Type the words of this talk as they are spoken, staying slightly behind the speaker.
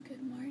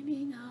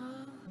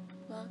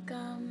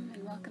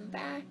welcome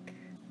back.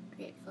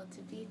 Grateful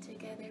to be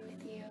together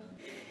with you.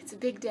 It's a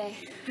big day.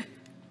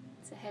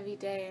 It's a heavy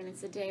day, and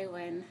it's a day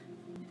when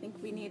I think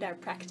we need our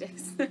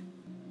practice. I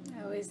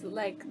always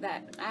like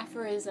that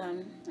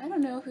aphorism. I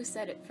don't know who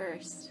said it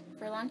first.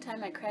 For a long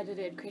time I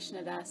credited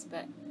Krishna Das,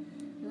 but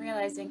I'm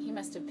realizing he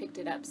must have picked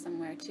it up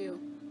somewhere too.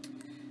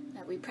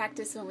 That we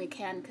practice when we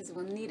can because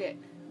we'll need it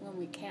when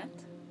we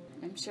can't.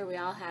 I'm sure we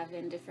all have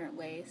in different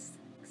ways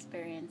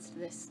experienced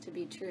this to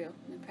be true.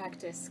 The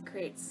practice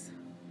creates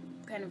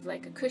kind of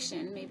like a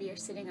cushion. Maybe you're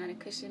sitting on a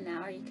cushion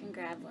now, or you can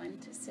grab one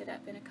to sit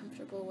up in a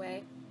comfortable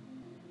way.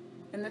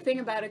 And the thing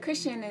about a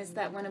cushion is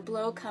that when a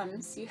blow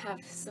comes, you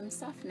have some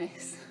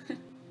softness.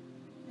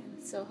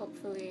 And so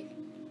hopefully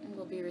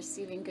we'll be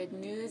receiving good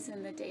news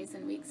in the days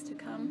and weeks to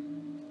come.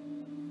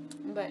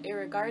 But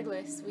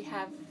irregardless, we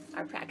have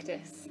our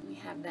practice. We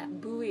have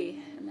that buoy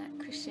and that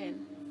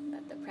cushion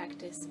that the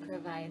practice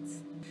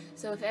provides.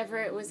 So if ever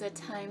it was a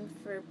time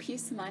for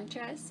peace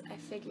mantras, I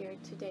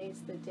figured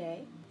today's the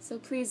day. So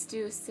please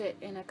do sit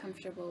in a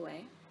comfortable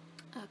way,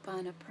 up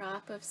on a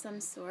prop of some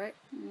sort.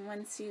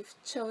 Once you've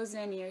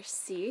chosen your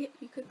seat,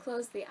 you could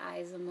close the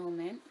eyes a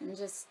moment and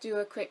just do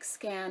a quick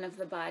scan of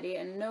the body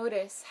and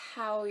notice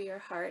how your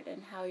heart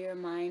and how your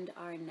mind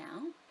are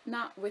now.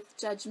 Not with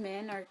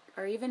judgment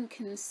or even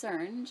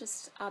concern,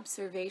 just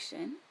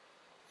observation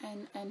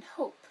and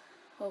hope.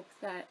 Hope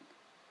that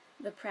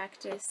the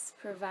practice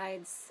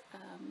provides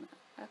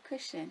a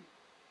cushion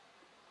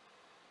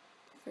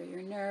for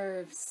your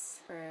nerves,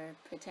 for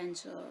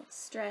potential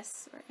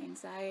stress or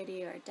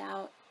anxiety or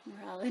doubt.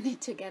 We're all in it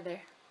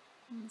together.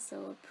 And so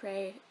we'll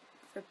pray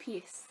for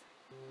peace.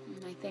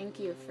 And I thank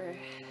you for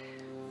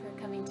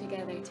coming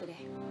together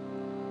today.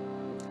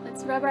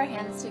 Let's rub our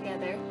hands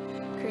together,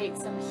 create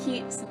some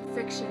heat, some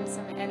friction,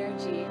 some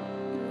energy.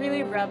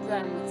 Really rub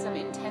them with some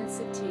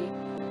intensity.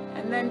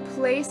 And then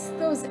place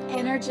those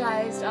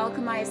energized,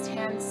 alchemized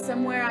hands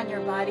somewhere on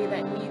your body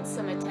that needs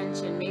some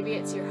attention. Maybe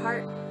it's your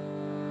heart.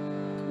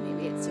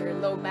 Maybe it's your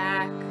low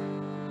back,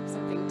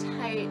 something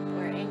tight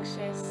or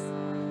anxious.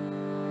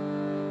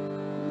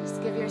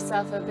 Just give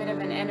yourself a bit of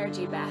an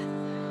energy bath.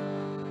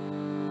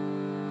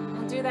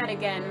 We'll do that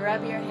again.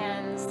 Rub your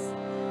hands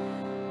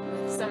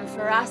with some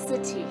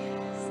ferocity,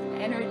 some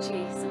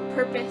energy, some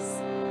purpose.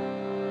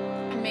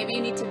 And maybe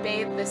you need to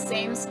bathe the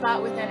same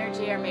spot with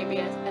energy, or maybe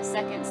a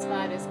second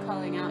spot is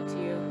calling out to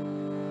you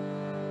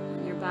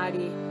in your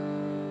body.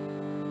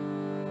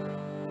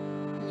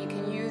 And you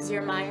can use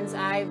your mind's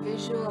eye,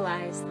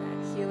 visualize that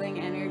healing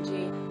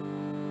energy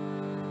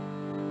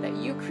that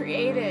you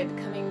created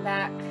coming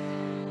back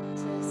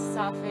to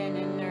soften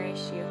and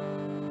nourish you.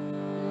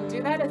 And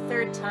do that a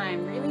third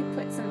time. Really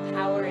put some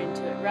power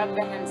into it. Rub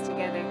the hands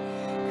together.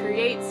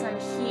 Create some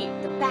heat.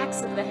 The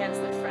backs of the hands,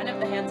 the front of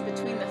the hands,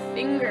 between the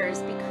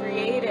fingers. Be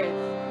creative.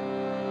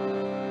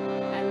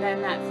 And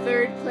then that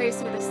third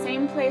place or the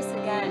same place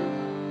again.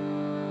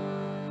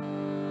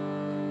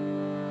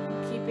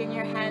 And keeping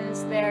your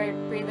hands there,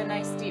 breathe a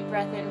nice deep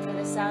breath in for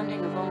the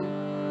sounding of Om.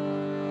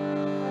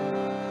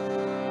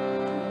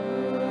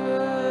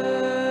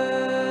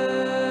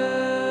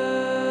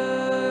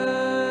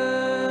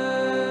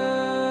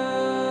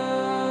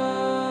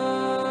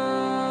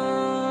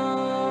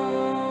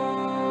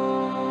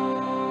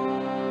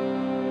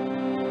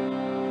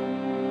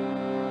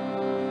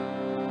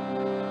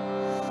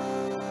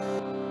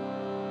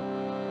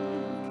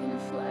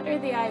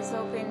 The eyes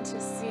open to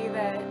see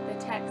the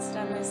text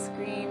on the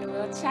screen.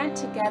 We'll chant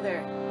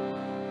together.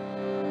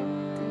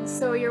 And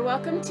so you're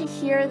welcome to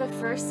hear the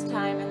first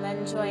time and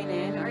then join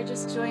in, or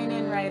just join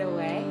in right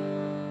away.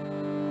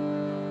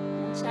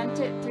 And chant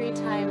it 3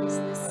 times,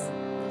 this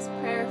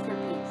prayer for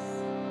peace.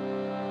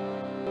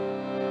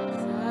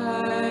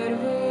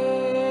 Sarve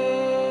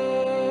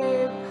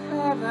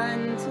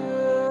bhavantu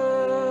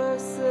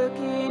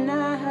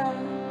sukhinah,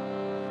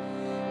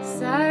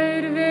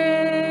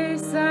 sarve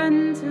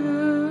santu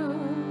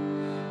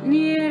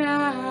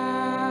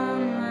Niramaya,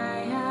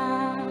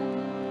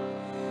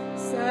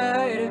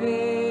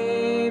 sarve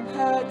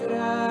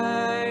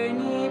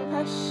bhadrani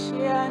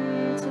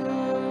pashyantu,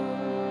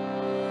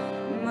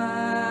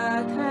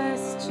 ma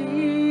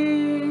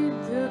kaschid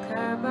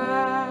dukha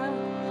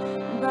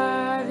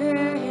bhavehem.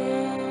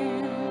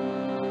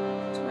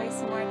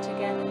 Twice more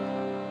together.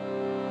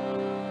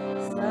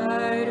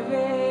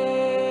 Sarve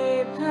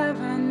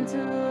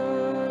bhavantu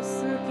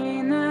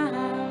sukhinah,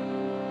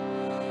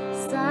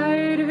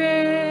 sarve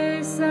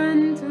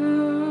Santu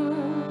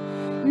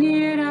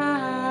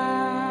Niramaya,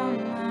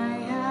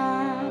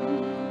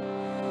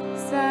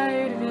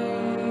 Sarve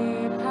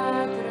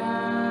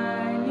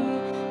Bhadrani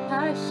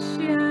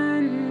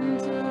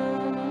Pashyantu,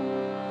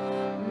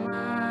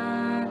 Ma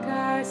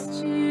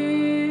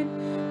Kaschid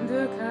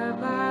Dukha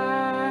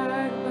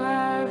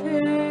Bhavehem.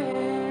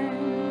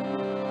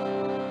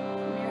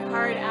 From your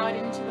heart out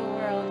into the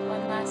world,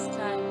 one last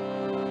time.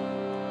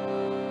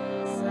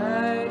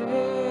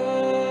 Sarve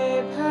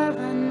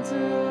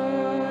Bhavantu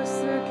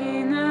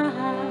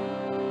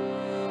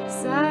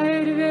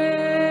Sarve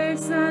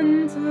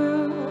Santu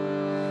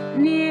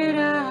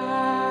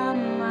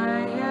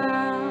Niramaya,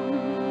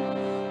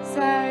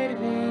 Sarve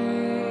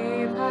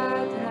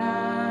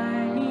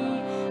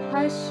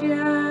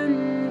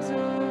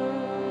Shanto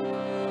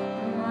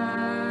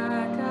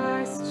Makaschit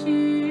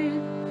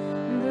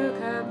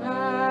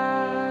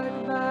Dukhabag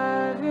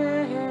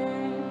Bhavet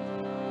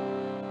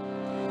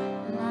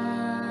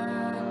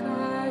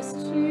Makaschit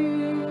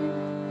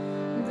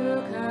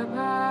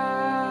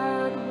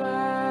Dukhabag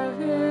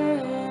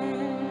Bhavet.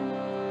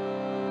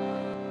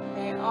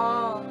 May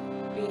all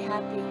be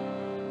happy.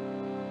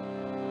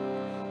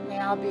 May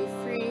all be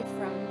free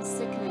from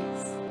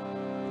sickness.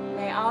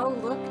 May all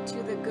look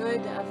to the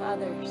good of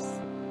others.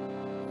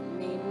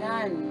 May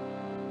none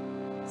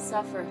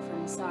suffer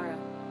from sorrow.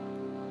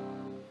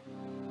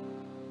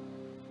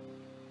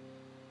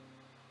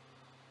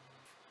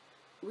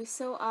 We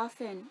so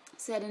often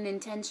set an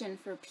intention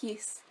for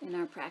peace in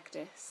our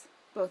practice,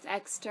 both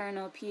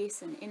external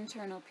peace and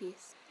internal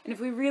peace. And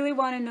if we really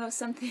want to know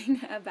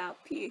something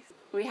about peace,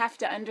 we have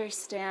to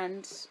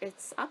understand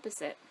its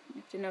opposite.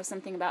 We have to know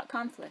something about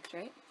conflict,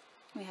 right?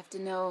 We have to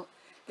know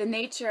the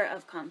nature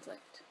of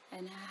conflict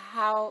and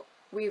how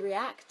we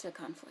react to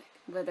conflict,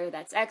 whether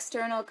that's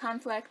external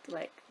conflict,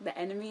 like the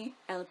enemy,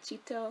 El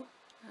Chito,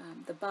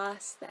 the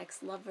boss, the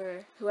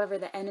ex-lover, whoever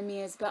the enemy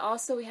is, but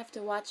also we have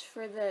to watch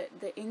for the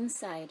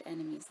inside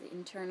enemies, the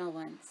internal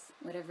ones,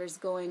 whatever's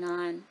going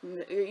on,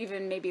 or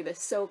even maybe the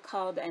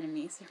so-called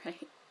enemies,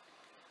 right?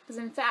 Because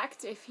in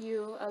fact, if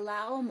you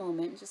allow a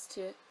moment just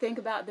to think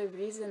about the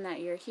reason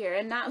that you're here,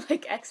 and not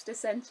like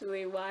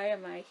existentially, why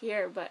am I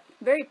here, but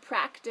very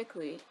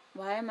practically,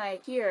 why am I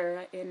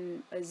here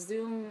in a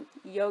Zoom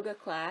yoga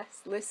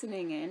class,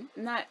 listening in,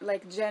 not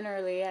like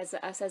generally as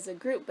us as a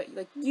group, but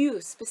like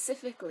you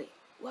specifically.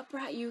 What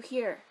brought you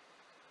here?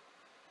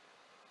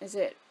 Is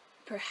it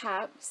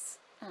perhaps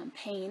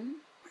pain,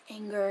 or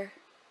anger,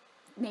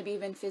 maybe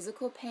even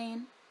physical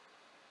pain?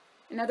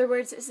 In other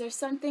words, is there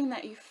something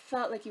that you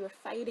felt like you were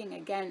fighting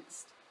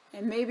against?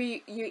 And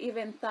maybe you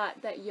even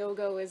thought that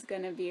yoga was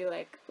going to be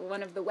like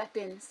one of the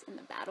weapons in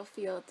the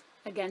battlefield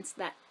against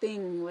that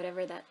thing,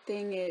 whatever that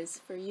thing is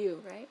for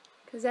you, right?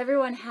 Because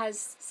everyone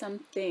has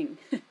something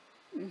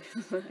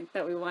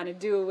that we want to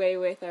do away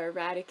with or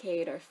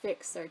eradicate or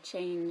fix or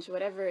change,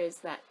 whatever is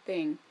that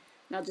thing.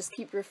 And I'll just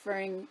keep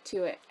referring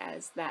to it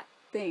as that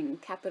thing,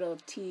 capital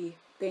T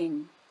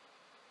thing.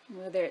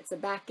 Whether it's a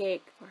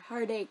backache or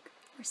heartache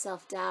or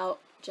self-doubt,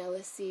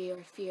 jealousy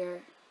or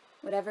fear,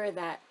 whatever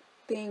that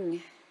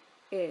thing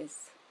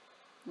is,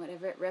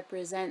 whatever it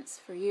represents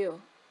for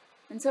you.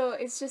 And so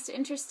it's just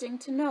interesting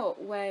to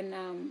note when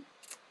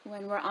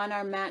we're on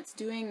our mats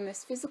doing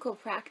this physical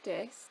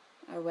practice,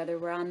 or whether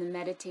we're on the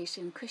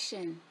meditation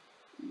cushion,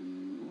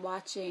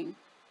 watching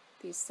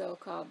these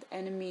so-called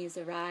enemies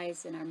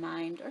arise in our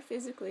mind or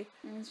physically.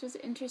 And it's just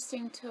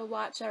interesting to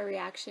watch our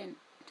reaction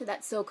to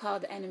that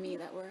so-called enemy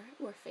that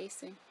we're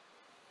facing.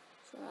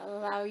 So I'll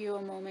allow you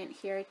a moment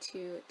here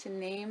to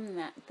name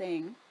that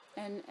thing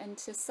and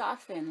to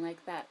soften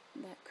like that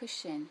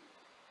cushion.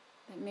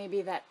 That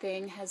maybe that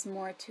thing has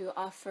more to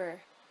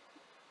offer.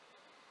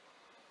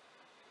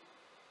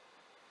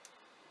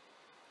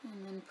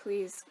 And then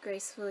please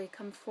gracefully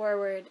come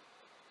forward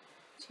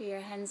to your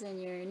hands and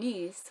your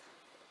knees.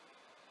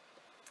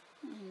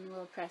 And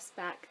we'll press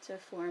back to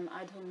form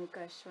Adho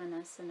Mukha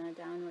Svanasana,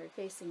 downward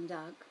facing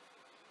dog.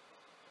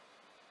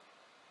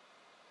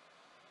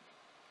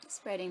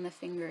 Spreading the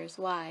fingers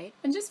wide.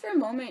 And just for a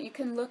moment, you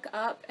can look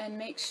up and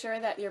make sure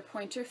that your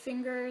pointer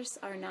fingers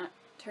are not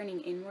turning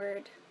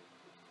inward.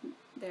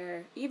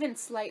 They're even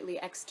slightly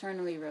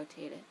externally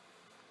rotated,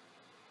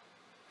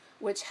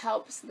 which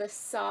helps the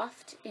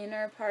soft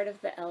inner part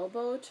of the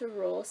elbow to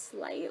roll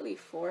slightly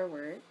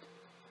forward,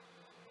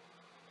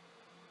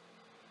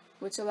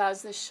 which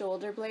allows the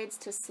shoulder blades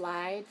to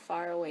slide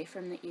far away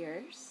from the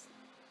ears,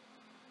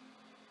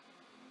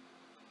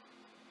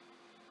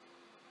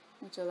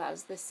 which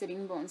allows the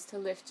sitting bones to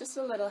lift just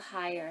a little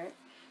higher.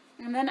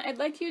 And then I'd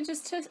like you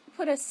just to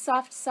put a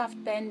soft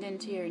bend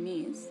into your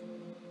knees.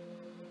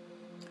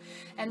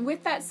 And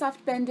with that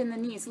soft bend in the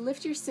knees,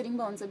 lift your sitting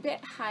bones a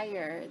bit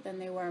higher than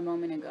they were a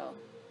moment ago,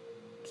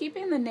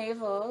 keeping the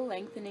navel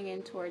lengthening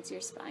in towards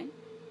your spine.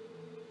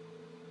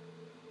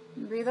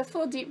 Breathe a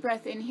full deep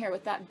breath in here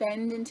with that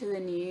bend into the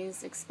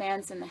knees,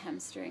 expanse in the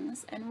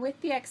hamstrings. And with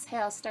the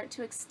exhale, start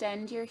to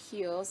extend your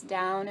heels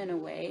down and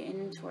away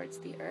in towards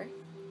the earth.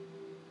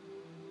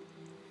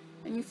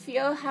 And you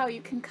feel how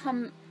you can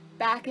come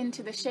back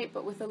into the shape,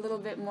 but with a little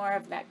bit more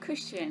of that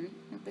cushion,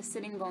 with the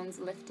sitting bones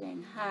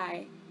lifting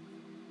high.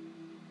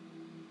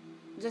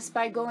 Just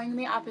by going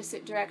the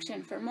opposite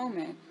direction for a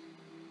moment,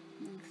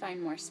 and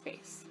find more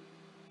space.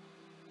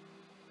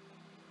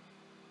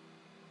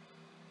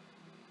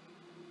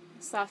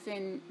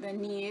 Soften the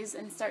knees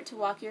and start to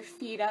walk your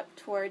feet up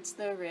towards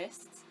the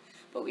wrists.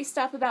 But we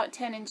stop about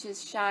 10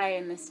 inches shy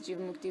in this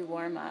Jivamukti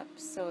warm-up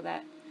so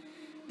that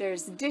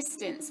there's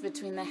distance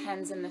between the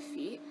hands and the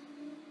feet.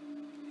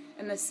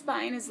 And the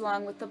spine is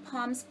long with the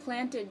palms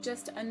planted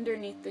just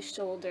underneath the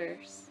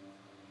shoulders.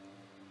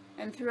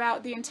 And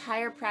throughout the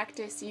entire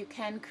practice, you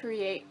can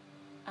create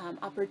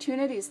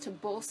opportunities to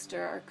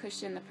bolster or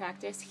cushion the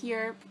practice.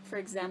 Here, for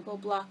example,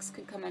 blocks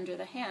could come under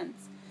the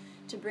hands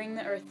to bring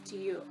the earth to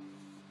you.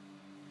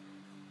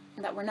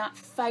 that we're not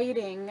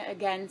fighting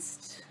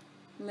against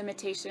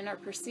limitation or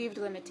perceived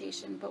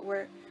limitation, but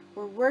we're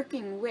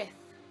working with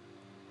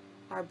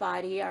our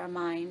body, our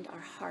mind, our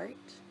heart,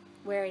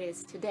 where it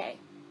is today.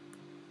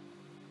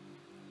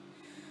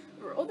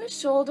 Roll the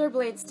shoulder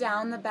blades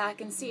down the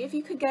back and see if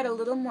you could get a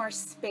little more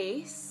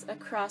space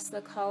across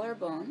the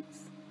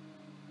collarbones.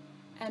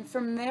 And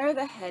from there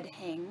the head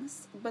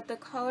hangs, but the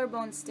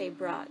collarbones stay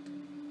broad.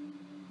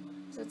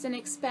 So it's an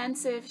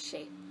expansive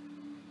shape.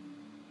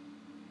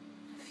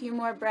 A few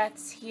more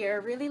breaths here.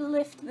 Really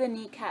lift the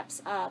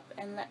kneecaps up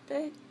and let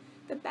the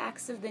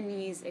backs of the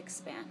knees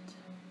expand.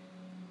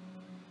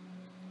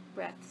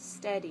 Breath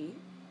steady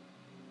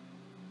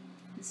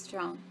and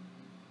strong.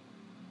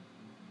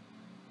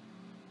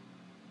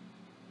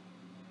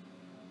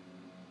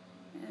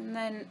 And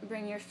then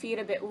bring your feet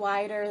a bit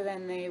wider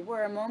than they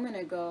were a moment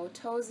ago,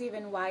 toes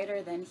even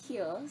wider than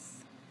heels.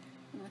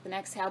 And with an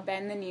exhale,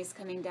 bend the knees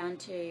coming down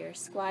to your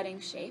squatting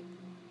shape.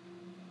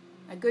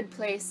 A good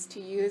place to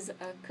use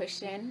a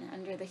cushion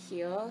under the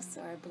heels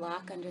or a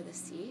block under the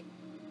seat.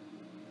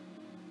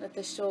 Let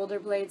the shoulder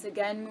blades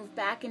again move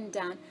back and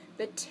down.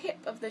 The tip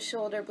of the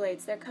shoulder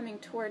blades, they're coming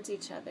towards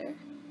each other.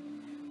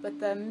 But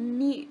the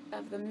meat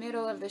of the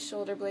middle of the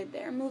shoulder blade,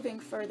 they're moving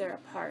further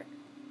apart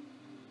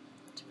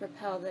to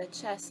propel the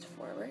chest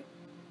forward.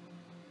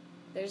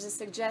 There's a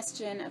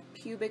suggestion of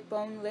pubic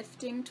bone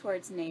lifting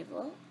towards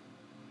navel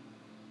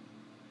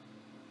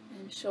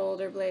and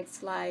shoulder blades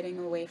sliding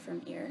away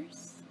from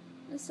ears.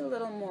 Just a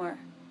little more.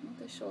 Move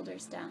the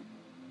shoulders down.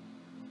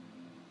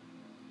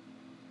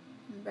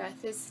 And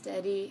breath is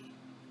steady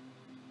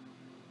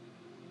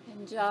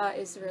and jaw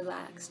is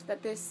relaxed.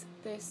 That this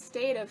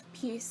state of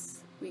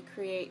peace we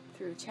create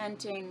through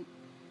chanting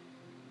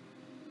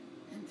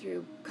and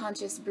through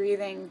conscious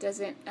breathing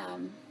doesn't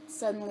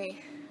suddenly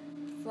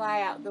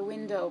fly out the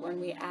window when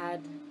we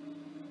add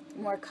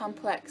more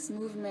complex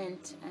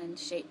movement and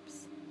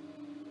shapes.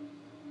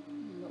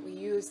 But we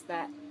use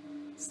that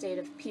state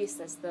of peace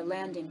as the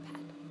landing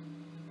pad.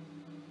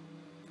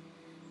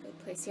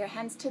 Good. Place your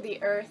hands to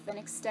the earth and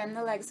extend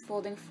the legs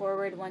folding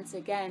forward once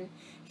again.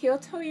 Heel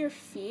toe your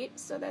feet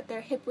so that they're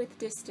hip-width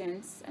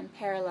distance and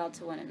parallel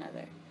to one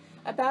another.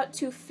 About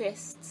 2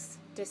 fists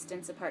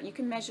distance apart. You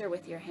can measure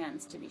with your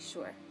hands to be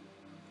sure.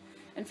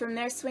 And from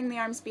there, swing the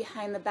arms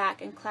behind the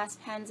back and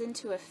clasp hands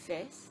into a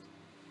fist.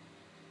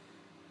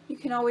 You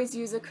can always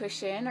use a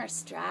cushion or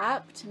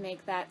strap to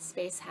make that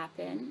space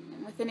happen.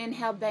 And with an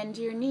inhale, bend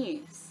your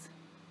knees.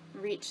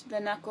 Reach the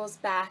knuckles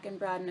back and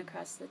broaden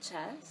across the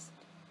chest.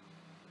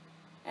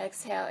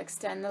 Exhale,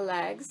 extend the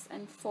legs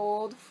and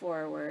fold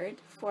forward,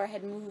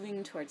 forehead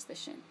moving towards the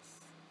shins.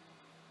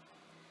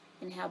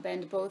 Inhale,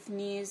 bend both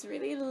knees,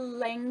 really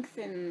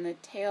lengthen the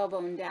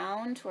tailbone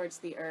down towards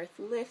the earth,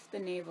 lift the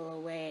navel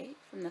away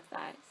from the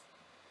thighs.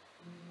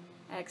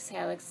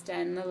 Exhale,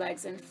 extend the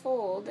legs and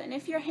fold, and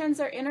if your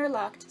hands are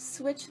interlocked,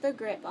 switch the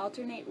grip,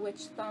 alternate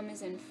which thumb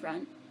is in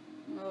front.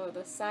 Oh,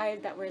 the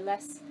side that we're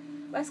less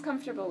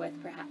comfortable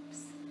with,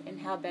 perhaps.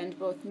 Inhale, bend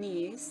both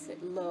knees,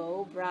 sit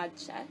low, broad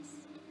chest.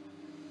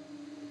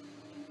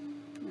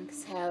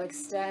 Exhale,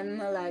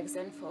 extend the legs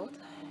and fold.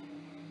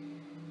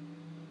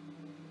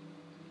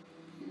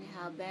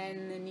 Inhale,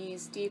 bend the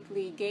knees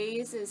deeply,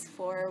 gazes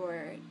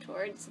forward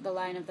towards the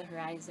line of the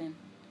horizon.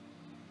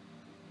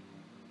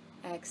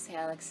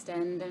 Exhale,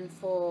 extend and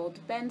fold.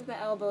 Bend the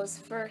elbows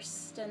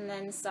first and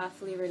then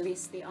softly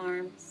release the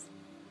arms.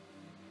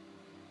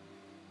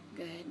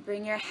 Good.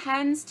 Bring your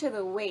hands to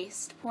the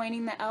waist,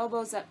 pointing the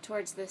elbows up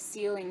towards the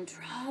ceiling.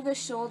 Draw the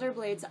shoulder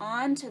blades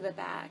onto the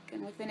back,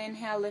 and with an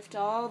inhale, lift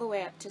all the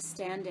way up to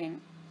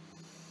standing.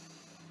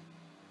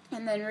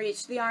 And then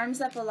reach the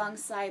arms up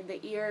alongside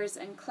the ears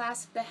and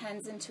clasp the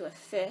hands into a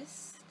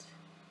fist.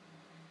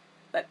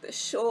 Let the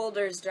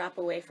shoulders drop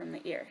away from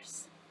the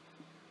ears.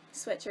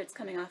 Sweatshirt's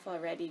coming off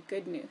already.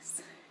 Good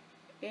news.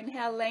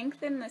 Inhale,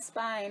 lengthen the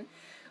spine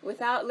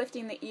without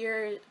lifting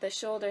the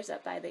shoulders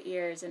up by the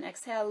ears. And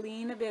exhale,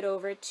 lean a bit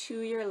over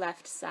to your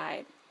left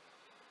side.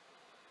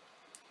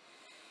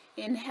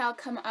 Inhale,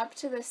 come up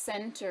to the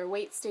center.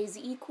 Weight stays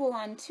equal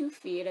on 2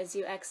 feet as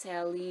you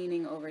exhale,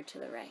 leaning over to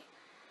the right.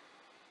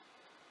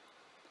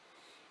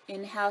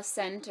 Inhale,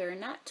 center,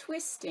 not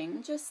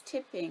twisting, just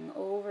tipping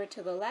over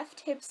to the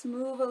left. Hips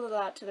move a little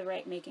out to the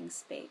right, making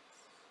space.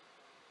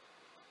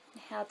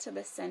 Inhale to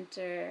the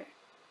center,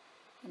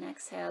 and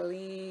exhale,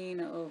 lean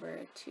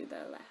over to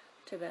the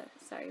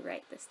left,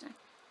 right this time.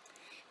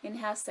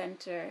 Inhale,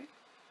 center,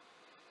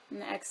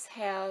 and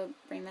exhale,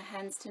 bring the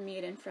hands to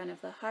meet in front of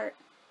the heart.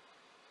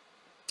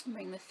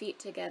 Bring the feet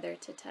together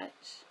to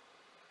touch.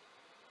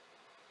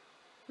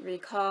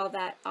 Recall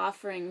that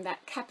offering,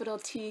 that capital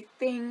T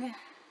thing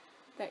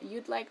that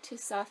you'd like to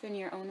soften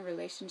your own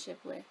relationship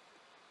with.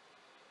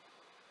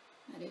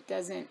 That it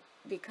doesn't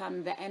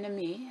become the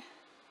enemy,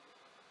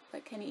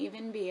 but can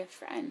even be a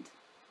friend.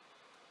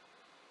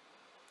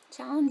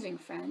 Challenging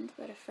friend,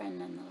 but a friend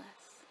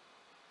nonetheless.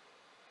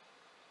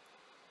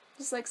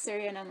 Just like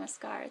Surya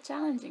Namaskar, a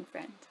challenging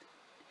friend.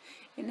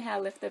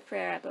 Inhale, lift the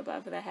prayer up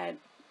above the head.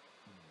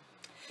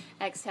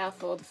 Exhale,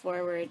 fold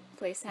forward.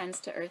 Place hands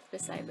to earth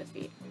beside the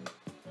feet.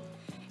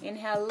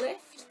 Inhale,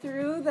 lift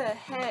through the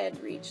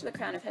head. Reach the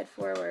crown of head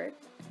forward.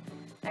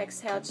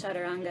 Exhale,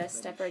 chaturanga.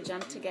 Step or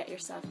jump to get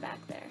yourself back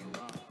there.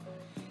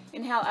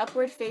 Inhale,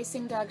 upward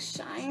facing dog.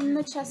 Shine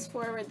the chest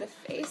forward, the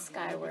face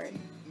skyward.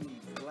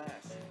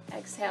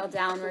 Exhale,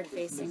 downward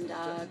facing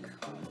dog.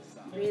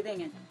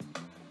 Breathing in.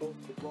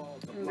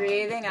 And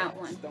breathing out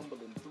one.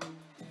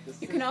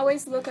 You can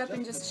always look up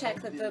and just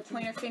check that the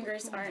pointer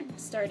fingers aren't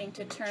starting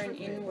to turn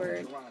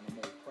inward,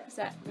 because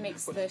that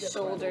makes the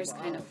shoulders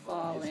kind of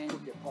fall in.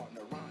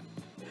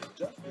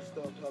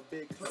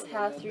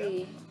 Exhale,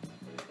 3.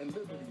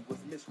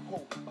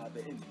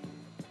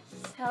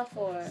 Exhale,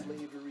 4.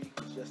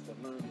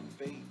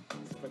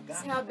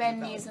 Exhale,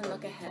 bend knees and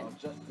look ahead.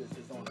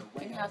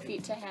 Inhale,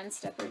 feet to hand,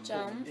 step or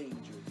jump.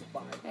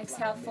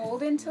 Exhale,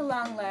 fold into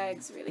long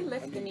legs. Really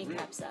lift the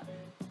kneecaps up.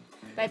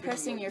 By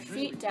pressing your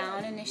feet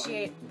down,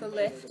 initiate the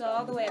lift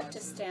all the way up to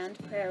stand,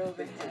 prayer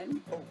overhead.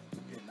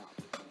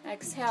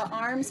 Exhale,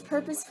 arms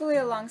purposefully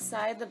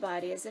alongside the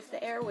body, as if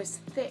the air was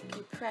thick.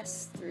 You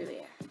press through the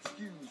air.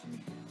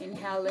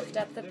 Inhale, lift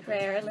up the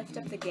prayer, lift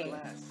up the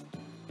gaze.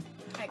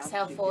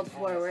 Exhale, fold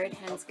forward,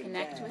 hands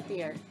connect with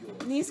the earth.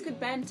 Knees could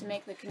bend to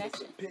make the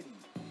connection.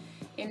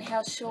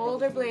 Inhale,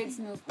 shoulder blades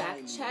move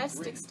back,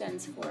 chest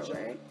extends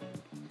forward.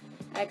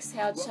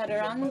 Exhale,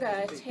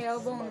 chaturanga,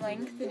 tailbone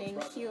lengthening,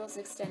 heels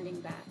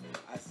extending back.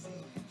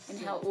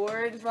 Inhale,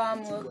 urdhva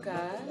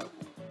mukha.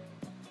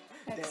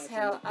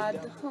 Exhale,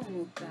 adho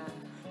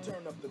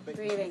mukha.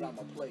 Breathing.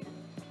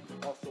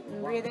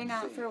 And breathing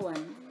out for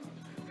 1.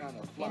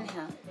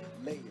 Inhale.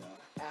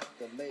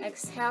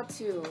 Exhale,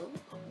 2.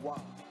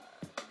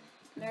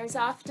 There's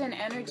often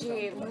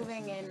energy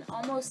moving in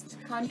almost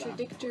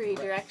contradictory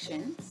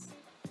directions,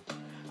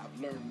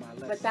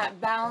 but that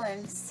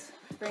balance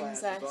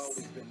brings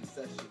us,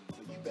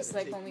 just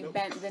like when we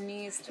bent the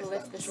knees to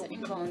lift the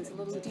sitting bones, a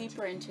little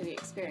deeper into the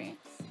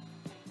experience.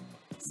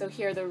 So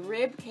here the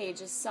rib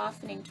cage is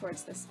softening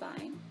towards the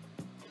spine,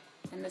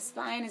 and the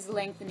spine is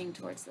lengthening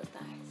towards the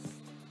thighs.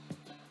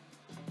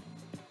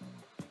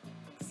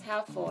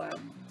 Exhale, 4.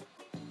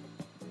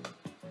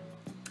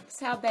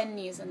 Exhale, bend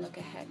knees and look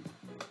ahead.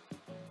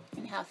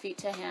 Inhale, feet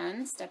to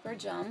hand, step or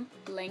jump,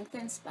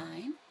 lengthen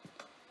spine.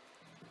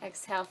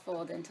 Exhale,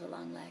 fold into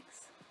long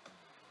legs.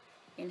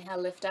 Inhale,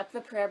 lift up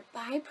the prayer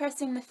by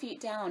pressing the feet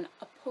down,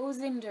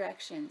 opposing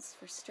directions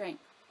for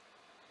strength.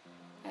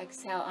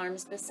 Exhale,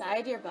 arms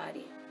beside your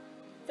body.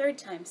 3rd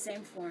time,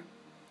 same form.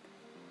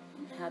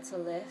 Inhale to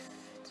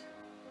lift.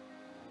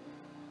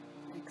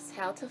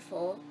 Exhale to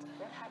fold.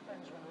 What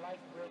happens when life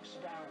breaks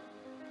down?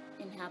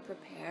 Inhale,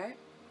 prepare.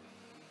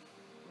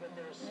 When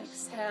there's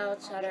Exhale,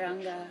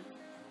 chaturanga.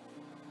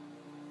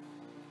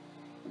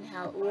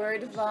 Inhale,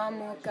 urdhva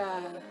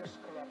mukha. is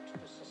corrupt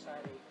to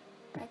society,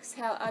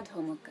 Exhale,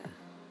 adho mukha.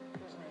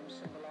 his name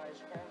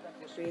symbolized all that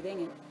was Breathing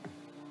in.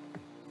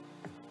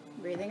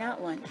 Breathing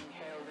out 1. held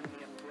in the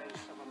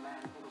embrace of a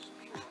man who was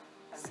pure.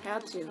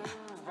 Exhale, 2.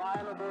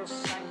 Inviolable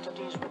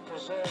sanctities were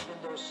preserved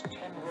in those 10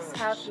 words.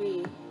 Exhale,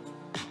 3.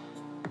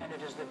 And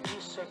it is the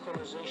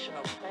desacralization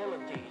of all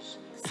of these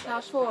Exhale,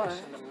 that 4. is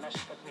in the mess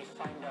that we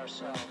find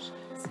ourselves.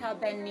 Exhale,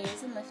 bend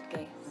knees and lift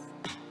gaze.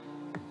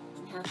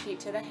 Inhale, feet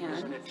to the Isn't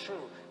hand. it true?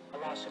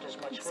 Alas, it is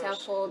much Exhale,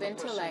 worse. fold The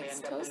into person may legs,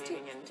 end up toes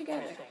believing in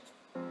together. anything.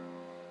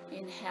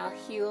 Inhale,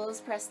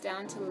 heels press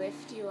down to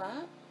lift you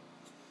up.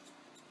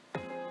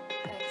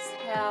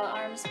 Exhale,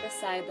 arms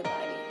beside the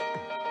body.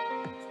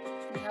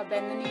 Inhale,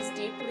 bend the knees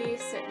deeply,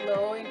 sit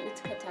low in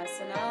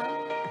Utkatasana.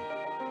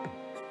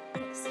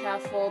 Exhale,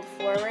 fold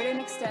forward and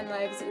extend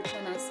legs,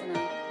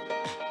 Uttanasana.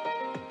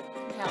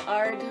 Inhale,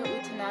 Ardha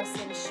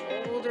Uttanasana,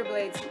 shoulder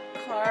blades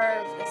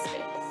carve the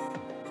space.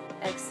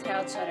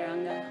 Exhale,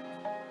 Chaturanga.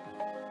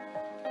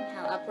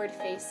 Inhale, upward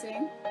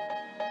facing.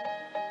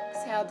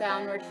 Exhale,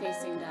 downward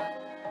facing dog.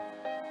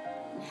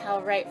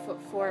 Inhale, right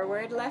foot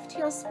forward, left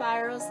heel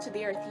spirals to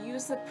the earth.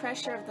 Use the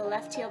pressure of the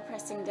left heel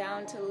pressing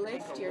down to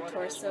lift your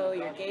torso,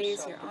 your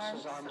gaze, your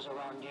arms.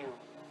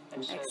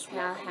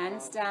 Exhale,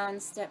 hands down,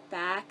 step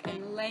back,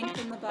 and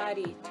lengthen the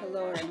body to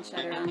lower in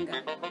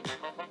Chaturanga.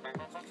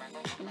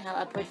 Inhale,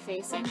 upward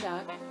facing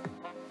dog.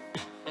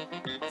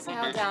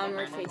 Exhale,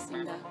 downward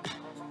facing dog.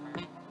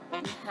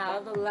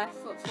 Inhale, the left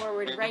foot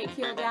forward, right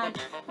heel down.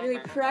 Really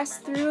press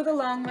through the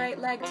long right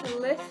leg to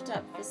lift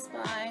up the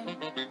spine.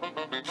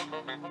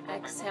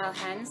 Exhale,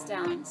 hands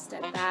down,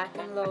 step back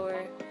and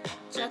lower.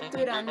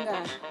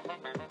 Chaturanga.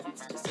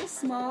 It's just a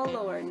small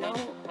lower, no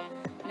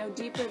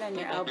deeper than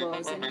your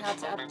elbows. Inhale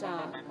to up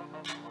dog.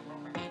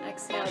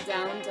 Exhale,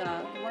 down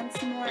dog.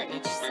 Once more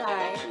each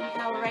side.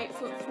 Inhale, right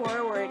foot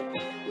forward.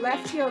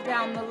 Left heel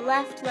down. The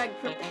left leg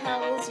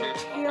propels your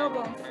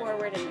tailbone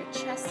forward and your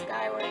chest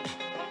skyward.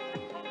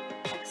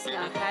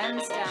 Exhale,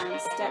 hands down,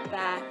 step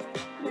back.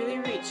 Really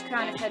reach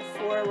crown of head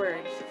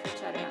forward for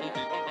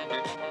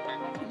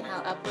Chaturanga.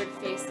 Inhale, upward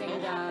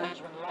facing dog.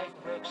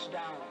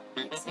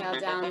 Exhale,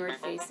 downward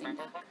facing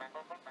dog.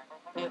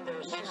 with their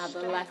Now the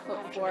systemic left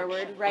foot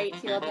forward, right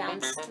heel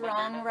down,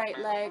 strong right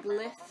leg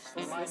lifts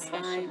the mind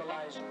spine.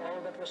 symbolize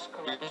all that was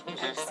correct.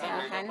 Exhale,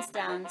 hands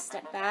down,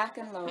 step back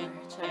and lower,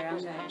 chaturanga.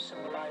 Wisdom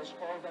symbolize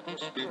all that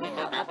was pure.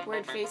 Inhale,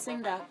 upward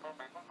facing dog.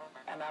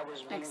 And I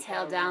was being Exhale,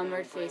 held in the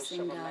downward embrace facing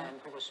of a dog. man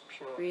who was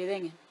pure.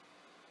 Breathing in.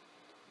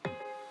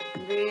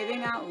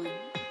 Breathing out one.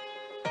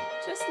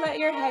 Just let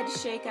your head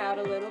shake out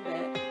a little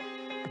bit.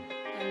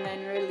 And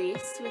then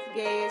release with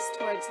gaze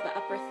towards the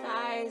upper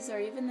thighs or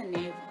even the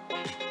navel.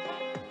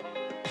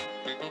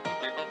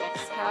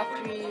 Exhale,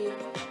 3.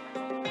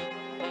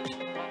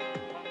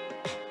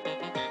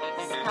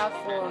 Exhale,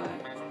 4.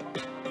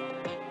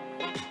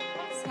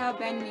 Exhale,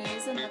 bend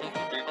knees and look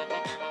ahead.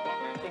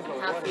 Think of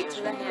Inhale, what feet it is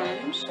to the when God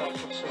hands. himself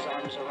puts his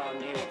arms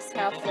around you.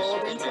 Exhale,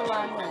 fold into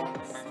long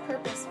legs.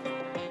 Purposeful.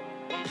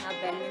 Now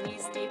bend the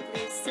knees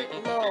deeply. Sit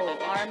low.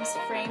 Arms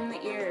frame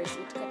the ears.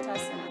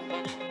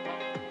 Utkatasana.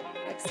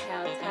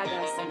 Exhale,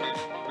 Tadasana.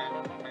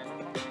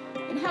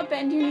 Inhale,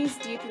 bend your knees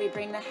deeply.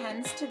 Bring the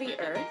hands to the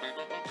earth.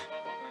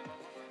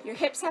 Your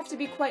hips have to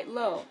be quite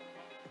low.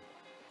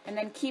 And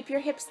then keep your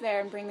hips there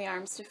and bring the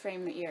arms to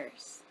frame the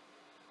ears.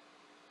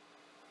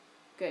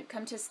 Good.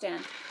 Come to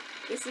stand.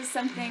 This is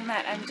something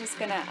that I'm just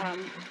going to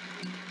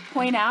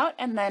point out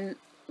and then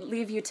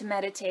leave you to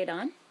meditate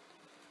on.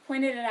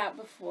 Pointed it out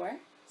before.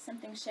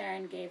 Something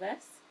Sharon gave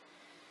us.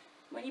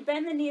 When you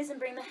bend the knees and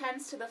bring the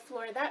hands to the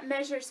floor, that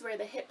measures where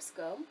the hips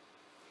go.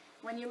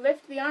 When you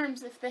lift the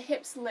arms, if the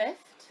hips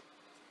lift,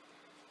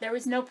 there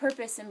was no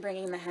purpose in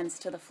bringing the hands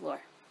to the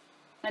floor.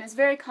 And it's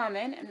very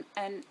common,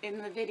 and in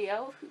the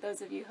video,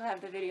 those of you who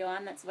have the video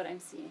on, that's what I'm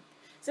seeing.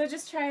 So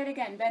just try it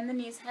again. Bend the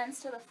knees, hands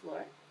to the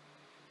floor.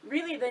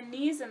 Really, the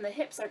knees and the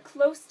hips are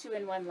close to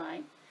in one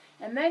line.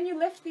 And then you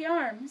lift the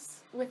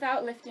arms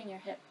without lifting your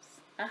hips.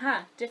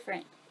 Aha,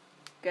 different.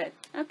 Good.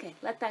 Okay,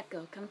 let that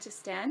go. Come to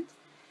stand.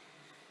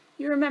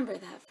 You remember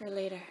that for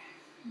later.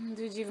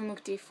 Do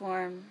Jivamukti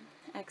form.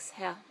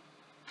 Exhale.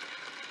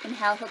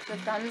 Inhale, hook the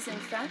thumbs in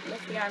front.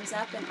 Lift the arms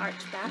up and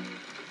arch back.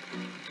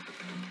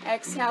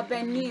 Exhale,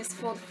 bend knees,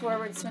 fold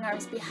forward, swing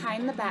arms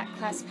behind the back,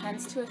 clasp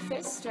hands to a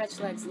fist, stretch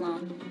legs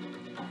long.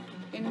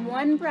 In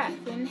one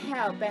breath,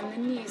 inhale, bend the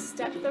knees,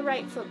 step the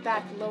right foot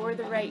back, lower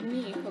the right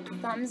knee, hook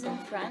thumbs in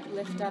front,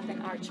 lift up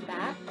and arch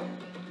back.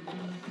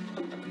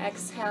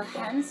 Exhale,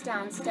 hands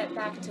down, step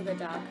back to the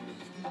dog.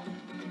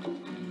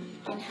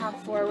 Inhale,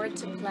 forward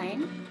to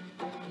plank.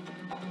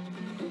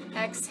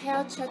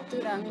 Exhale,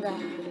 chaturanga.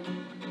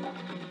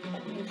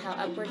 Inhale,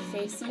 upward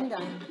facing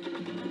dog.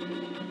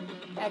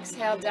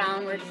 Exhale,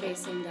 downward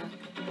facing dog.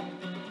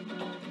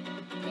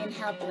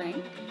 Inhale,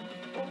 plank.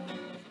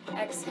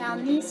 Exhale,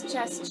 knees,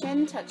 chest,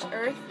 chin, touch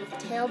earth with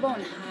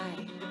tailbone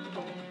high.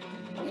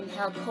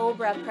 Inhale,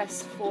 cobra,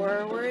 press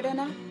forward and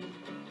up.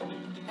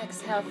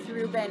 Exhale,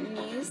 through bent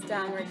knees,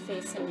 downward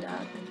facing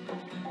dog.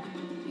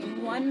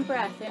 In one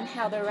breath,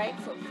 inhale the right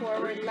foot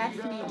forward,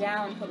 left knee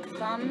down, hook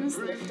thumbs,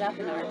 lift up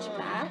and arch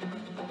back.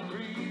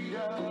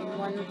 In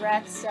one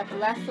breath, step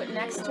left foot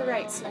next to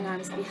right, swing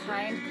arms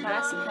behind,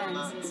 clasp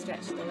hands and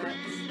stretch the legs.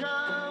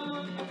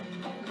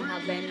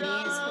 Inhale, bend knees,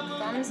 hook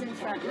thumbs in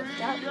front,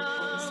 lift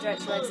up,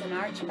 stretch legs and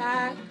arch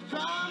back.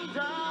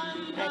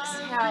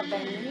 Exhale,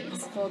 bend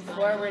knees, fold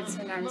forward,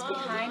 swing arms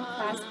behind,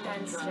 clasp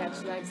hands,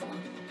 stretch legs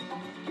long.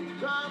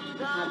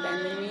 Inhale,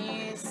 bend the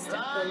knees,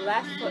 step the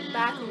left foot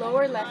back,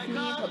 lower left knee,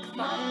 hook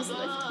thumbs,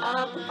 lift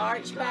up,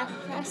 arch back,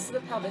 press the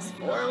pelvis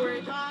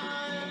forward.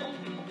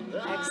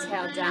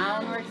 Exhale,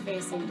 downward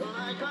facing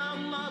dog.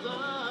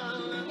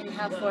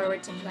 Inhale,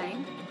 forward to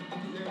plank.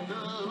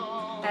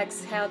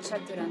 Exhale,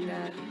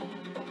 chaturanga.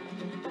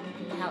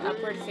 Inhale,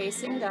 upward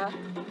facing dog.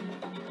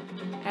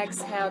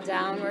 Exhale,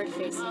 downward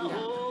facing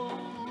dog.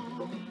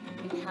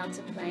 Inhale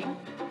to plank.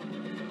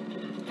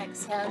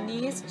 Exhale,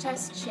 knees,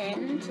 chest,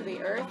 chin to the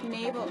earth,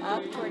 navel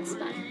up towards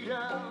spine.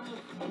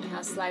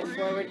 Inhale, slide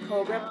forward,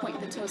 cobra, point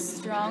the toes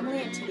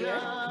strongly into the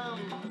earth.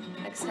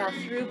 Exhale,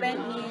 through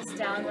bent knees,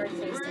 downward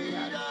facing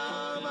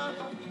dog.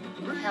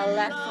 Inhale,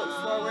 left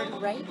foot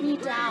forward, right knee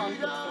down,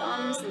 hook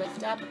thumbs,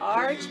 lift up,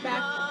 arch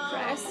back,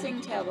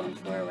 pressing tailbone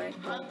forward.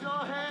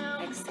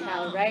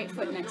 Exhale, right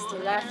foot next to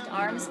left,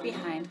 arms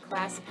behind,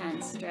 clasp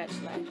hands, stretch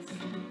legs.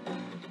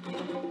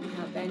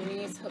 Inhale, bend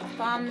knees, hook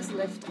thumbs,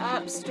 lift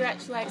up,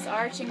 stretch legs,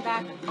 arching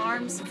back,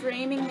 arms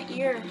framing the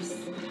ears.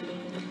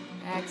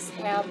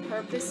 Exhale,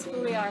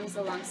 purposefully, arms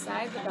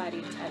alongside the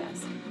body,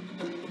 Tadasana.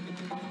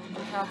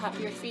 Inhale, hop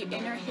your feet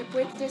inner hip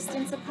width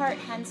distance apart,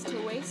 hands to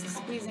waist,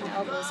 squeezing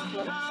elbows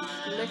close.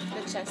 Lift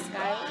the chest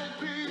skyward.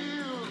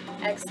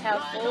 Exhale,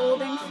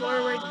 folding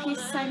forward,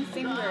 peace sign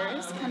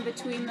fingers come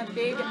between the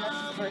big and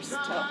the first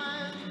toe.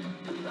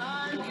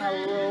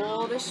 Inhale,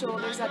 roll the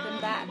shoulders up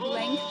and back,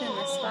 lengthen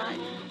the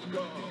spine.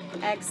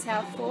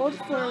 Exhale, fold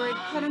forward,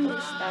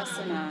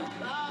 Padangusthasana.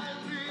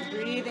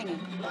 Breathing in,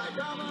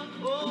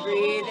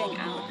 breathing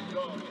out.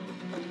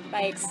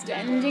 By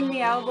extending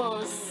the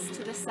elbows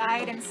to the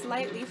side and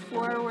slightly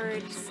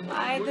forward,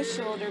 slide the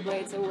shoulder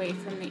blades away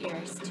from the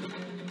ears. 2.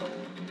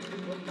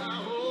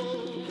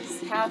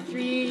 Exhale,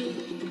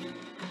 3.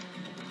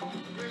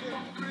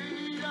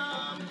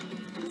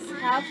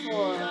 Exhale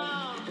 4.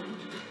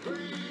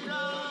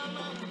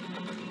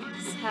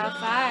 Exhale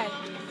 5.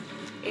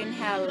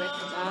 Inhale,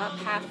 lift up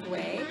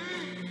halfway.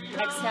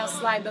 Exhale,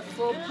 slide the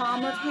full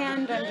palm of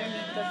hand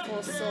underneath the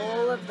full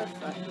sole of the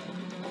foot.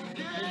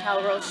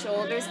 Inhale, roll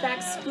shoulders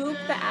back, scoop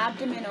the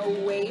abdomen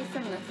away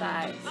from the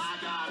thighs.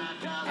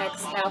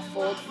 Exhale,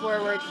 fold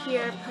forward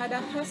here,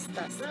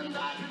 Padahastasana.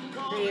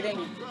 Breathing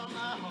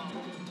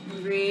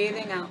in.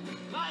 Breathing out.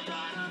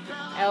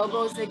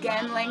 Elbows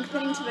again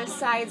lengthening to the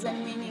sides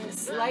and leaning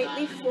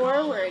slightly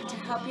forward to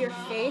help your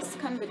face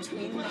come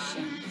between the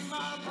shins.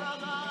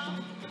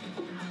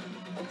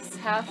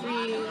 Exhale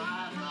 3.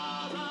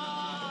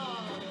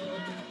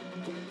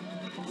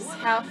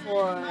 Exhale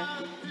 4.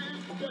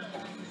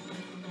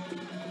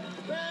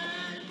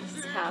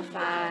 Exhale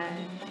 5.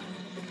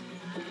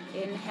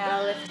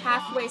 Inhale, lift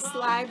halfway,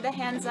 slide the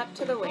hands up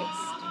to the waist.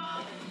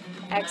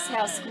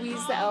 Exhale,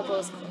 squeeze the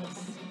elbows close.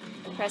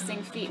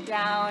 Pressing feet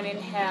down,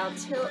 inhale,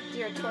 tilt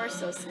your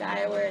torso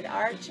skyward,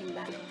 arching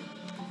back.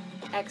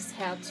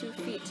 Exhale, 2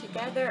 feet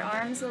together,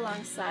 arms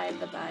alongside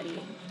the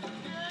body.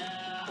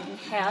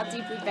 Inhale,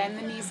 deeply bend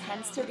the knees,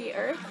 hands to the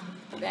earth.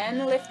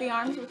 Then lift the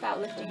arms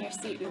without lifting your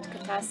seat,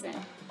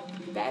 Utkatasana.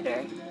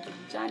 Better.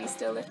 Johnny's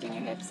still lifting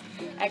your hips.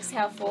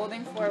 Exhale,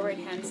 folding forward,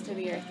 hands to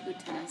the earth,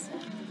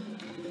 Uttanasana.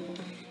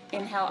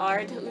 Inhale,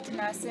 Ardha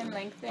Uttanasana,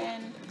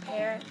 lengthen,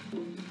 prepare.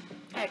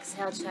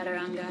 Exhale,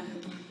 Chaturanga.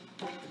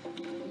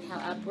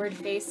 Inhale, upward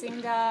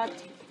facing dog,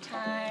 take your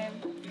time.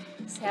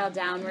 Exhale,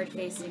 downward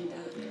facing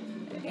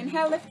dog.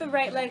 Inhale, lift the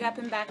right leg up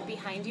and back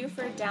behind you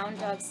for a down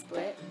dog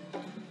split.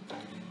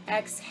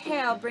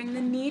 Exhale, bring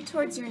the knee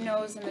towards your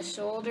nose and the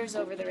shoulders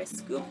over the wrist.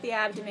 Scoop the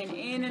abdomen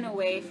in and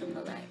away from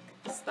the leg.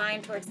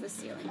 Spine towards the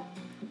ceiling.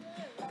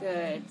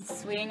 Good.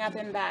 Swing up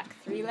and back,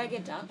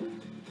 3-legged dog.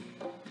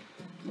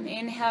 And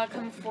inhale,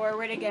 come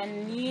forward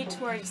again, knee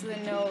towards the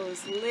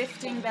nose,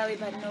 lifting belly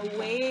button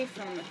away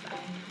from the thigh.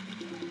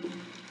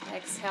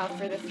 Exhale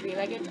for the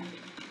 3-legged dog.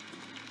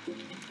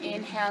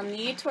 Inhale,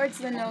 knee towards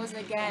the nose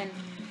again,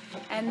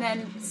 and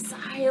then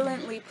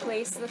silently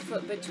place the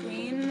foot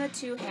between the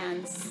 2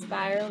 hands,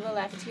 spiral the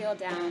left heel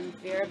down,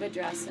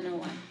 Virabhadrasana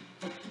 1.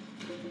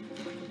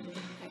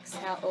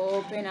 Exhale,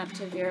 open up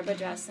to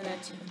Virabhadrasana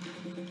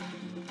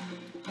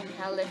 2.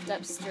 Inhale, lift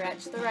up,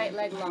 stretch the right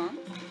leg long.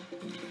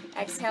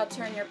 Exhale,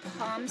 turn your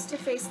palms to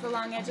face the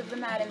long edge of the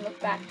mat and look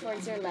back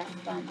towards your left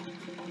thumb.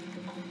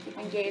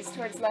 Keeping gaze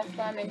towards left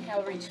thumb,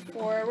 inhale, reach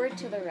forward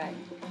to the right.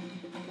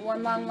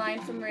 1 long line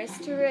from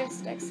wrist to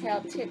wrist.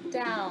 Exhale, tip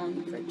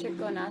down for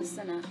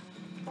Trikonasana.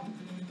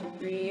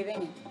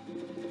 Breathing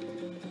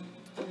in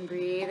and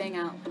breathing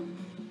out.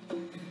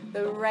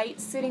 The right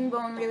sitting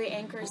bone really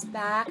anchors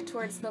back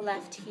towards the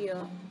left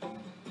heel.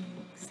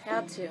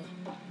 Exhale 2.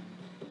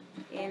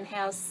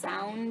 Inhale,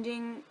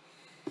 sounding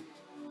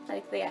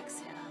like the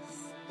exhales.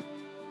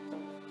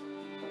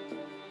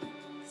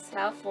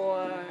 Exhale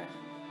 4.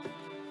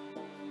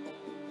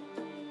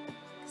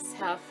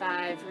 Exhale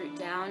 5. Root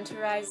down to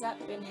rise up.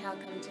 Inhale,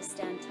 come to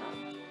stand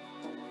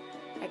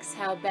tall.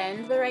 Exhale,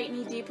 bend the right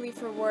knee deeply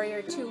for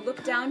warrior 2.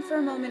 Look down for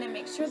a moment and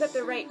make sure that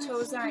the right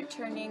toes aren't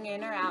turning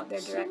in or out.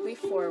 They're directly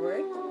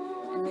forward.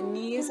 And the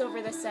knee is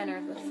over the center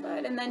of the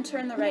foot. And then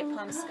turn the right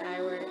palm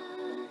skyward.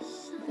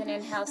 Then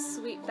inhale,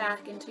 sweep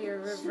back into your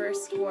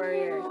reversed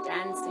warrior,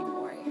 dancing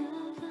warrior.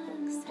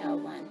 Exhale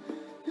 1.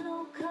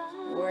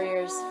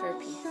 Warriors for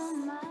peace.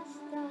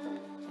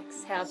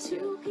 Exhale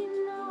 2.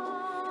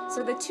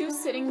 So the 2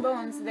 sitting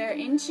bones, they're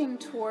inching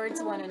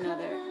towards one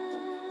another.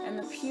 And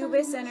the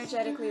pubis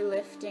energetically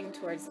lifting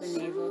towards the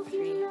navel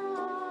 3.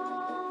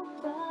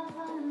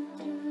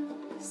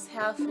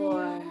 Exhale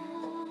 4.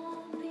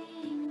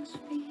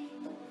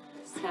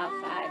 Exhale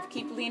 5.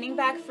 Keep leaning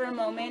back for a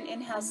moment.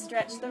 Inhale,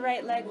 stretch the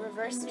right leg,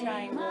 reverse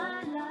triangle.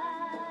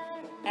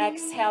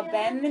 Exhale,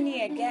 bend the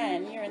knee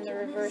again. You're in the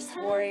reverse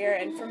warrior.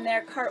 And from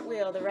there,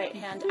 cartwheel the right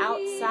hand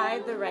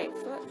outside the right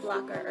foot.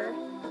 Block our earth.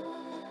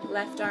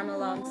 Left arm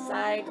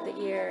alongside the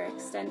ear.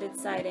 Extended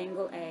side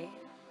angle A.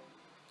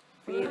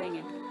 Breathing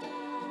in.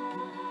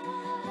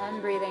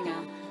 And breathing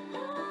out.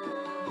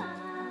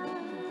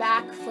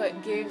 Back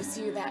foot gives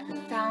you that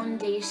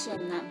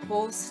foundation, that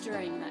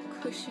bolstering, that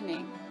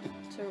cushioning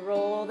to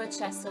roll the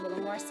chest a little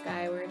more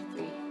skyward.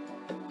 3.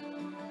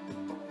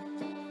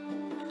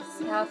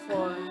 Exhale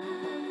 4.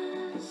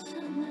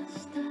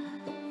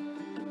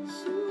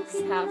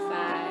 Exhale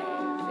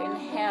 5.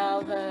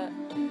 Inhale the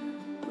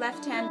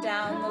left hand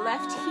down, the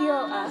left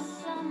heel up.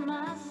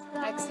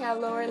 Exhale,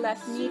 lower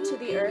left knee to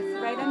the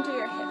earth, right under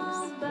your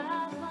hips.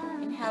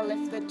 Inhale,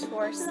 lift the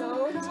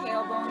torso,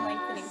 tailbone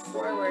lengthening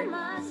forward.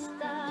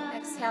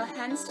 Exhale,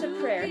 hands to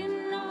prayer.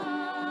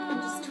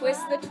 And just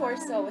twist the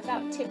torso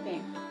without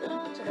tipping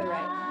to the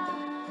right.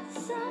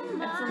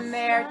 And from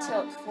there,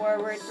 tilt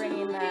forward,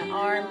 bringing the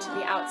arm to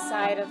the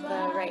outside of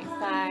the right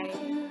thigh.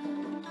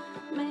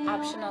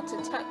 Optional to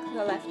tuck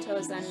the left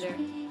toes under.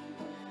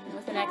 And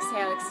with an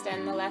exhale,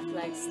 extend the left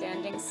leg,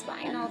 standing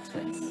spinal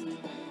twist.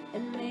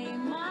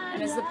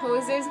 And as the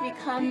poses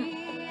become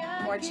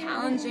more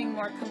challenging,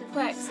 more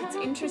complex, it's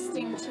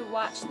interesting to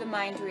watch the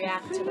mind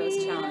react to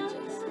those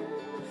challenges.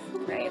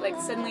 right?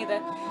 Like suddenly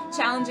the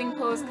challenging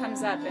pose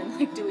comes up and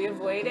like, do we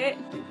avoid it?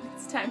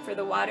 It's time for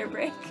the water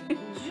break.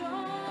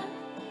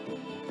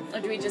 Or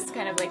do we just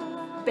kind of like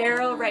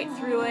barrel right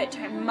through it,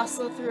 try and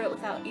muscle through it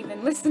without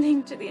even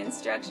listening to the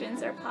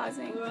instructions or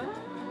pausing?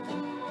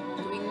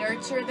 Do we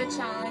nurture the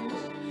challenge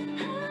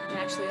and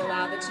actually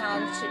allow the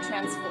challenge to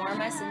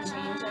transform us and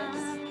change us?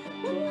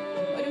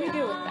 What do we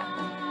do with that?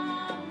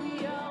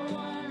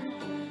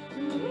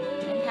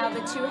 Inhale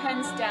the two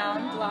hands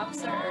down,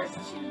 blocks our earth.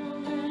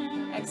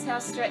 Exhale,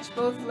 stretch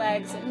both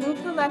legs and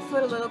move the left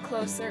foot a little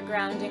closer,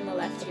 grounding the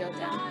left heel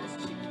down.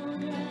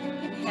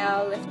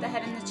 Inhale, lift the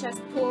head and the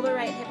chest, pull the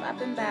right hip up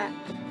and back.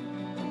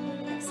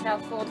 Exhale,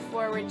 fold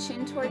forward,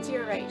 chin towards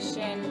your right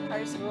shin,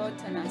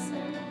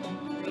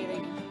 Parsvottanasana.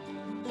 Breathing in.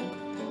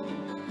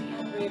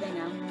 And breathing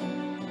out.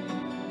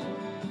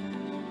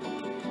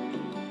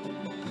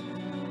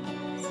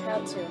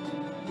 Exhale 2.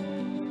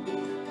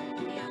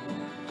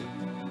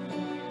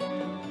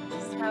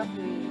 Exhale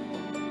 3.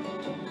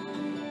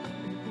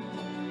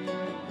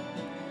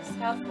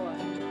 Exhale 4.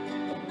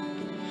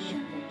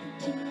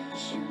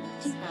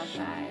 Exhale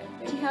 5.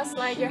 Inhale,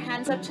 slide your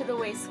hands up to the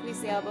waist,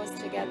 squeeze the elbows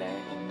together.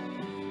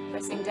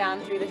 Pressing down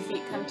through the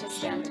feet, come to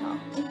stand tall.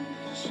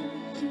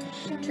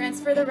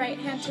 Transfer the right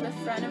hand to the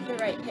front of the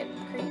right hip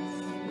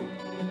crease.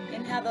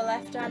 Inhale the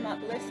left arm up,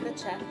 lift the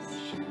chest.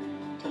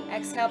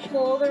 Exhale,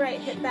 pull the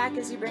right hip back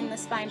as you bring the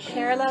spine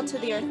parallel to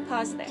the earth.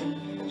 Pause there.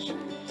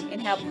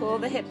 Inhale, pull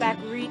the hip back,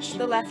 reach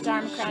the left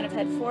arm, crown of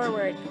head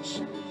forward.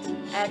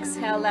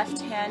 Exhale, left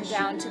hand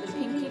down to the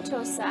pinky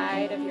toe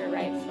side of your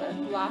right foot.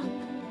 Block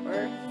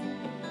earth.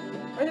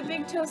 Or the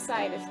big toe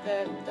side if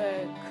the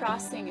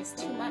crossing is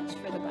too much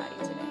for the body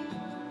today.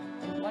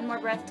 One more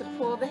breath to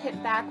pull the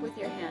hip back with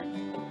your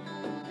hand.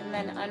 And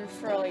then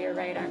unfurl your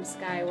right arm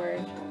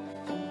skyward.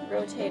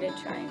 Rotated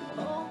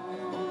triangle.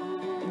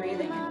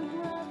 Breathing in.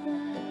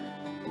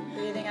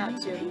 Breathing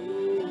out 2.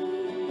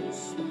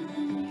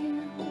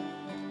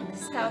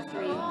 Exhale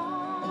 3.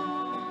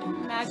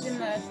 Imagine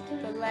the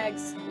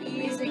legs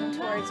squeezing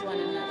towards one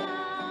another.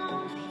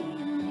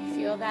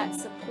 Feel that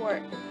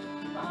support,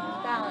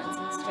 balance,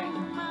 and strength.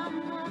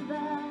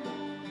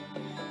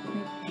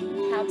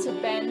 Inhale to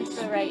bend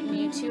the right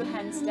knee, 2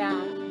 hands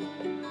down.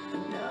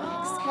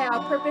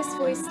 Exhale,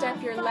 purposefully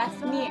step your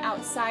left knee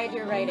outside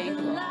your right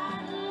ankle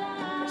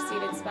for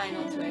seated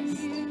spinal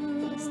twist.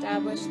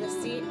 Establish the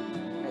seat,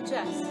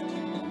 adjust,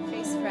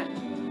 face front.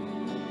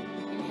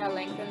 Inhale,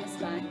 lengthen the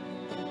spine.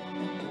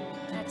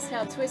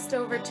 Exhale, twist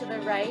over to the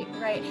right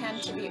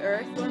hand to the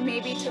earth, or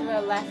maybe to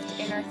the left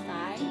inner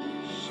thigh.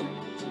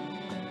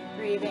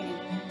 Breathing in.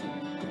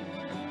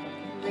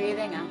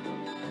 Breathing out.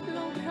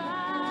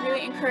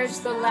 Really encourage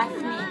the left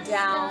knee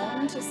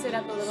down to sit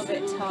up a little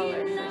bit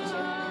taller for 2.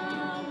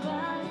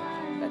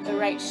 Let the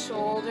right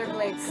shoulder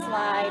blade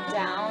slide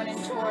down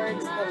and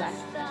towards the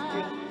left.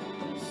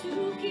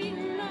 3.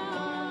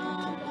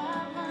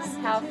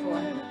 Exhale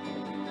 4.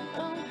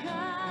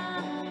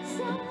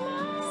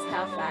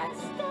 Exhale 5.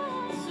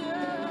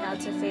 Inhale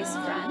to face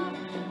front.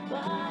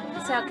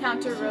 Exhale,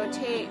 counter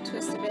rotate,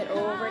 twist a bit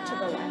over to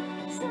the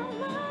left.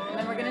 And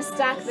then we're going to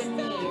stack the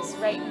knees,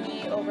 right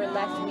knee over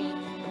left knee.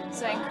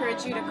 So I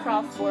encourage you to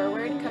crawl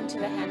forward, come to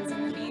the hands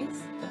and the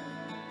knees.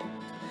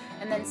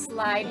 And then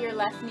slide your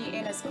left knee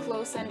in as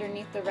close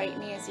underneath the right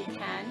knee as you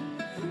can.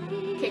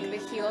 Kick the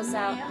heels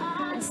out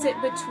and sit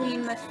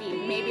between the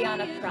feet, maybe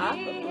on a prop,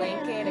 a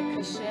blanket, a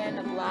cushion,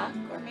 a block,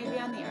 or maybe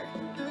on the earth.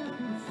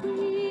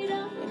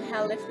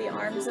 Inhale, lift the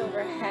arms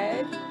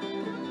overhead.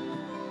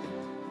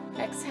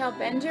 Exhale,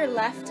 bend your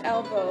left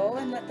elbow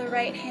and let the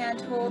right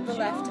hand hold the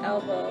left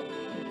elbow.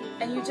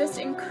 And you just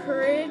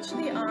encourage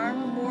the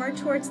arm more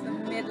towards the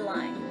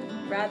midline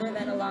rather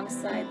than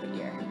alongside the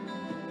ear.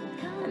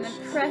 And then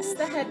press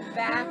the head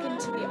back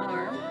into the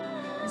arm.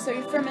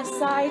 So from a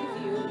side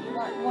view, you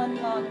want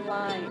one long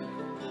line.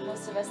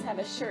 Most of us have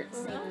a shirt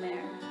seam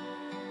there.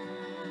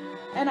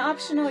 And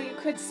optional, you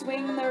could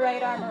swing the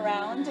right arm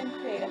around and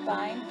create a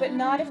bind, but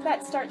not if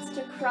that starts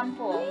to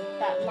crumple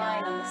that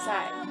line on the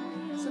side.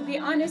 So be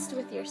honest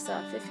with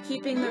yourself. If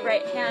keeping the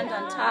right hand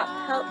on top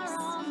helps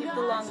keep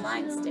the long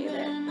line, stay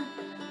there.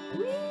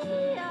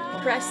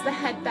 Press the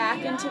head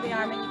back into the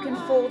arm and you can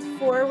fold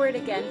forward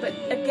again, but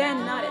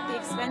again, not at the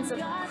expense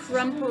of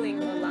crumpling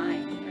the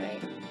line,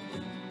 right?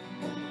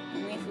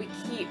 Only if we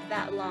keep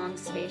that long,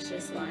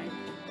 spacious line.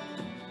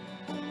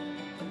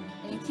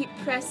 And you keep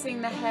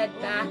pressing the head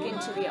back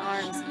into the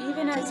arms,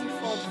 even as you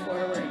fold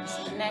forward,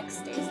 so the neck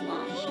stays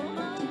long.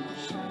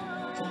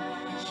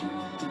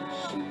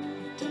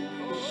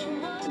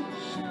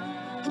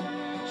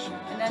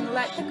 And then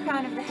let the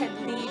crown of the head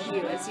lead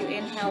you as you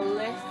inhale,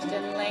 lift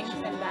and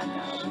lengthen back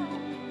up.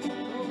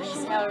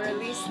 Exhale,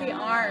 release the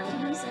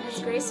arms, and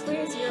as gracefully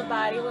as your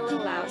body will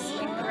allow,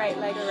 swing the right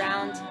leg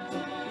around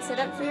and sit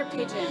up for your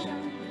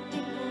pigeon.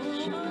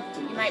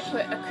 You might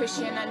put a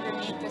cushion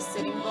underneath the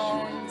sitting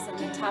bones and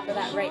the top of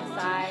that right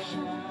thigh.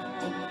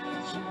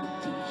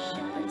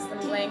 Bring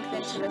some length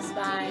into the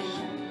spine.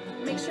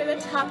 Make sure the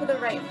top of the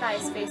right thigh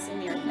is facing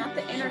the earth, not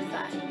the inner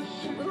thigh.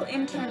 A little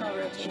internal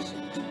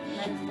rotation. And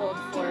then fold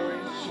forward.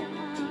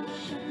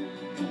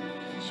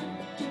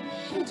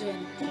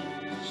 Pigeon.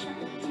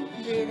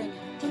 Breathing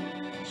in.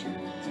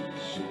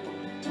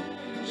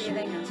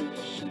 Breathing out.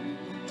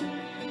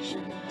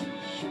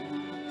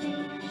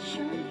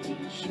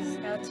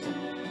 Exhale two.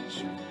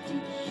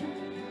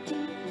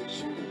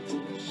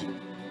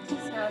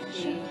 Exhale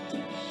three.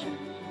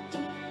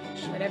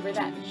 Whatever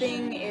that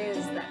thing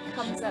is that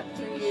comes up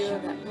for you,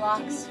 that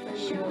blocks for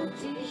you.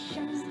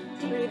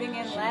 Breathing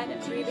in, let,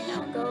 and breathing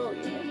out, go.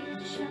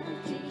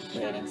 You're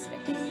creating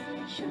space.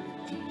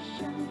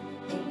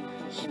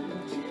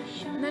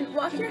 And then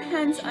walk your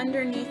hands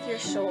underneath your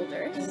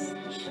shoulders.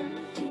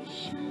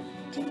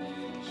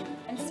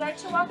 And start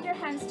to walk your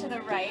hands to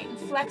the right and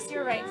flex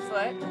your right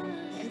foot.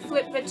 And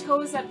flip the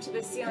toes up to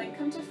the ceiling.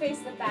 Come to face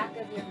the back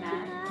of your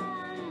mat.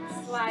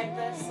 Slide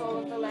the sole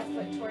of the left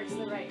foot towards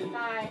the right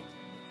thigh.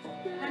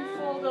 And then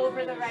fold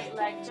over the right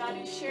leg,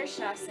 Janu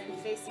Shirshasana,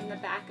 facing the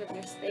back of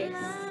your space.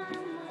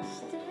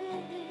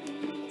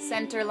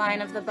 Center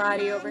line of the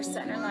body over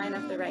center line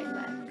of the right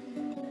leg.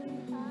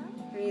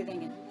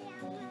 Breathing in.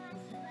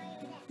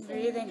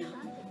 Breathing out.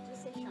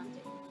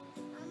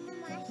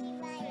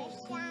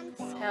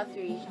 Exhale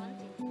three.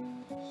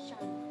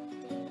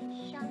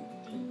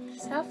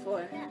 Exhale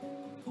four.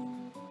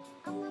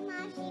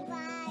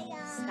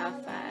 Exhale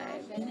five.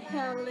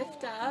 Inhale,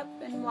 lift up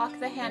and walk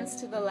the hands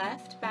to the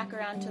left, back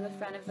around to the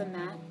front of the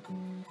mat.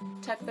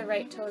 Tuck the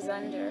right toes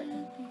under.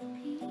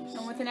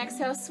 And with an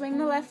exhale, swing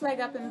the left leg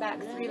up and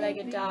back,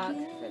 three-legged dog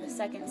for the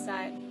second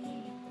side.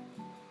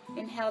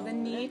 Inhale the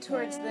knee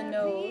towards the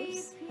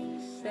nose,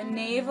 the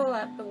navel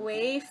up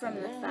away from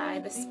the thigh,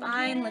 the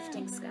spine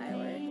lifting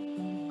skyward.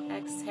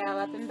 Exhale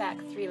up and back,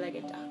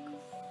 three-legged dog.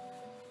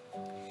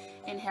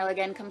 Inhale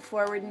again, come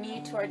forward,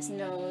 knee towards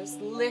nose,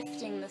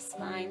 lifting the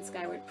spine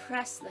skyward.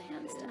 Press the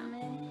hands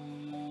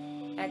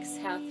down.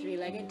 Exhale,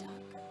 three-legged dog.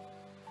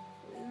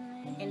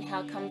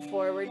 Inhale, come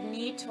forward,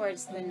 knee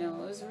towards the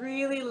nose.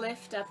 Really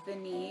lift up the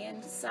knee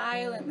and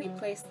silently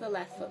place the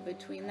left foot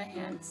between the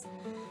hands.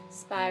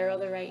 Spiral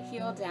the right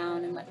heel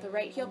down and let the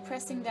right heel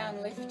pressing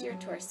down lift your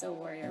torso,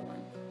 warrior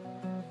one.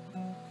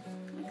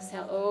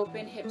 Exhale,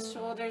 open hips,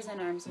 shoulders,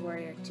 and arms,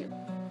 warrior two.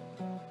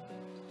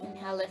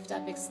 Inhale, lift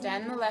up,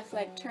 extend the left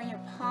leg, turn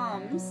your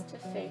palms to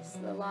face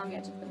the long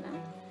edge of the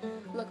mat.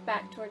 Look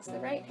back towards the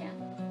right hand.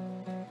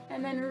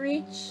 And then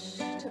reach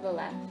to the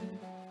left.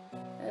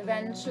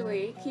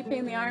 Eventually,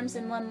 keeping the arms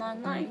in one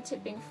long line,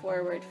 tipping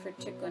forward for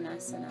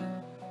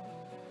Trikonasana.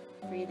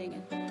 Breathing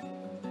in.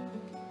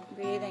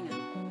 Breathing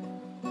out.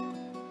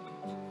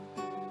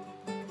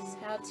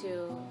 Exhale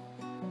two.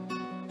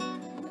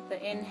 Let the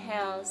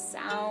inhale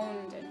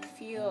sound and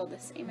feel the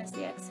same as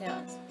the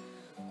exhales,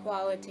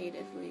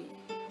 qualitatively,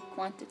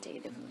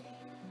 quantitatively.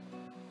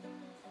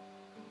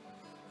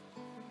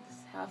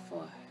 Exhale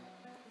four.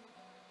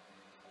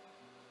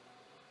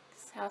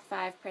 Exhale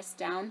five, press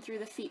down through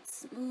the feet,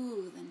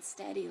 smooth and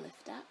steady,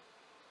 lift up.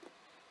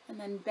 And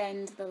then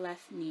bend the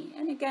left knee.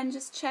 And again,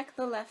 just check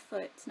the left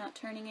foot. It's not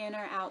turning in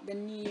or out. The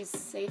knees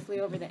safely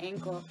over the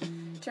ankle.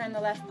 Turn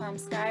the left palm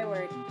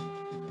skyward.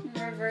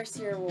 And reverse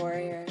your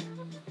warrior.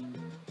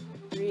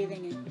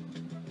 Breathing in.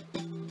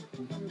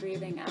 And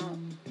breathing out.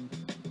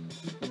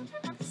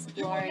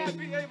 Exploring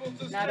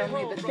not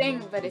only the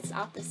thing, but its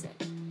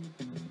opposite.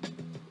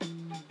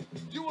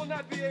 You will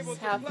not be able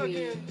to plug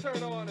in,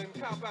 turn on, and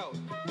cop out.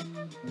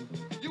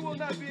 You will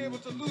not be able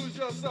to lose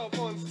yourself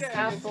on scan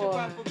and skip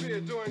out for beer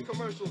during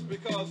commercials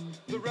because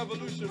the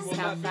revolution will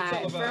not be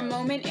televised. For a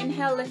moment,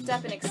 inhale, lift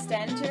up and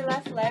extend your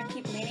left leg.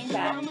 Keep leaning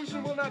back. The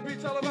revolution will not be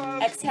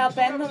televised. Exhale,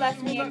 bend the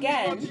left knee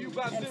again.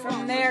 And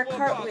from there,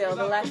 cartwheel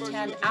the left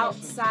hand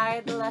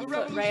outside the left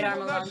foot, right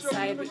arm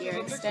alongside the ear,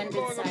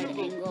 extended side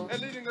angle.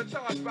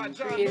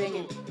 Breathing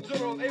in.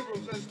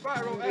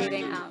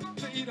 Breathing out.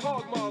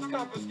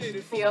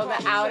 Feel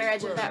the outer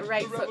edge of that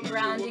right foot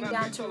grounding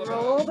down to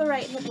roll the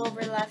right hip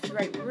over left,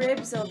 right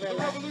ribs over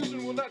left.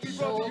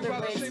 Shoulder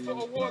blades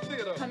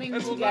coming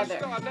together.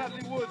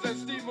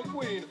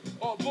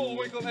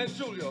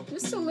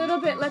 Just a little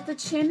bit, let the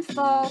chin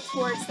fall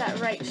towards that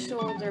right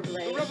shoulder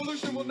blade.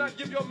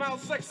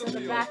 So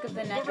the back of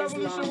the neck is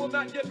long.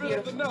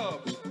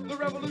 Beautiful. The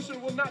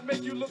revolution will not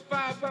make you look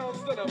 5 pounds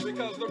thinner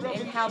because the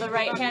revolution. Inhale the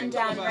right hand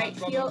down, right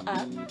heel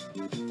up.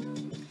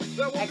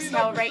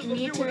 Exhale, right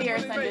knee to the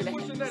earth under the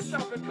hips.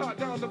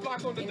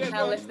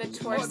 Inhale, lift the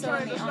torso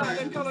and the arms.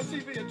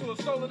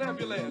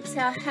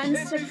 Exhale,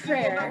 hands to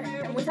prayer.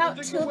 And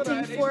without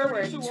tilting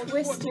forward,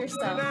 twist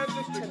yourself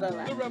to the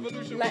left.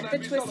 Let the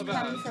twist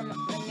come from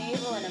the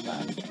navel and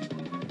above.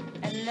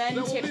 And then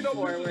tip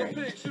forward.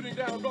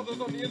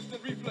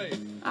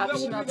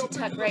 Optional to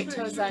tuck right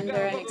toes under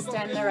and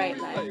extend the right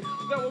leg.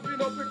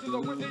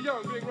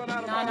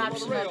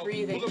 Non-optional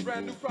breathing.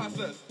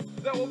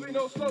 There will be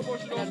no slow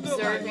motion and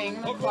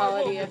observing the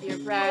quality of your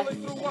breath,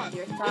 and of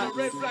your thoughts,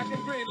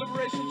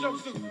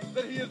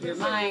 your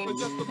mind,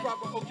 of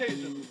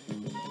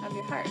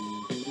your heart.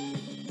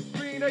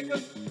 Green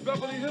Acres,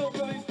 Beverly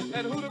Hillbillies,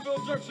 and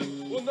Hooterville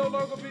Junction will no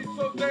longer be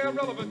so damn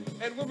relevant,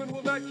 and women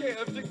will not care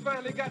if Dick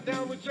finally got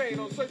down with Jane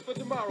on Search for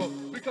Tomorrow,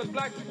 because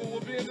black people will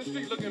be in the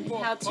street looking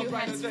for how two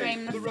hands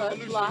frame the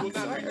foot, blocks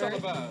or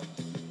earth.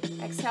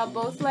 Exhale,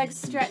 both legs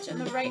stretch and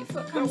the right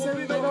foot comes a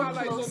little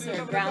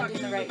closer,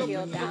 grounding the right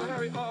heel down.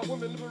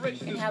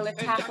 Inhale,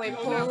 lift halfway,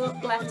 pull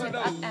left hip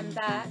up and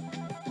back.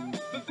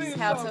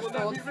 Exhale to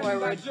fold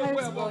forward,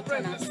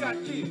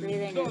 Parvottanasana.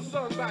 Breathing in.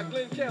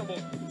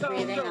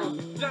 Breathing out.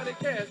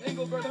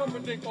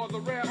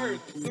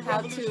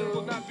 Exhale to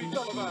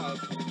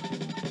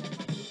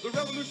the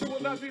revolution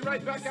will not be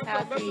right back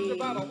after a message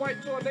about a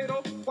white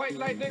tornado, white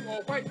lightning,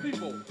 or white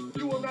people.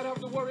 You will not have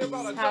to worry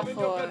about a dove in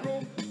your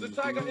bedroom, the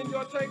tiger in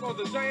your tank, or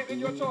the giant in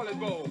your toilet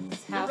bowl.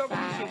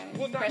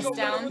 Press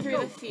down through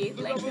the feet,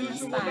 lengthen the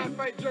spine.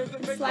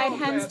 Slide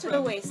hands to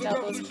the waist,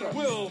 elbows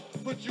close.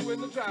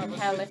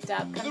 Inhale, lift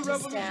up, come to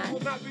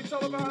stand.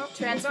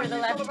 Transfer the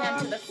left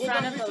hand to the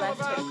front of the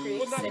left hip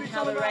crease.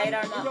 Inhale the right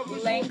arm up,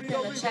 lengthen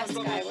the chest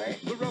skyward.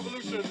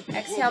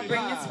 Exhale,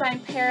 bring the spine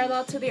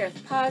parallel to the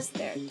earth. Pause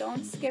there,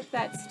 don't skip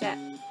that step.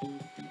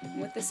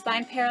 With the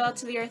spine parallel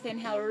to the earth,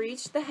 inhale,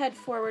 reach the head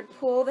forward,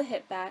 pull the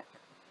hip back.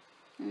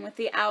 And with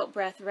the out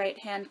breath, right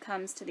hand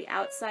comes to the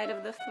outside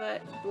of the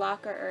foot,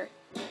 block or earth.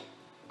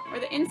 Or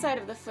the inside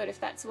of the foot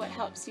if that's what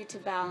helps you to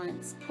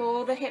balance.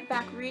 Pull the hip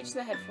back, reach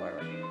the head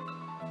forward.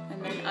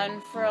 And then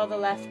unfurl the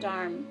left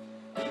arm.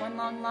 One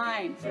long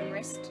line from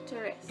wrist to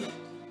wrist.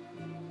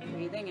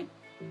 Breathing in.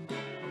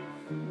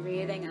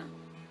 Breathing out.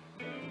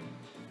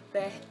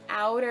 The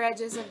outer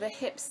edges of the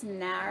hips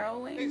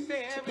narrowing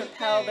to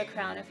propel the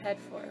crown of head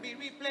forward.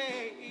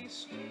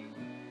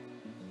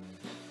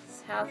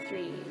 Exhale,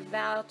 3.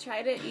 Val,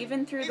 try to,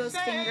 even through those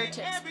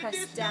fingertips,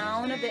 press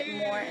down a bit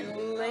more and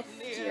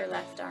lift your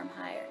left arm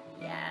higher.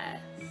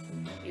 Yes.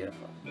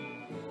 Beautiful.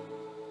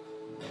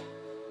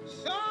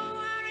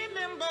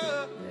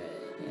 Good.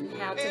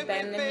 Inhale to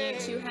bend the knee,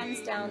 2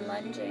 hands down,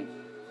 lunging.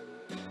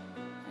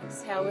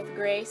 Exhale with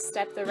grace,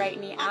 step the right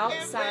knee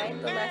outside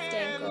the left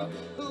ankle.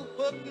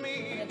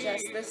 And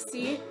adjust the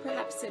seat,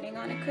 perhaps sitting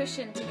on a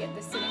cushion to get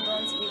the sitting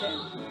bones even.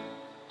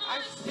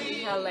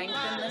 Inhale,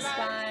 lengthen the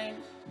spine.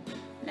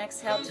 And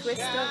exhale,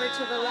 twist over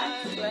to the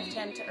left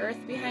hand to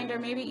earth behind, or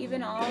maybe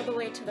even all the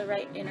way to the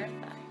right inner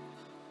thigh.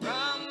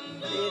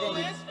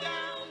 Breathing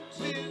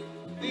in.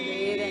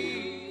 Breathing out.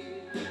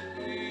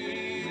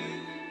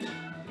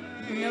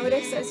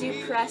 Notice as you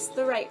press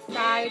the right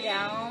thigh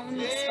down,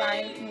 the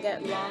spine can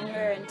get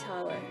longer and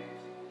taller.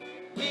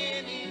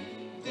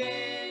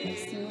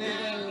 It's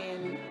moving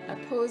in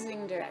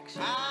opposing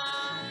directions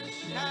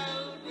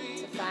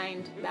to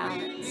find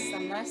balance.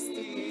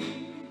 Samastiti.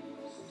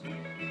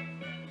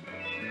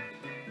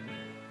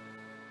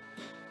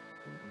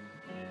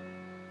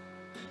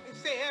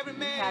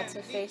 Inhale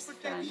to face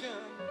front.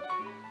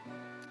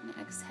 And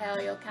exhale,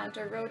 you'll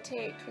counter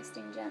rotate,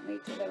 twisting gently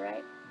to the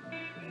right.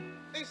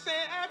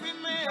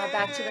 Now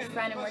back to the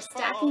front, and we're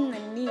stacking the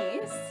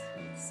knees.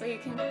 So you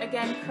can,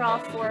 again, crawl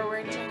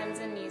forward to hands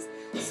and knees.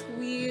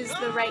 Squeeze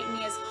the right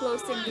knee as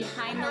close in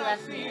behind the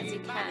left knee as you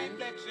can.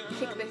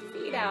 Kick the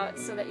feet out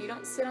so that you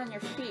don't sit on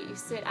your feet. You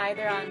sit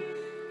either on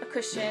a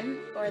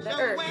cushion or the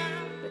earth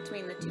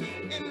between the 2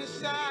 feet.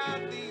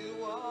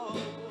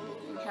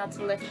 Inhale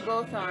to lift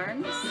both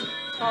arms,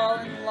 tall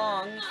and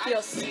long.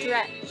 Feel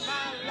stretch.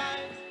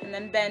 And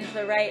then bend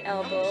the right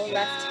elbow.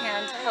 Left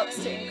hand helps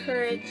to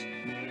encourage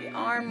the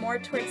arm more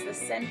towards the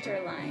center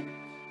line.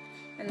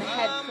 And the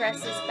head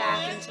presses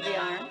back into the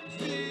arm.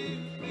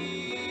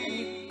 And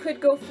you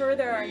could go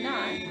further or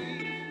not.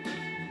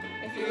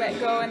 If you let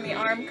go and the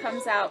arm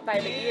comes out by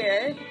the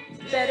ear,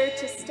 better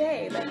to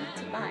stay than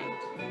to bind.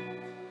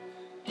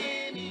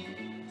 And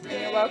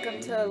you're welcome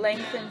to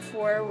lengthen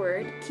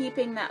forward,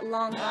 keeping that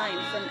long line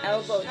from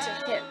elbow to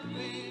hip,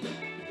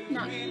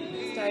 not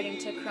starting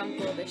to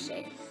crumple the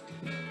shape.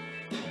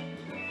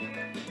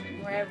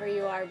 And wherever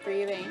you are,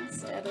 breathing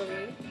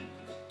steadily,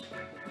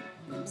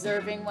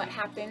 observing what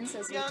happens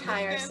as we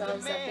tie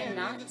ourselves up in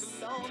knots.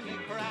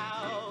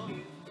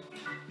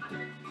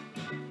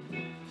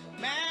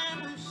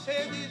 Man who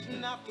says he's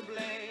not to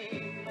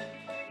blame.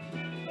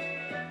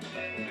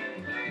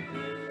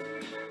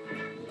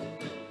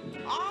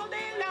 All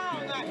day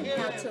long I hear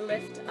how to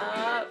lift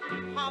up.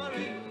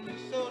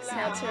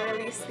 Exhale to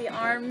release the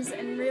arms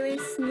and really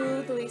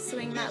smoothly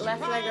swing that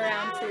left leg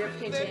around for your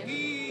pigeon.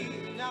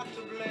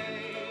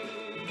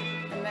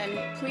 And then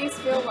please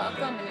feel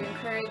welcome and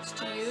encouraged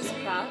to use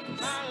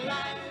props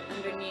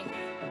underneath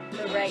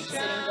the right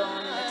sitting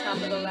bone and the top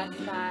of the left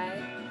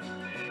thigh.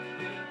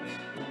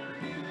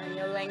 And then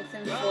you'll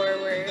lengthen forward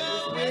with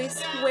really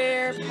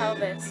square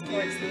pelvis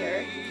towards the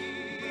earth.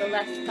 The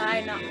left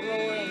thigh not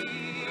rolling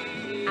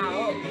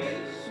out, but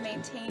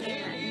maintaining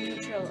that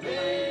neutral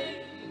alignment.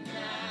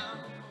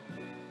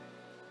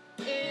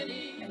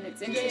 And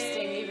it's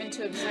interesting even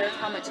to observe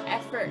how much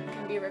effort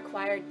can be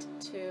required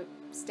to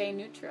stay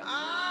neutral.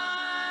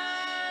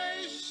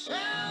 I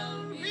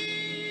shall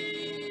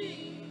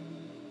be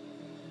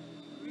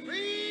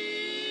free.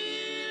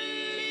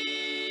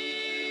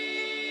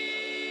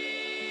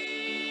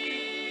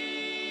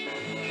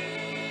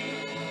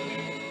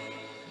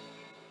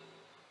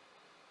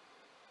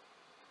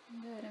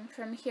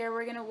 From here,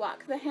 we're going to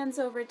walk the hands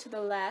over to the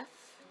left,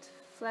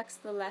 flex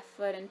the left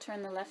foot, and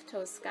turn the left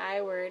toe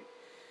skyward,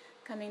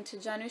 coming to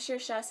Janu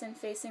Shirshasana,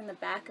 facing the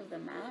back of the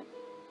mat.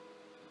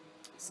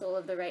 Sole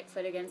of the right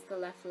foot against the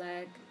left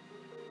leg.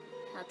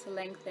 How to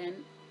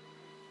lengthen.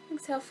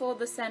 Exhale, fold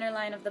the center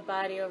line of the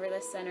body over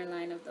the center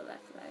line of the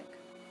left leg.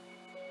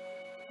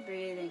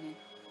 Breathing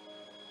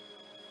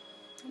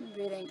in. And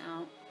breathing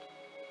out.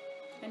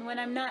 And when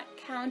I'm not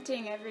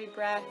counting every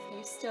breath,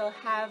 you still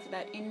have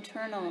that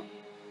internal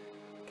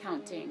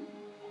counting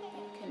that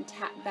you can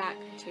tap back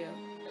to.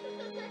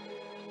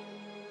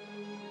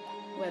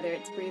 Whether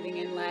it's breathing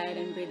in let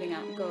and breathing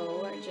out go,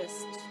 or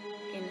just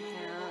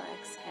inhale,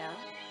 exhale.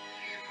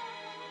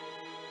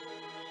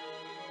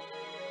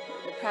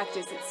 The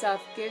practice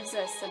itself gives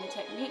us some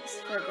techniques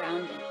for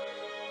grounding.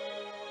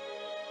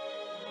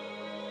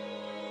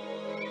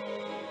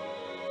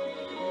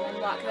 And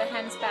then walk the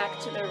hands back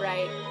to the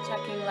right,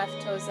 tucking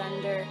left toes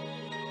under.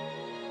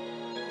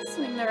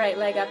 Swing the right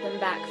leg up and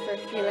back for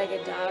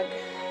three-legged dog.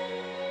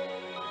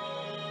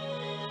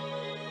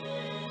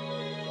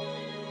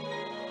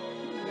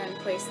 And then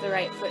place the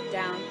right foot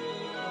down.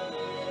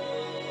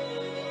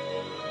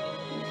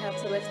 Inhale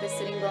to lift the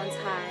sitting bones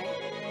high.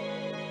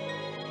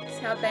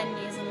 Exhale, bend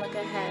knees and look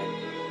ahead.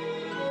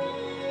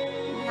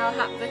 Inhale,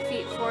 hop the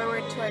feet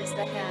forward towards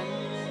the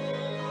hands.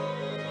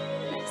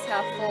 And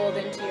exhale, fold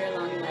into your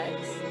long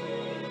legs.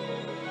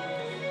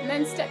 And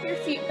then step your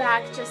feet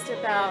back just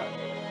about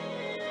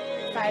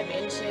 5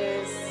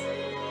 inches.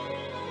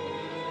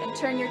 And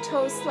turn your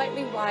toes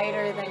slightly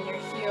wider than your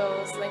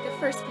heels, like a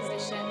first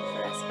position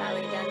for us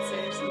ballet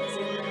dancers in the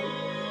Zoom room.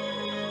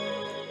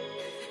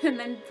 And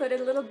then put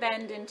a little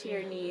bend into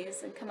your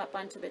knees and come up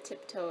onto the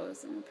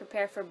tiptoes and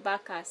prepare for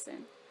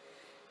Bakasana.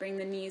 Bring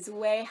the knees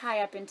way high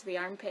up into the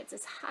armpits,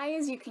 as high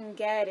as you can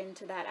get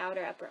into that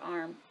outer upper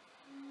arm.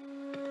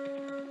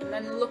 And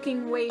then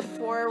looking way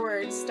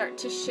forward, start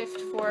to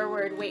shift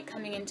forward, weight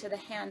coming into the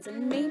hands.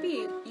 And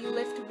maybe you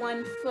lift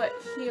one foot,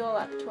 heel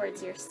up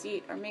towards your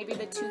seat, or maybe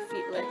the 2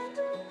 feet lift.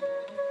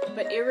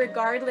 But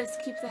irregardless,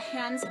 keep the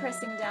hands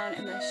pressing down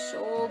and the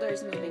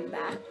shoulders moving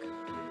back.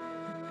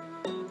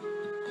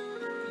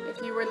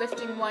 If you were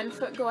lifting 1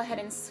 foot, go ahead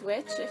and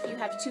switch. If you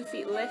have 2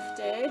 feet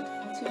lifted,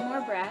 2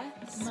 more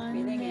breaths.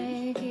 Breathing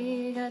in.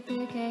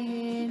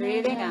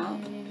 Breathing out.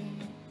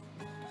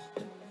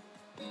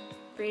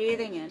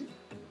 Breathing in.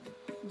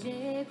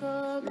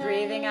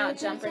 Breathing out,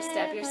 jump or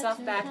step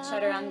yourself back,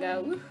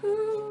 chaturanga.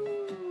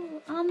 Woohoo!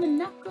 On the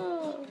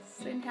knuckles.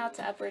 Inhale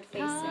to upward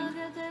facing.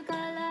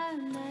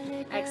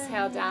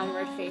 Exhale,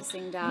 downward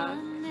facing dog.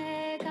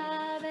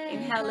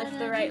 Inhale, lift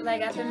the right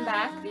leg up and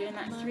back. You're in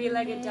that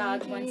 3-legged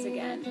dog once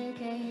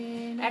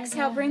again.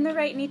 Exhale, bring the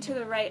right knee to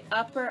the right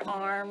upper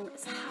arm,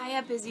 as high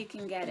up as you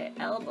can get it.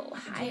 Elbow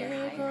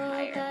higher,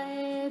 higher,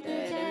 higher. Good.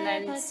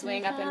 And then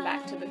swing up and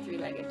back to the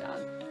 3-legged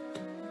dog.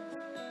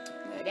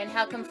 Good.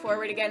 Inhale, come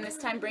forward again. This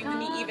time, bring the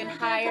knee even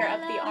higher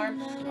up the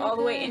arm, all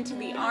the way into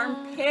the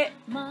armpit.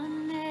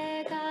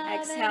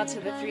 Exhale to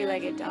the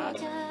 3-legged dog.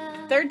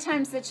 3rd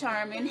time's the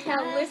charm.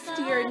 Inhale, lift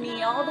your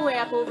knee all the way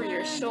up over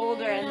your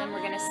shoulder, and then we're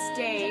going to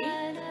stay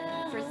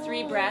for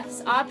 3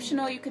 breaths.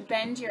 Optional, you could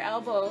bend your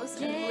elbows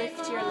and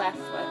lift your left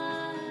foot.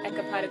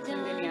 Ekapada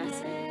Kundalini.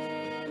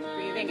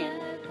 Breathing in.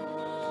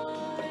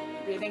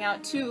 Breathing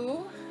out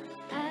 2.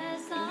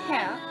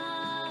 Inhale.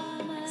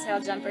 Exhale,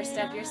 jump or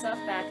step yourself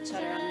back,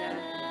 chaturanga.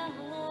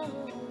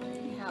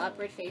 Inhale,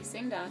 upward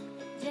facing dog.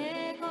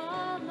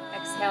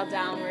 Exhale,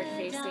 downward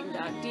facing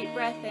dog. Deep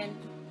breath in.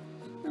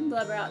 And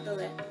blubber out the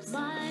lips.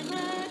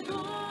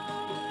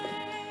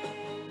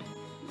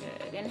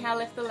 Good. Inhale,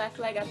 lift the left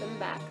leg up and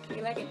back.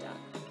 3-legged dog.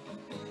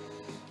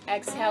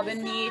 Exhale, the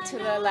knee to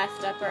the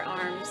left upper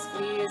arm.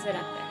 Squeeze it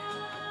up there.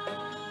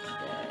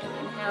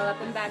 Good. Inhale,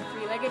 up and back.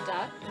 3-legged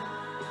dog.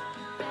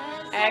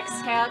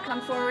 Exhale,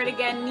 come forward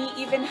again. Knee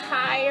even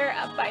higher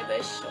up by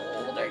the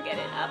shoulder. Get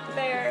it up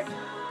there.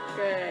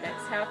 Good.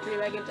 Exhale,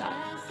 3-legged dog.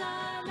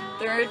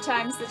 3rd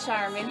time's the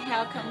charm.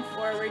 Inhale, come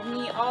forward.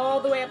 Knee all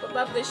the way up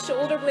above the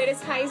shoulder blade,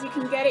 as high as you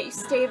can get it. You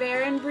stay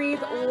there and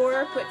breathe,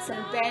 or put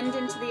some bend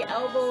into the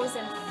elbows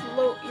and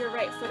float your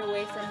right foot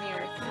away from the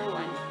earth for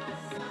 1.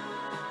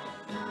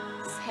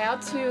 Exhale,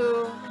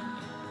 2.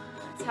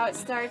 That's how it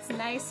starts.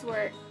 Nice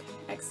work.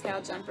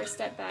 Exhale, jump or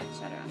step back,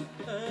 chaturanga.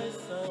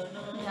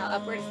 Inhale,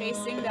 upward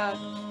facing dog.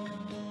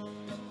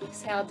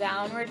 Exhale,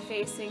 downward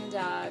facing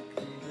dog.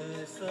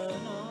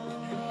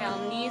 Inhale,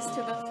 knees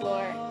to the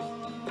floor.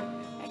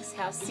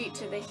 Exhale, seat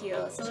to the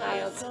heels,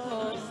 child's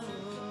pose.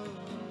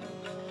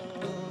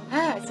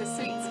 It's a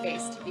sweet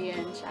space to be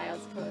in,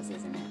 child's pose,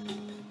 isn't it?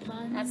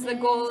 That's the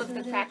goal of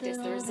the practice.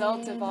 The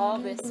result of all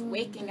this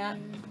waking up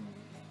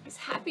is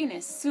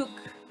happiness,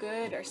 sukh,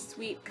 good or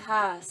sweet,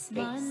 ka,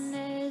 space.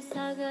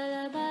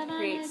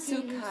 Create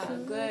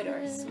sukha, good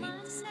or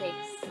sweet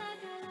space.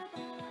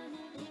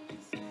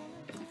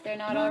 If they're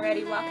not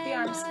already, walk the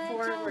arms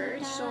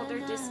forward, shoulder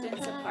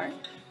distance apart.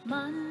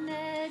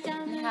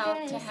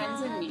 Inhale to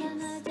hands and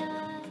knees.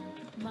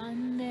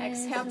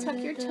 Exhale, tuck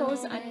your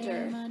toes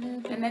under,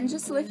 and then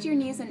just lift your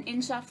knees and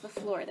inch off the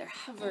floor. They're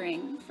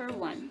hovering for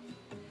 1.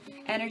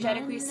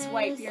 Energetically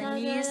swipe your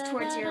knees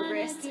towards your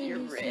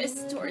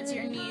wrists towards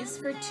your knees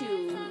for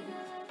 2.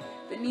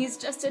 The knees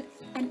just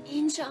an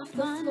inch off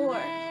the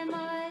floor.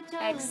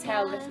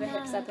 Exhale, lift the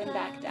hips up and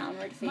back,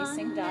 downward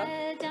facing dog.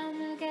 And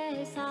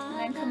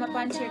then come up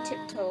onto your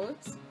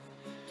tiptoes.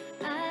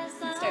 And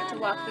start to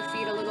walk the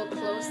feet a little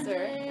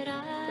closer,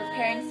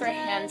 preparing for a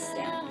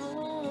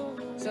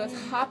handstand. So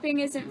if hopping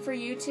isn't for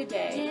you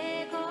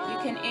today, you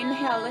can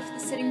inhale, lift the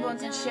sitting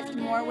bones and shift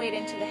more weight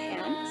into the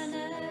hands.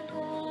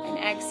 And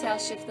exhale,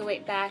 shift the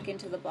weight back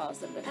into the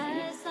balls of the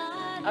feet.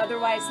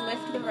 Otherwise,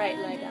 lift the right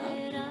leg up.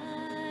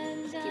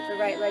 Keep the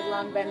right leg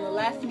long, bend the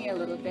left knee a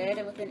little bit,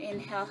 and with an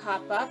inhale,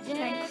 hop up.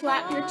 Try and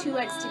clap your 2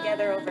 legs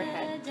together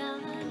overhead.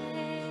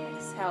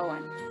 Exhale,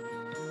 1.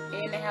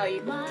 Inhale,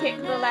 you kick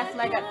the left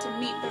leg up to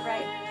meet the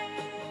right.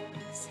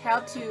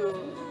 Exhale, 2.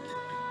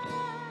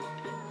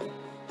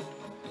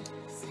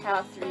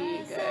 Exhale,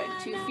 3. Good.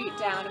 2 feet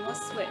down, and we'll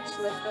switch.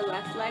 Lift the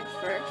left leg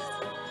first.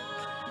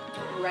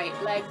 Right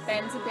leg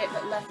bends a bit,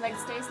 but left leg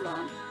stays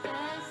long.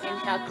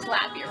 Inhale,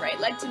 clap your right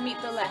leg to meet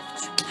the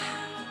left.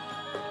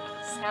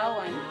 Exhale,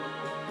 1.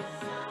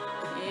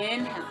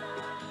 Inhale.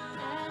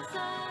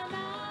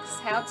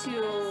 Exhale,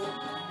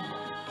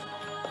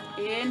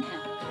 2.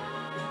 Inhale.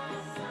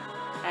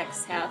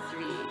 Exhale,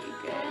 3.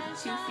 Good.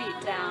 2 feet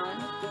down.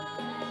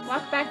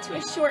 Walk back to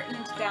a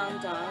shortened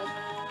down dog.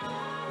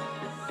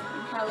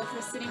 Inhale, lift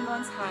the sitting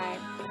bones high.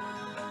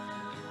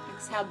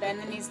 Exhale, bend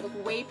the knees, look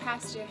way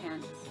past your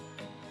hands.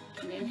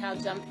 And inhale,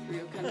 jump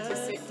through. Come to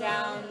sit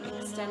down,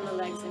 extend the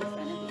legs in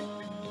front of you.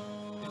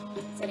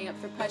 Setting up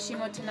for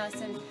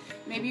Paschimottanasana.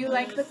 Maybe you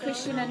like the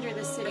cushion under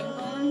the sitting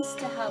bones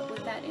to help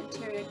with that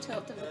interior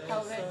tilt of the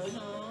pelvis.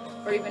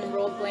 Or even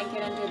rolled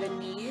blanket under the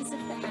knees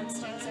if the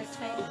hamstrings are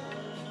tight.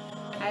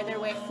 Either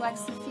way,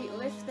 flex the feet,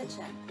 lift the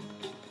chest.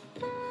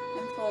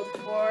 And fold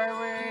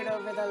forward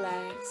over the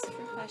legs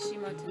for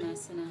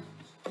Paschimottanasana.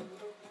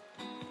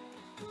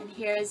 And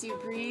here as you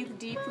breathe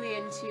deeply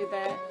into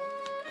the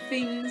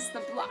things,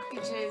 the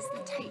blockages, the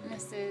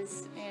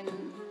tightnesses in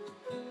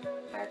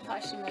our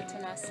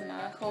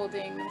Paschimottanasana,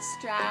 holding the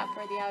strap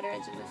or the outer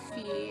edge of the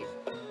feet,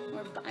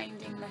 or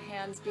binding the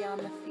hands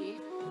beyond the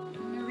feet. I'm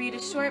going to read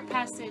a short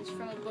passage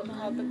from a book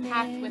called The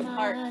Path with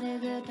Heart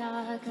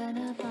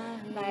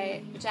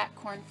by Jack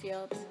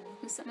Kornfield,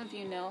 who some of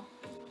you know.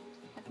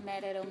 I've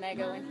met at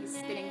Omega when he's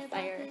spitting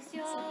fire.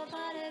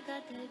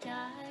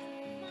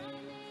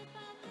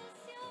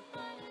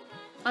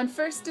 On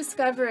first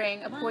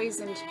discovering a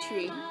poisoned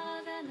tree,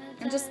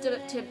 and just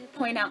to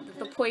point out that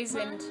the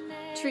poisoned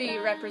tree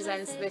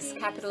represents this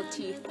capital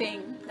T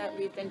thing that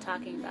we've been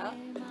talking about,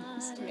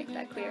 just to make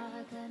that clear.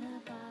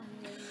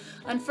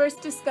 On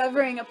first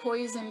discovering a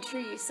poisoned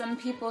tree, some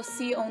people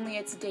see only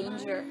its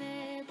danger.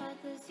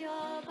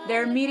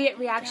 Their immediate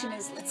reaction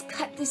is, let's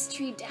cut this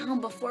tree down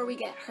before we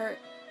get hurt.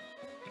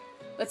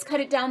 Let's cut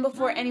it down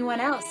before anyone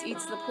else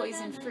eats the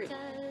poisoned fruit.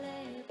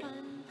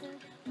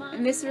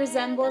 And this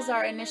resembles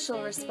our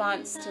initial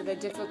response to the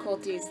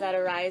difficulties that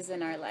arise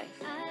in our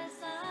life.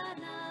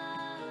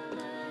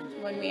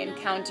 When we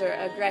encounter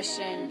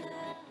aggression,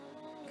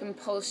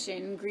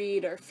 compulsion,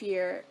 greed, or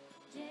fear,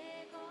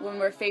 when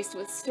we're faced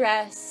with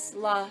stress,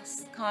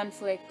 loss,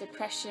 conflict,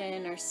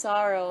 depression, or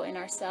sorrow in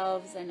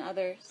ourselves and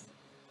others,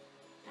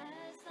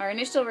 our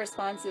initial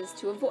response is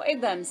to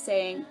avoid them,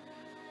 saying,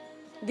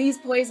 these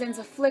poisons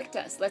afflict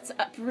us, let's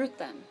uproot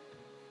them.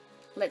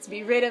 Let's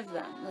be rid of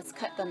them, let's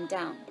cut them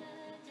down.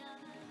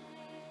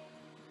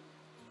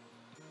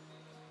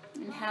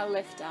 Inhale,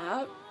 lift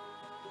up.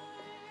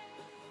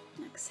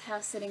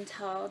 Exhale, sitting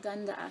tall,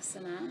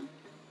 Dandasana.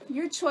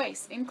 Your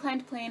choice,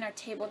 inclined plane or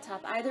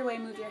tabletop. Either way,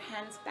 move your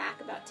hands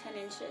back about 10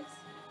 inches.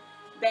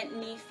 Bent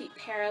knee, feet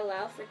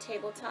parallel for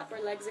tabletop,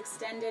 or legs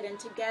extended and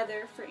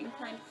together for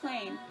inclined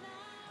plane.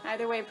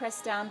 Either way,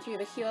 press down through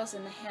the heels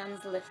and the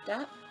hands lift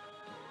up.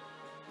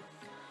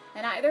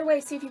 And either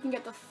way, see if you can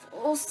get the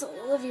full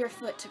sole of your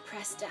foot to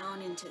press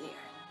down into the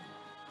earth.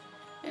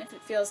 And if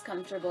it feels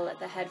comfortable, let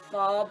the head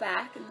fall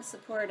back in the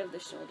support of the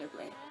shoulder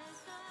blades.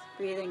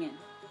 Breathing in.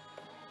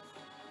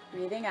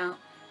 Breathing out.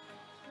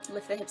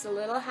 Lift the hips a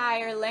little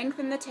higher.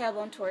 Lengthen the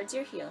tailbone towards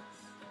your heels.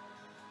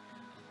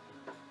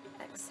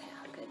 Exhale.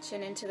 Good.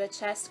 Chin into the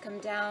chest. Come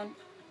down.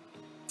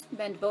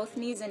 Bend both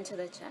knees into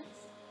the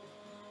chest.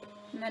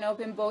 And then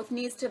open both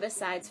knees to the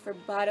sides for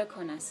Baddha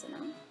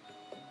Konasana.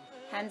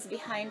 Hands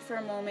behind for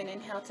a moment.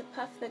 Inhale to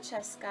puff the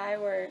chest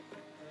skyward.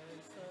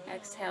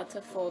 Exhale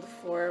to fold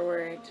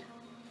forward.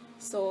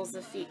 Soles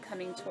of feet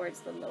coming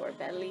towards the lower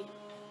belly.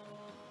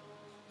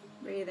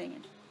 Breathing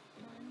in.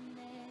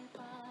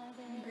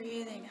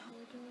 Breathing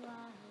out.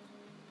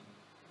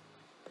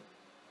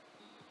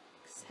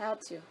 Exhale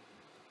 2.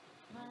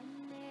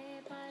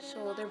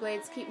 Shoulder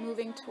blades keep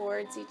moving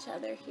towards each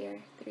other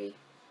here. 3.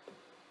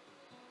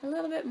 A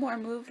little bit more.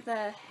 Move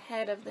the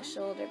head of the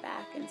shoulder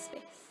back in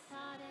space.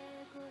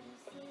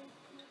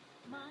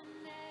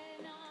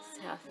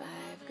 Exhale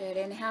 5. Good.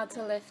 Inhale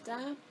to lift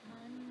up.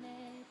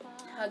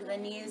 Hug the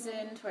knees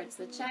in towards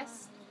the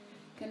chest.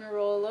 You can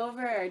roll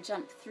over or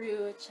jump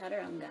through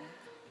Chaturanga.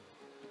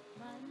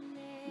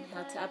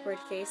 Inhale to upward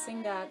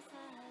facing dog.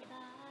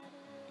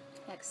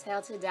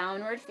 Exhale to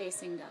downward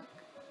facing dog.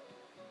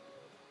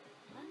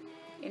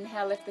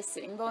 Inhale, lift the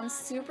sitting bones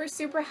super,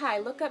 super high.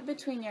 Look up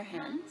between your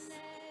hands.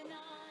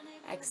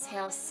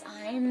 Exhale,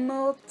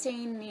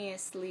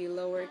 simultaneously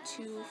lower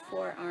 2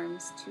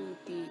 forearms to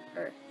the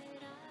earth.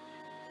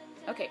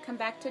 Okay, come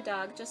back to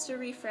dog. Just a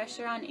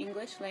refresher on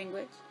English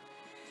language.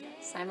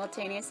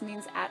 Simultaneous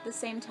means at the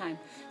same time.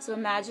 So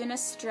imagine a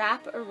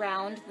strap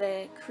around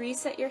the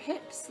crease at your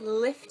hips,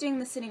 lifting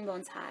the sitting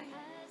bones high.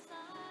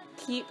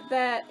 Keep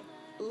the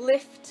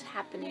lift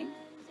happening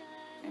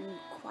and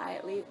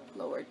quietly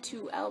lower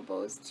 2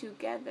 elbows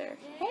together.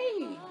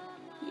 Hey!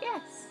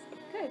 Yes!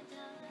 Good.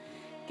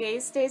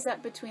 Gaze stays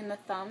up between the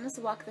thumbs.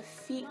 Walk the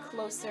feet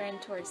closer in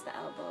towards the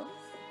elbows.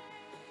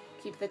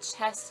 Keep the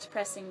chest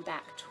pressing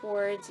back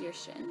towards your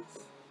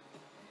shins.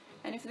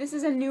 And if this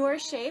is a newer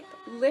shape,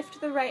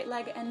 lift the right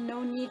leg and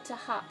no need to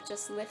hop.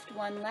 Just lift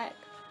one leg.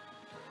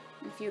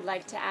 If you'd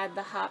like to add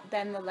the hop,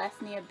 bend the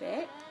left knee a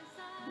bit.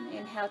 And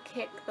inhale,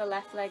 kick the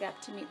left leg up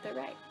to meet the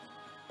right.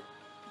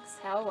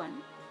 Exhale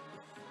 1.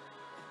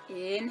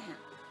 Inhale.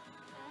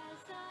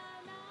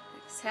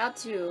 Exhale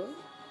 2.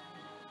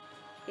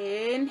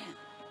 Inhale.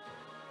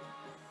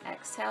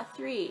 Exhale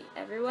 3.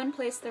 Everyone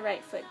place the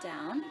right foot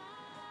down.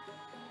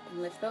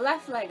 And lift the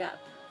left leg up.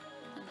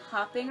 And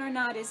hopping or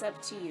not is up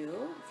to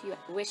you. If you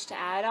wish to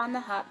add on the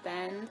hop,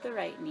 bend the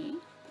right knee.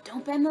 But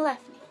don't bend the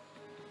left knee.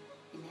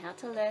 Inhale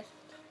to lift.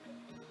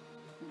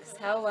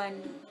 Exhale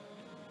 1.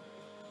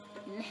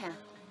 Inhale.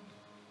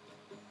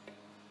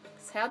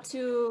 Exhale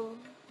 2.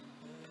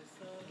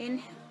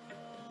 Inhale.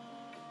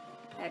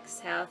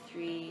 Exhale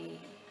 3.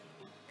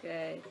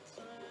 Good.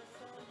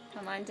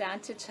 Come on down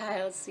to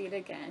child's seat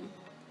again.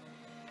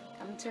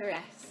 Come to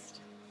rest.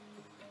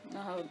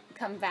 Oh,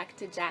 come back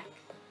to Jack.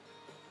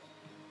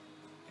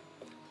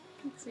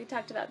 So we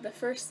talked about the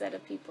first set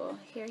of people.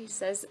 Here he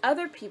says,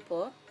 other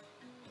people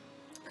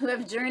who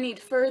have journeyed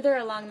further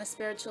along the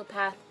spiritual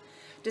path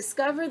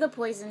discover the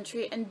poison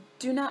tree and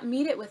do not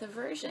meet it with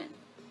aversion.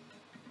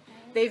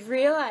 They've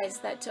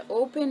realized that to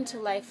open to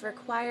life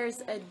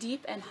requires a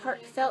deep and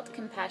heartfelt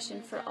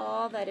compassion for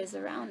all that is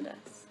around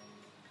us.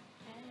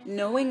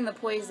 Knowing the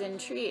poison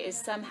tree is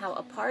somehow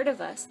a part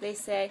of us, they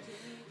say,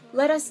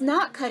 let us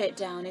not cut it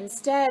down.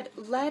 Instead,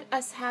 let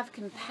us have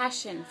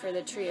compassion for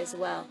the tree as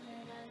well.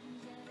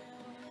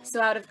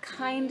 So out of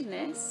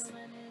kindness,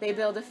 they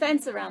build a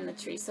fence around the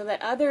tree so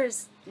that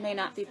others may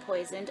not be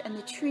poisoned and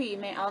the tree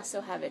may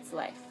also have its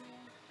life.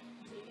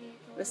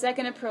 The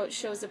second approach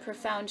shows a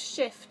profound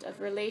shift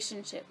of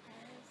relationship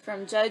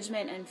from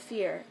judgment and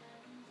fear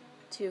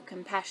to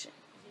compassion.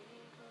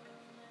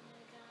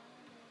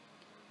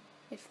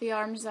 If the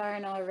arms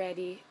aren't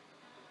already,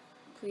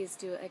 please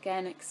do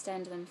again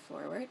extend them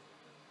forward.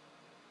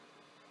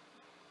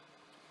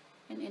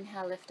 And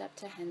inhale, lift up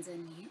to hands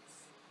and knees.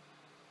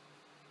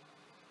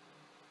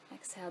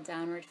 Exhale,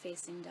 downward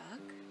facing dog.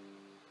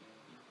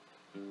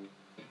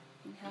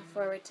 Inhale,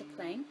 forward to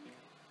plank.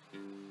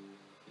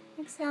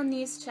 Exhale,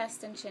 knees,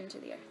 chest, and chin to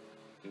the earth.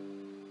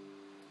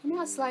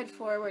 Inhale, slide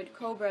forward,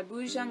 Cobra,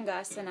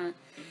 Bhujangasana.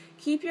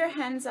 Keep your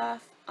hands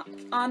off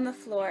on the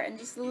floor and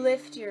just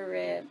lift your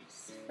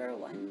ribs for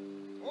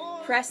 1.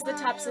 Press the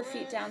tops of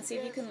feet down. See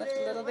if you can lift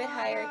a little bit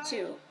higher,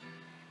 2.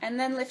 And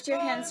then lift your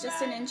hands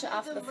just an inch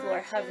off the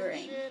floor,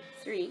 hovering,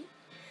 3.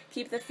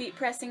 Keep the feet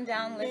pressing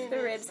down, lift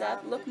the ribs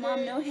up. Look,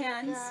 Mom, no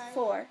hands,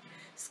 4.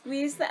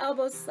 Squeeze the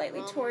elbows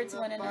slightly towards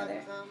one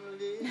another.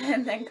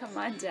 And then come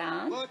on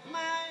down.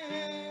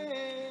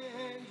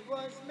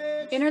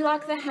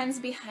 Interlock the hands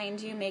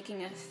behind you,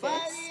 making a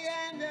fist.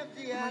 And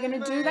we're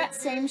going to do that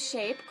same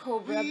shape,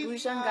 Cobra,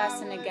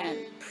 Bhujangasana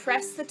again.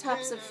 Press the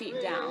tops of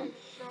feet down.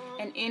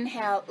 And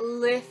inhale,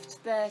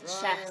 lift the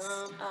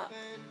chest up.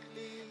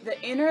 The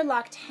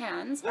interlocked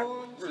hands are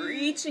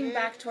reaching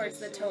back towards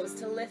the toes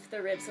to lift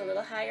the ribs a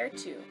little higher,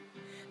 2.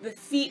 The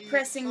feet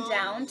pressing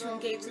down to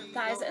engage the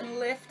thighs and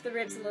lift the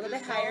ribs a little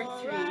bit higher,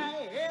 3.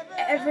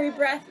 Every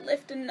breath,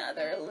 lift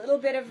another. A little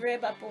bit of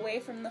rib up away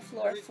from the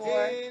floor,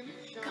 4.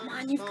 Come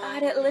on, you've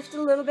got it. Lift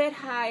a little bit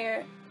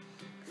higher.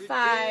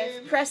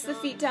 5. Press the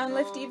feet down,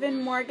 lift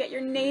even more. Get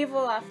your navel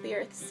off the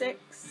earth,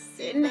 6.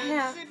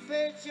 Inhale.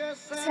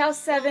 Exhale,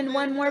 7.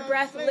 One more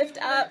breath. Lift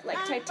up like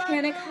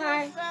Titanic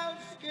high.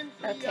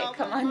 Okay,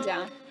 come on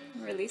down.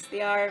 Release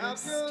the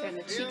arms. Turn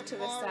the cheek to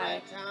the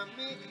side.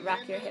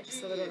 Rock your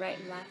hips a little right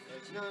and left.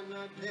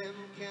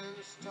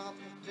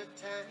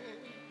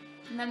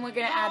 And then we're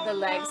going to add the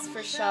legs for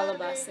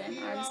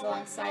Shalabhasana. Arms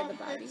alongside the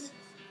body.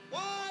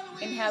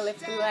 Inhale,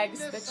 lift the legs,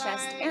 the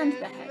chest, and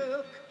the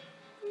head.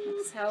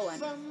 Exhale,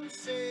 1.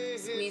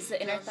 Squeeze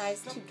the inner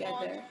thighs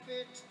together.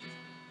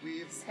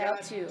 Exhale,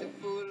 2.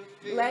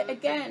 Let,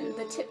 again,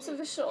 the tips of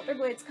the shoulder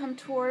blades come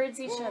towards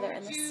each other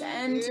and the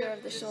center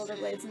of the shoulder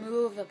blades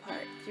move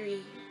apart.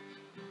 3.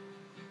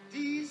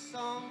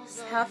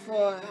 Exhale,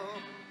 4.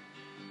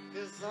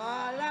 Exhale,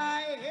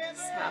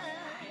 5.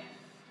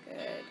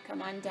 Good.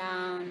 Come on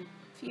down.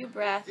 Few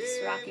breaths,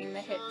 rocking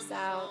the hips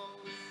out.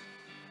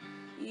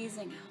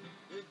 Easing out.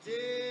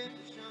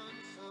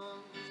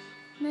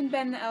 And then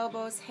bend the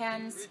elbows,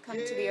 hands come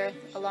to the earth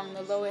along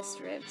the lowest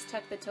ribs.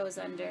 Tuck the toes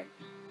under.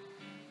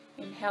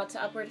 Inhale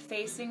to upward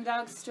facing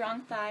dog, strong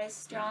thighs,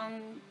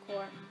 strong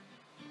core.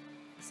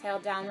 Exhale,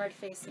 downward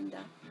facing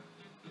dog.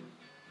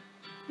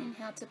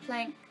 Inhale to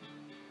plank.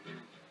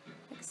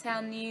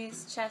 Exhale,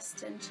 knees,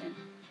 chest, and chin.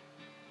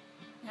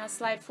 Now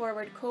slide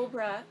forward,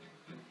 cobra.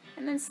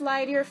 And then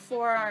slide your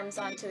forearms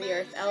onto the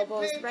earth,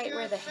 elbows right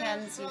where the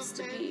hands used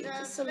to be,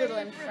 just a little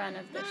in front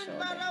of the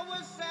shoulder.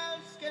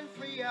 Okay.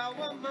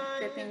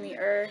 Gripping the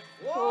earth,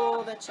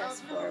 pull the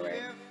chest forward.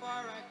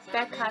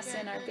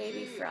 Bekhasan, our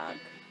baby frog.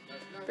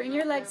 Bring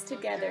your legs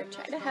together,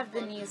 try to have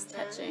the knees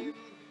touching.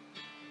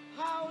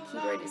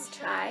 Keyword is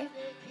try.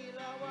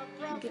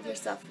 And give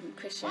yourself some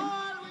cushion.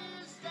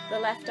 The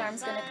left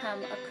arm's going to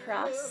come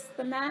across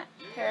the mat,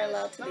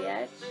 parallel to the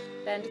edge.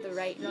 Bend the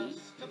right knee.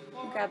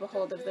 And grab a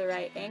hold of the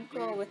right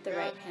ankle with the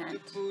right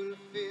hand.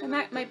 And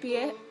that might be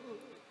it.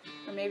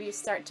 Or maybe you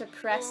start to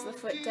press the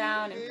foot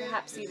down and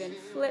perhaps even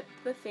flip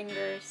the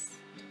fingers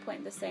to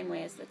point the same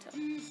way as the toe.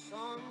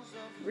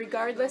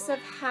 Regardless of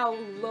how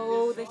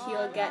low the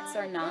heel gets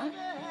or not,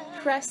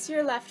 press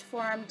your left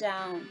forearm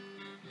down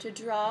to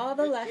draw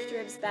the left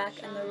ribs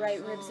back and the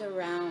right ribs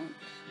around.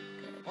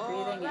 Good.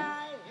 Breathing in.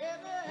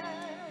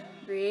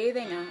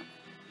 Breathing out.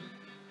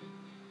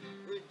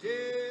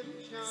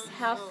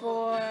 Exhale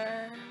for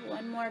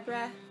one more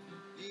breath.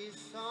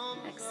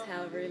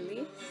 Exhale,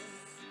 release.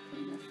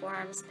 Bring the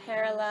forearms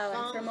parallel,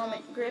 and for a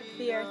moment grip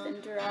the earth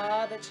and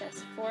draw the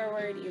chest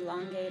forward,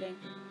 elongating.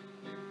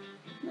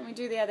 And then we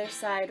do the other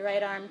side.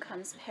 Right arm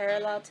comes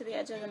parallel to the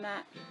edge of the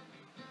mat.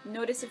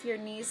 Notice if your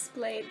knees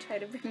splayed, try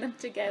to bring them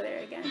together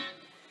again.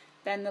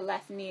 Bend the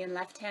left knee and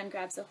left hand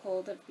grabs a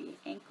hold of the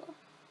ankle.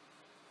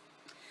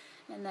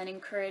 And then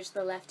encourage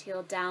the left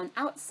heel down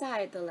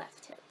outside the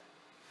left hip.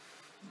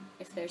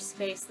 If there's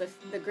space,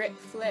 the grip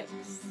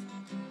flips.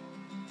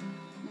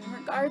 And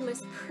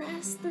regardless,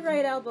 press the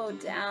right elbow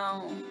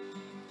down.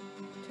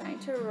 Trying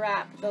to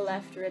wrap the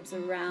left ribs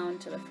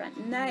around to the front.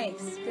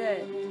 Nice,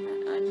 good.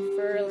 That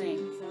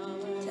unfurling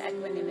to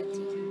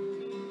equanimity.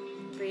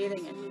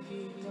 Breathing in.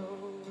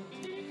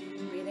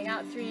 Breathing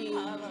out 3.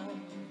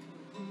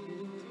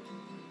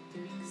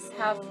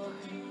 Exhale 4.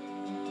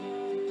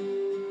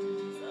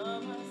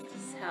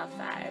 Exhale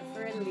 5.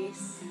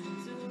 Release.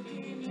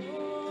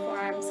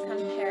 Forearms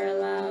come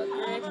parallel.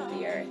 Grip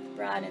the earth.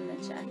 Broaden the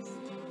chest.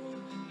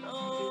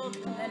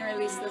 And then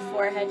release the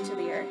forehead to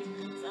the earth.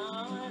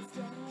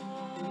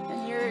 And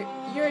your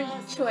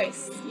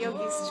choice,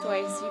 yogi's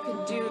choice, you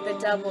can do the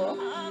double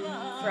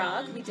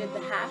frog. We did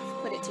the half,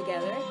 put it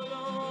together.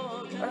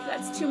 Or if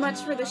that's too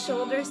much for the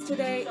shoulders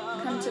today,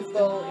 come to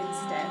bow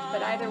instead.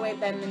 But either way,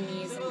 bend the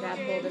knees and grab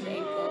hold of the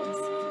ankles.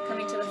 If you're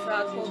coming to the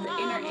frog, hold the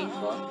inner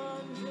ankle.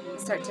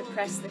 Start to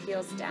press the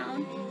heels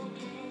down.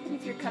 And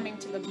if you're coming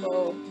to the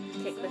bow,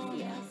 kick the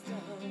feet up.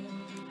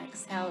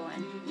 Exhale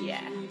 1.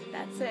 Yeah,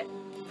 that's it.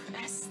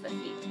 Press the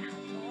feet down.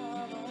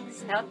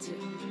 Exhale 2.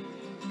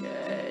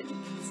 Good.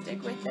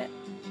 Stick with it.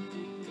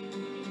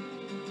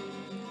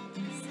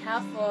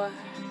 Exhale 4.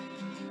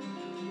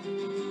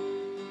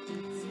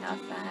 Exhale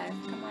 5.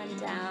 Come on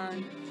down.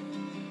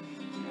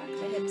 Rock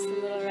the hips a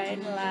little right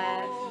and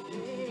left.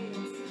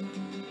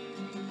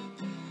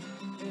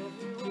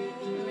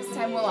 And this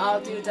time we'll all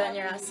do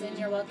Dhanurasana.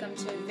 You're welcome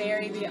to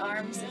vary the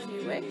arms if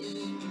you wish.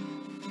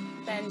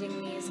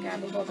 Bending knees,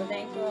 grab a hold of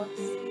ankles.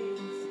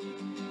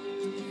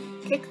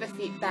 Kick the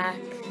feet back.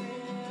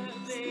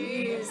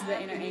 Squeeze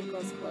the inner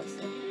ankles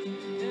closer.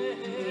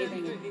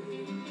 Breathing in.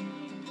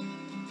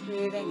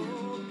 Breathing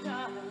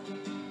out.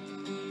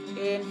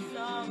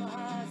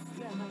 Inhale.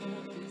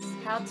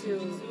 Exhale 2.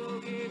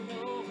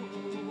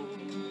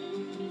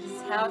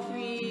 Exhale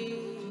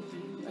 3.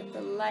 Let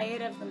the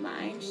light of the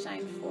mind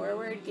shine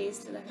forward. Gaze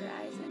to the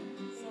horizon.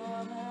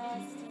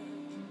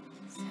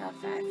 Exhale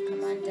 5.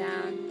 Come on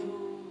down.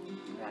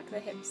 Rock the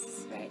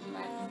hips right and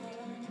left.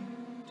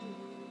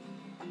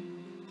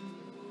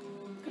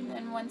 And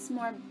then once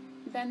more,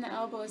 bend the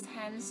elbows,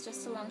 hands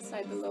just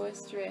alongside the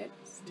lowest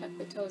ribs. Tuck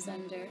the toes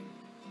under.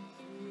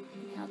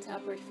 Inhale to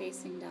upward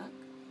facing dog.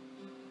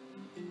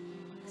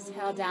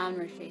 Exhale,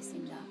 downward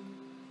facing dog.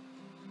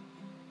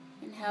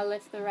 Inhale,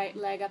 lift the right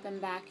leg up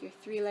and back, your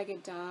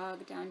 3-legged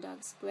dog, down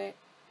dog split.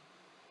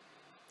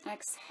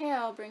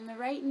 Exhale, bring the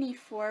right knee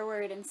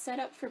forward and set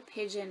up for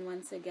pigeon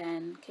once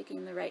again,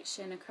 kicking the right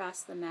shin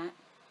across the mat.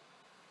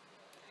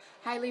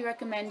 Highly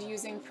recommend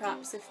using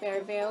props if they're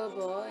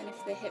available and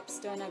if the hips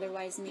don't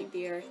otherwise meet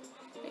the earth.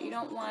 But you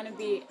don't want to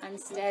be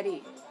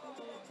unsteady.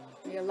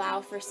 We allow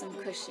for some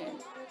cushion.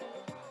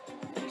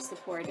 You're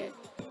supported.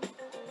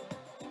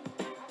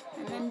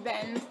 And then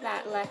bend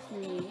that left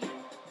knee.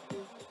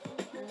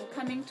 And we're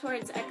coming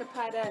towards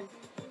Ekapada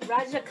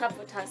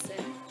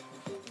Rajakapotasana.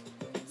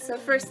 So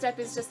first step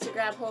is just to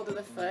grab hold of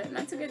the foot, and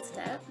that's a good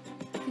step.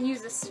 You can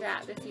use a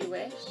strap if you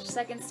wish.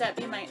 Second step,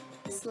 you might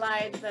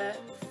slide the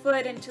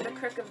foot into the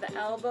crook of the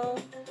elbow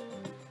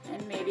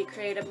and maybe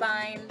create a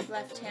bind,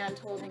 left hand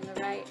holding the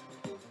right.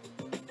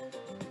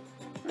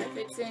 Or if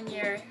it's in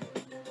your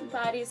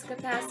body's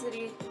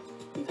capacity,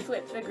 you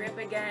flip the grip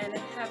again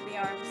and have the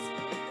arms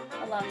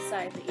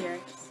alongside the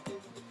ears.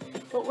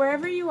 But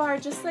wherever you are,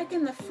 just like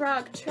in the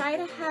frog, try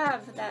to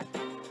have that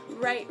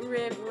right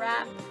rib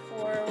wrap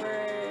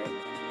forward,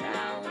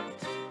 round.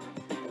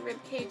 The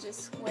rib cage is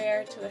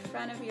square to the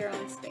front of your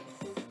own space.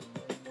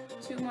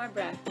 2 more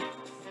breaths.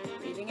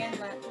 Breathing in,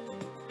 let.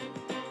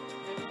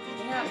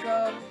 Breathing out,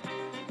 go.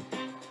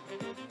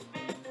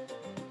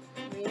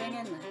 Breathing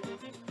in, let.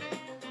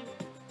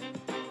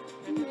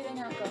 And breathing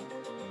out, go.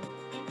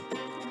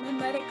 And then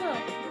let it go.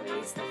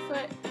 Release the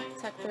foot,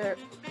 tuck the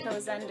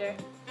toes under,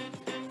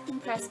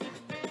 and press back.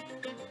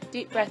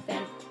 Deep breath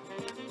in.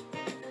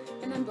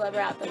 And then blubber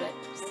out the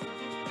lips.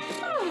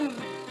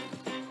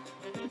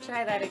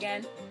 Try that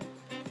again.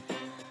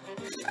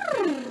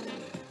 Good.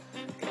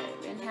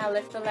 Inhale,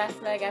 lift the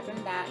left leg up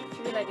and back,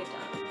 3-legged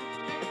dog.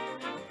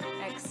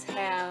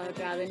 Exhale,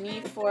 draw the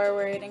knee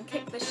forward and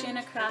kick the shin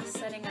across,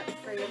 setting up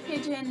for your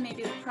pigeon.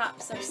 Maybe the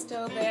props are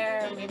still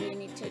there, or maybe you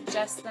need to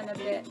adjust them a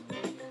bit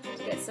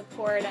to get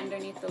support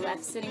underneath the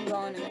left sitting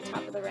bone and the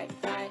top of the right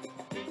thigh.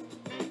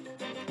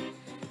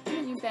 And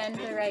then you bend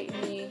the right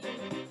knee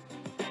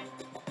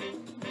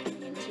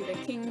into the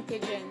king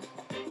pigeon.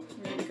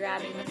 Maybe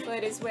grabbing the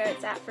foot is where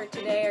it's at for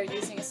today, or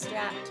using a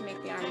strap to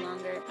make the arm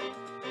longer.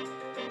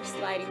 Or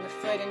sliding the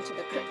foot into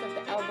the crook of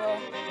the elbow.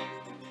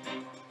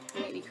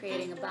 Maybe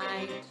creating a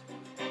bind.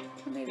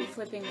 Or maybe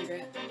flipping the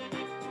grip.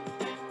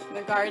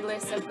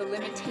 Regardless of the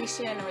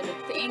limitation or the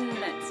thing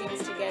that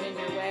seems to get in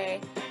your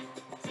way,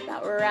 it's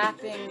about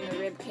wrapping the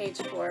rib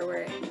cage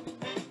forward.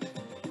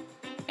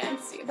 And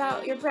see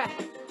about your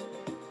breath.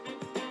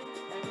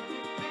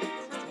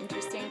 It's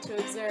just interesting to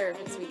observe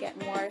as we get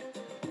more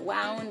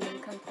wound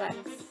and complex.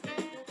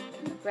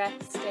 And the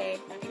breath stay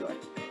pure.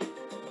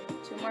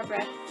 2 more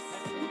breaths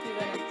in through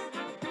the nose.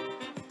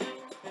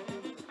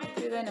 Out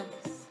through the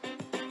nose.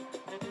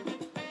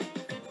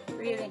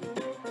 Breathing in.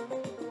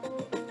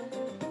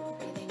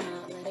 Breathing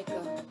out, let it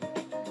go.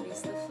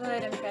 Release the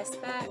foot and press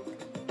back.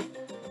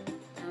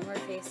 Downward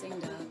facing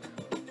dog.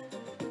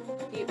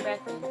 Deep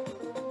breath in.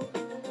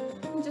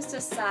 And just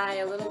a sigh,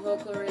 a little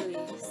vocal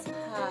release.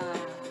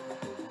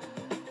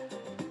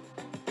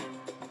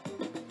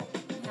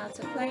 Inhale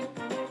to plank.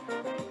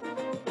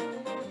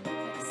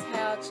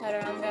 Exhale,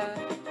 chaturanga.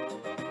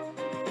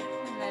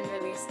 And then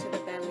release to the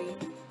belly.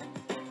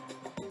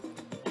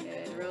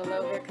 Good. Roll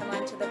over, come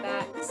onto the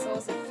back.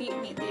 Soles of feet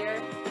meet the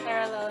earth,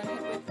 parallel in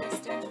hip width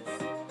distance.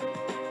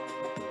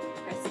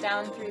 Press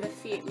down through the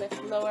feet,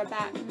 lift lower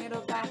back,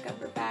 middle back,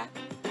 upper back.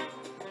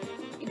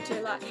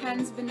 Interlock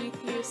hands beneath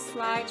you,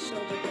 slide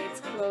shoulder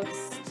blades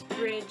close.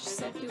 Bridge,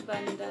 Setu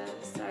Bandha,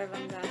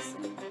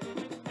 Sarvangasana.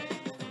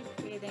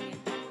 Breathing in.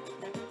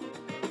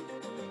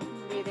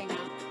 Breathing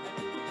out.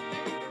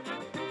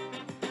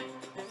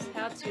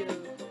 Exhale 2.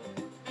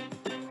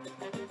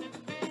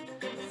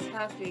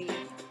 Exhale 3.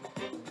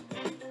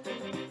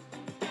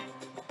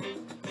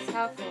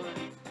 Exhale 4.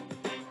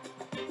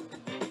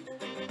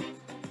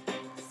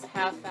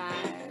 Exhale 5.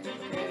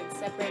 Good.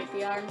 Separate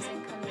the arms and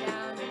come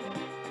down.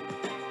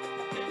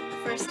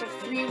 First of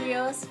 3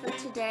 wheels for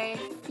today.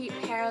 Feet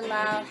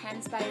parallel,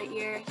 hands by the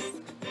ears.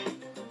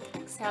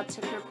 Exhale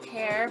to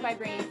prepare by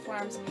bringing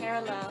forearms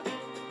parallel.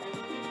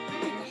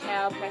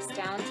 Inhale, press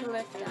down to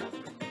lift up.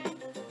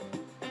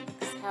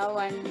 Exhale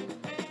 1.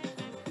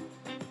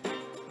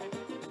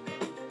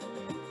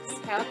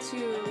 Exhale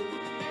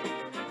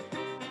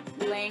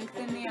 2.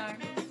 Lengthen the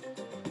arms.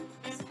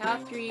 Exhale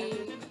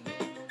 3.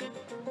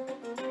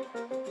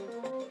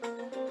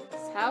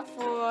 Exhale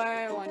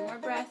 4. 1 more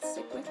breath,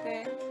 stick with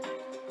it.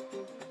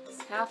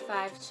 Exhale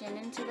 5, chin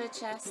into the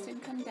chest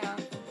and come down.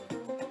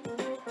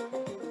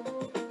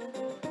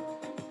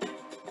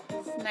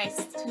 It's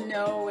nice to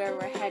know where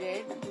we're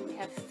headed. We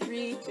have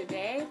 3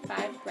 today,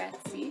 5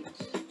 breaths each.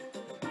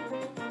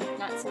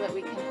 Not so that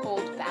we can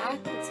hold back,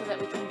 but so that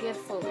we can give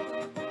fully.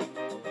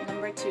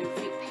 Number 2,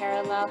 feet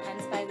parallel,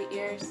 hands by the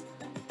ears.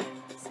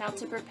 Exhale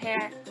to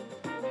prepare.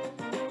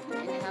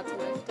 And inhale to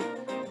lift.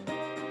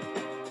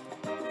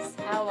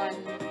 Exhale 1.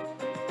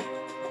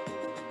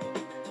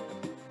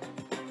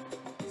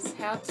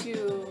 Exhale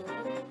 2.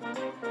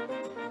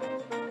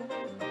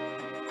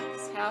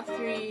 Exhale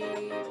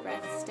 3.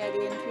 Breath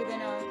steady in through the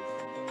nose.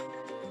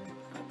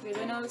 Out through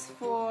the nose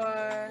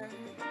 4.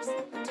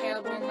 The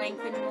tailbone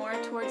lengthen more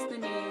towards the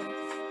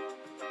knees.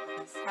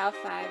 Exhale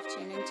 5.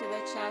 Chin into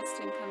the chest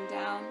and come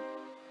down.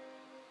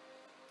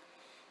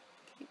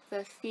 Keep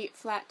the feet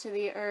flat to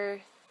the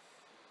earth.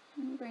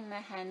 And bring the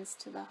hands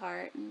to the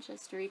heart and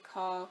just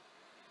recall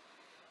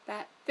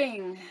that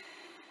thing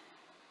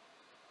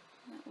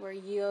that we're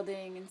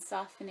yielding and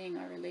softening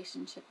our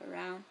relationship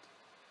around.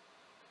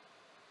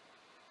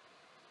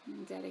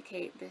 And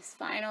dedicate this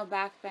final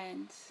back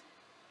bend.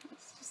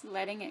 It's just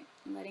letting it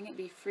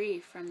be free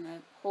from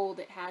the hold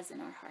it has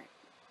in our heart.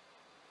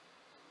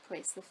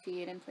 Place the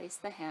feet and place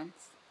the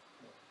hands.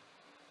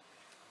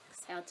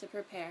 Exhale to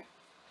prepare.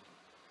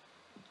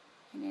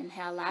 And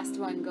inhale, last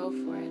one, go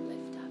for it,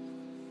 lift up.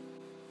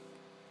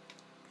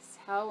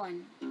 Exhale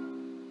 1.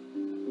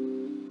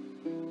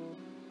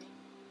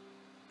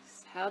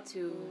 Exhale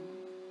 2.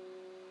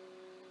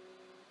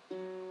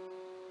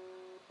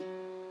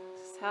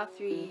 Exhale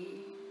 3.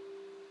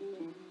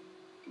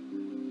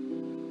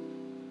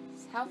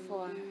 Exhale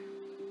 4.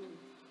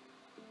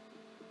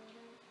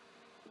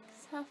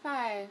 Exhale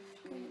 5.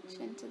 Good.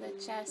 Chin to the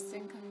chest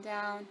and come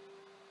down.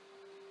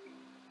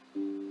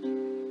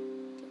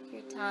 Take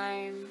your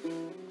time.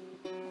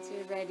 As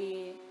you're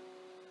ready,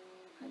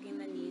 hugging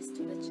the knees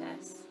to the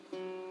chest.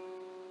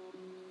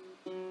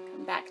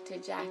 Come back to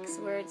Jack's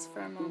words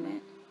for a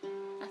moment.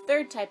 A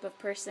third type of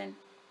person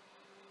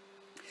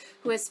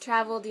who has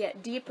traveled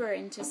yet deeper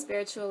into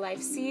spiritual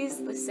life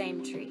sees the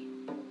same tree.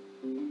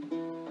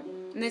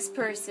 And this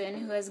person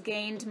who has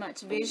gained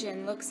much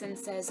vision looks and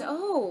says,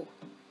 "Oh,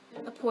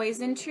 a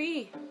poison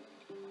tree.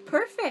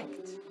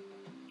 Perfect.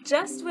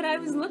 Just what I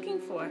was looking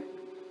for."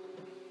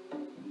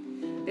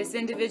 This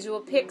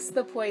individual picks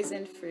the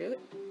poisoned fruit,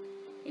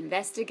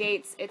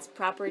 investigates its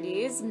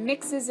properties,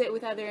 mixes it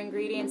with other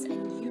ingredients,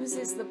 and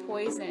uses the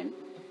poison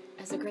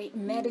as a great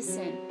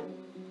medicine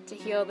to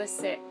heal the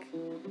sick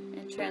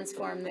and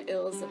transform the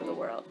ills of the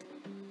world.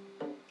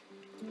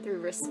 Through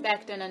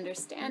respect and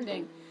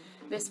understanding,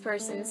 this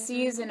person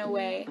sees in a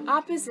way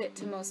opposite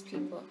to most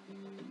people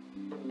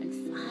and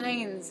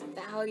finds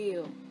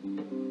value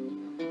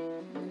in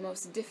the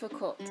most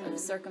difficult of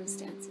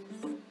circumstances.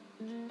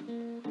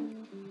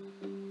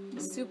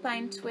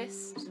 Supine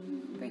twist,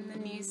 bring the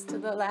knees to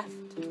the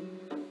left,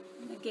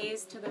 and the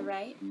gaze to the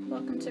right.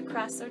 Welcome to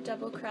cross or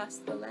double cross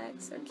the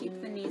legs or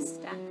keep the knees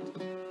stacked.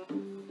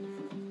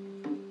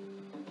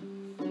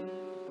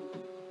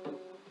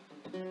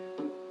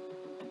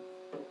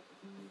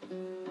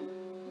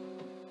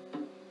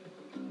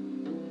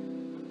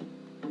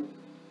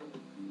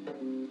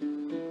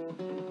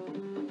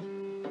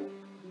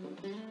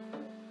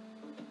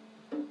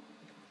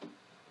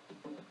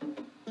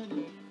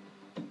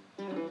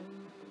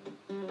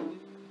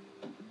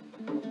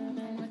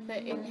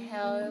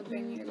 Inhale,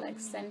 bring your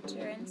legs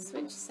center and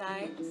switch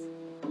sides.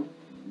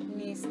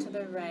 Knees to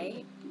the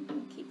right.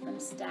 Keep them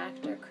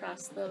stacked or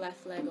cross the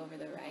left leg over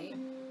the right.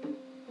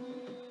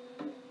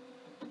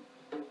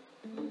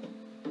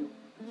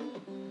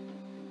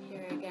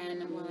 Here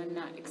again, and while I'm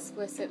not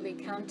explicitly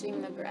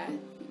counting the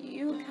breath,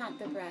 you count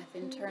the breath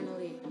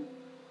internally.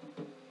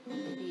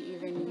 Maybe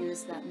even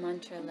use that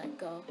mantra, let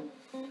go.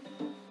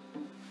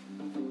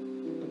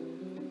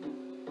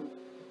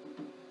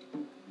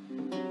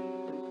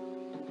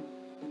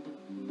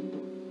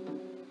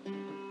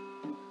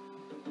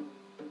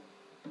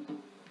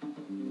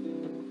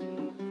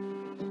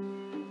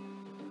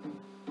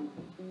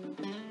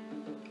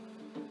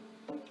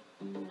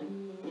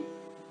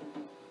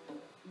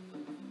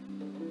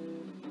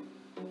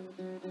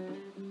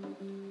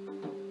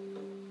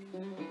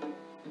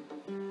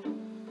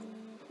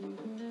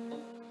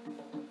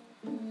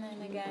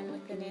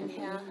 With an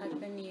inhale, hug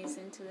the knees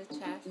into the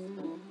chest.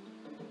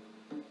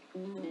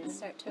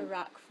 Start to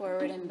rock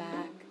forward and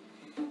back.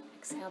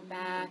 Exhale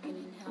back and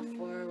inhale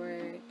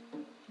forward.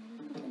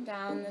 Up and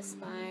down the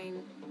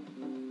spine.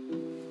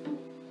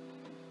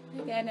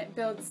 Again, it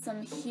builds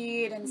some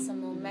heat and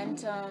some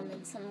momentum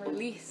and some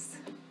release.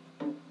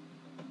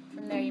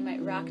 From there, you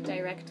might rock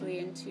directly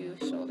into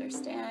shoulder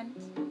stand.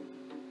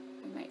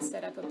 You might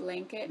set up a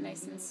blanket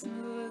nice and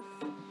smooth.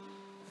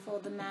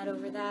 Fold the mat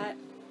over that.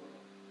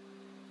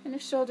 And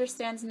if shoulder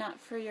stand's not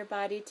for your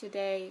body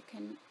today, you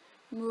can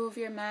move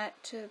your mat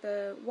to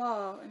the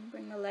wall and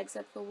bring the legs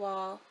up the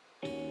wall,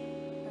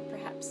 or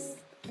perhaps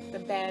the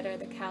bed or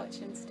the couch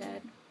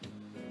instead.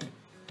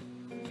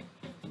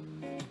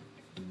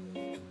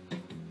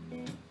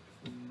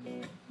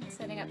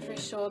 Setting up for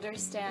shoulder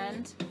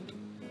stand.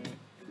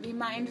 Be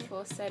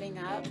mindful setting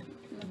up.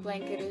 The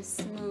blanket is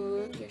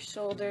smooth, your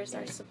shoulders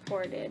are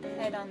supported,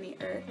 head on the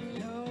earth.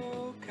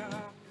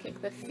 Kick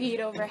the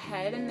feet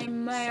overhead, and they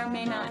may or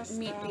may not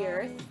meet the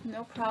earth.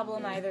 No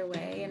problem either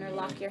way.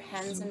 Interlock your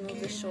hands and move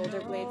the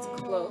shoulder blades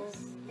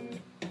close.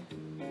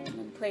 And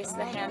then place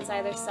the hands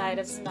either side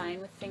of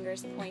spine with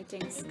fingers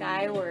pointing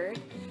skyward.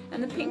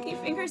 And the pinky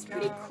finger's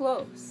pretty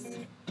close.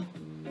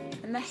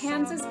 And the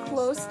hands as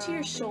close to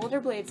your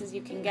shoulder blades as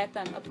you can get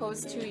them,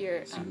 opposed to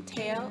your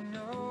tail.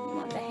 You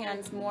want the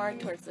hands more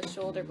towards the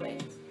shoulder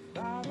blades.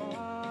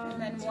 And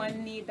then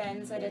one knee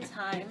bends at a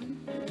time.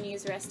 The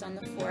knees rest on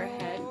the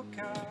forehead.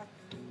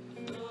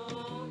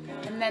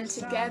 And then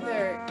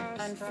together,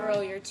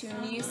 unfurl your two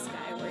knees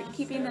skyward,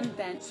 keeping them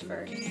bent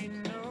first.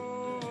 And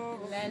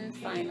then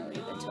finally,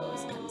 the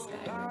toes come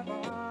skyward.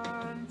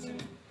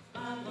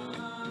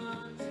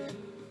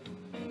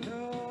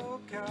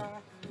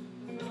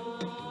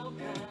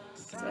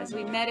 So as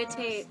we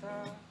meditate,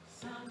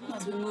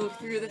 as we move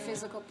through the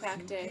physical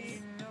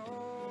practice,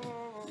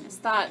 as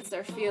thoughts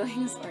or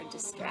feelings or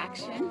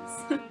distractions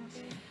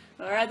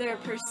or other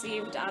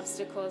perceived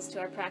obstacles to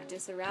our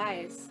practice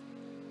arise,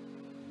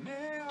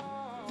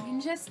 you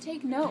can just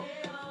take note.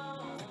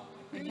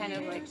 You're kind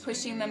of like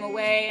pushing them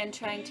away and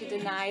trying to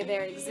deny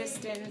their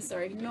existence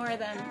or ignore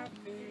them,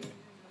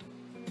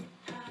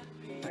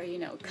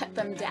 or cut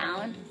them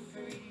down.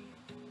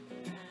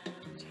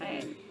 Try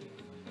and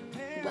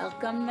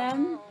welcome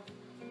them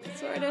as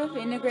sort of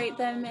integrate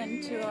them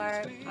into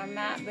our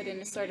map, but in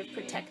a sort of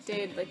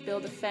protected, like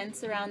build a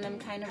fence around them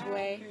kind of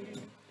way?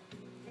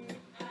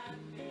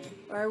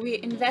 Or are we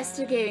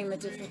investigating the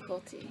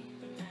difficulty,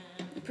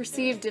 the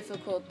perceived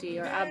difficulty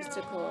or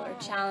obstacle or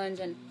challenge,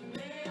 and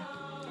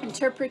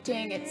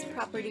interpreting its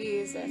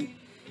properties and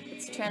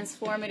its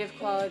transformative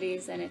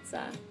qualities and its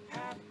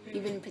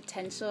even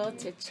potential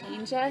to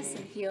change us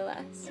and heal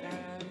us?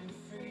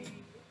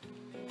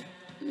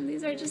 And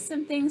these are just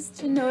some things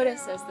to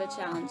notice as the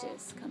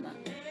challenges come up.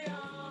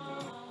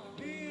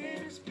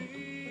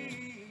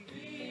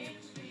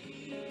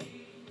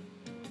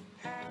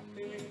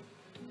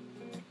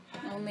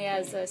 Only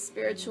as a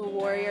spiritual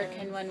warrior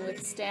can one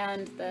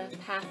withstand the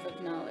path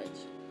of knowledge.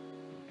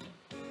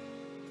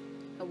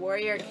 A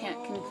warrior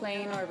can't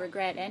complain or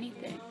regret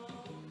anything.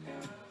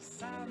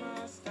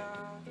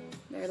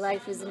 Their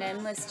life is an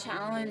endless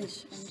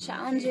challenge, and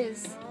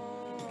challenges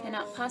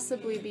cannot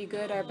possibly be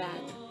good or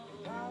bad.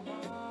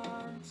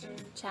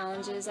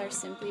 Challenges are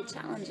simply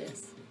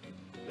challenges.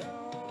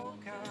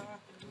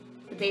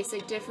 The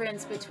basic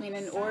difference between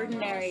an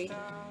ordinary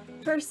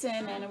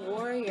person and a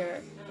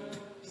warrior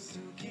is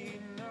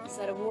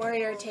that a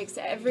warrior takes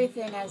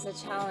everything as a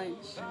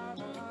challenge,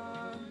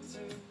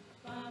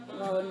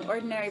 while an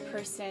ordinary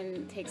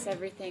person takes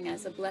everything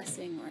as a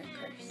blessing or a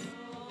curse.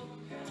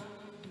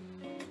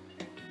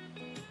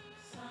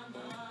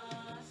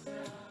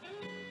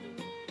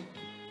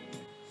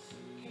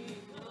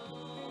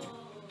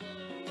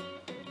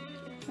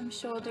 From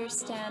shoulder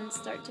stand,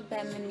 start to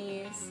bend the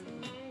knees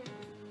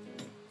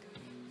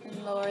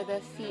and lower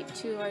the feet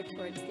to or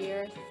towards the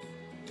earth.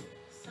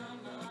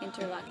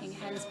 Interlocking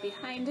hands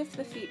behind if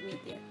the feet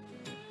meet the earth.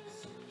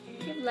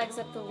 Give legs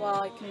up the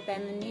wall. You can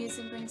bend the knees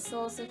and bring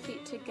soles of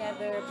feet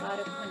together.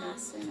 Baddha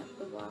Konasana up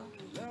the wall.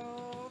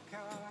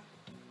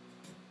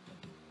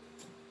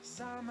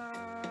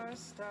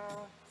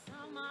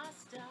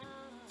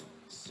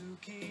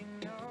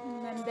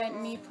 And then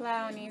bent knee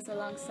plow, knees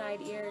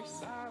alongside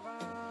ears.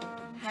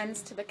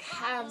 Hands to the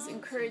calves,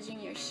 encouraging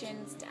your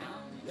shins down.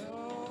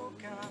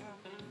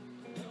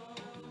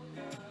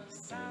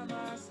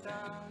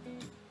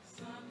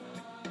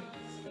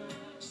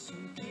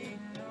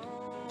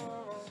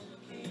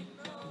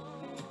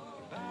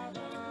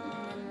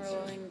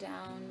 Rolling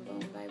down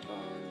bone by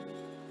bone,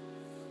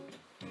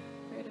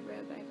 vertebra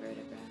by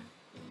vertebra.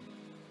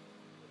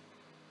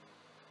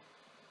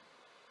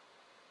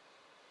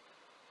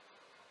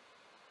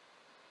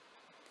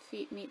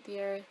 Feet meet the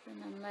earth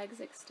and then legs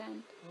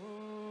extend.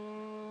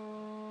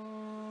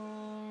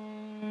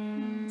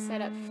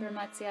 Set up for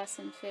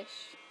Matsyasana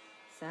fish.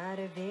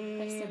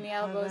 Placing the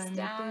elbows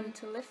down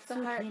to lift the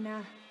heart.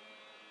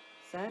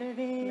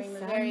 Bring the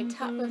very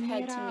top of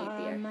head to meet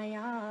the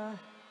earth.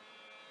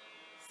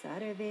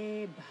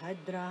 Sarve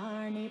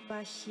bhadrani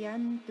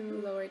pashyantu.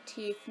 Lower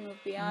teeth move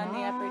beyond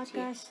the upper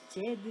teeth.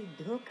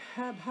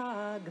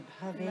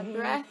 And the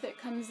breath, it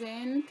comes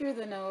in through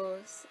the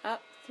nose,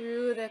 up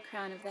through the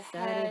crown of the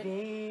head,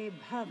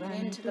 and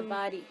into the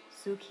body.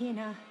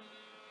 Sukhina.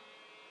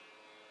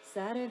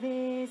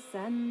 Sarve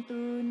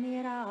santu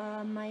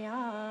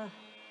niramaya.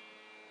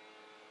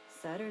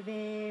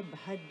 Sarve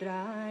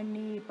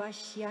bhadrani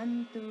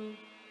pashyantu.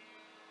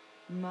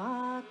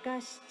 Ma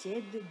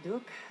kaschid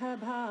dukha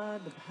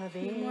bhag bhave.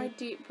 Few more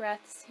deep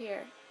breaths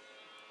here.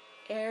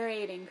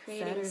 Aerating,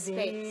 creating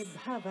space.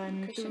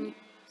 Bhavantu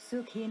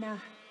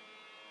sukhina.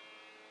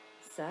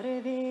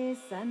 Sarve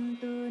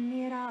santu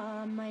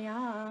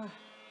niramaya.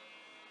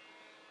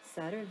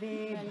 Sarve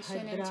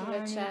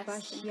bhadrani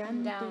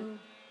pashyantu.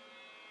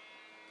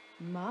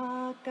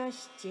 Ma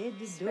kaschid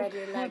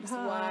dukha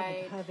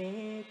bhag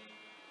bhave.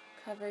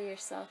 Cover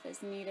yourself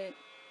as needed.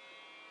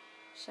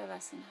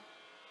 Shavasana.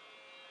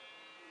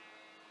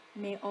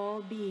 May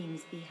all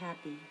beings be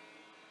happy.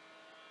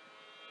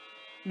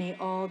 May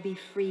all be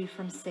free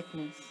from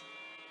sickness.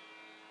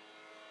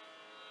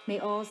 May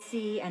all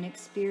see and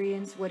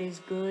experience what is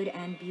good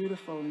and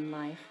beautiful in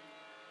life,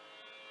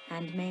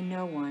 and may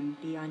no one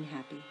be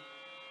unhappy.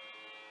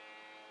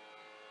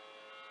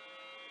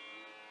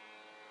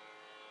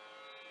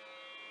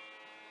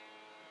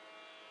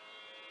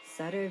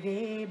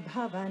 Sarve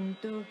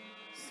bhavantu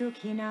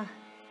sukhinah.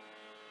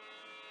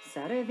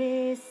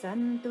 Sarve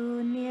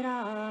santu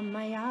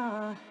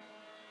niramaya.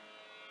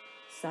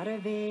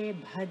 Sarve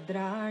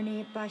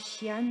bhadrani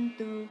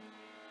pashyantu.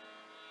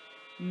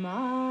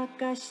 Ma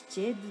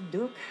kaschid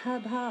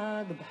dukha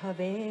bhag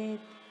bhavet.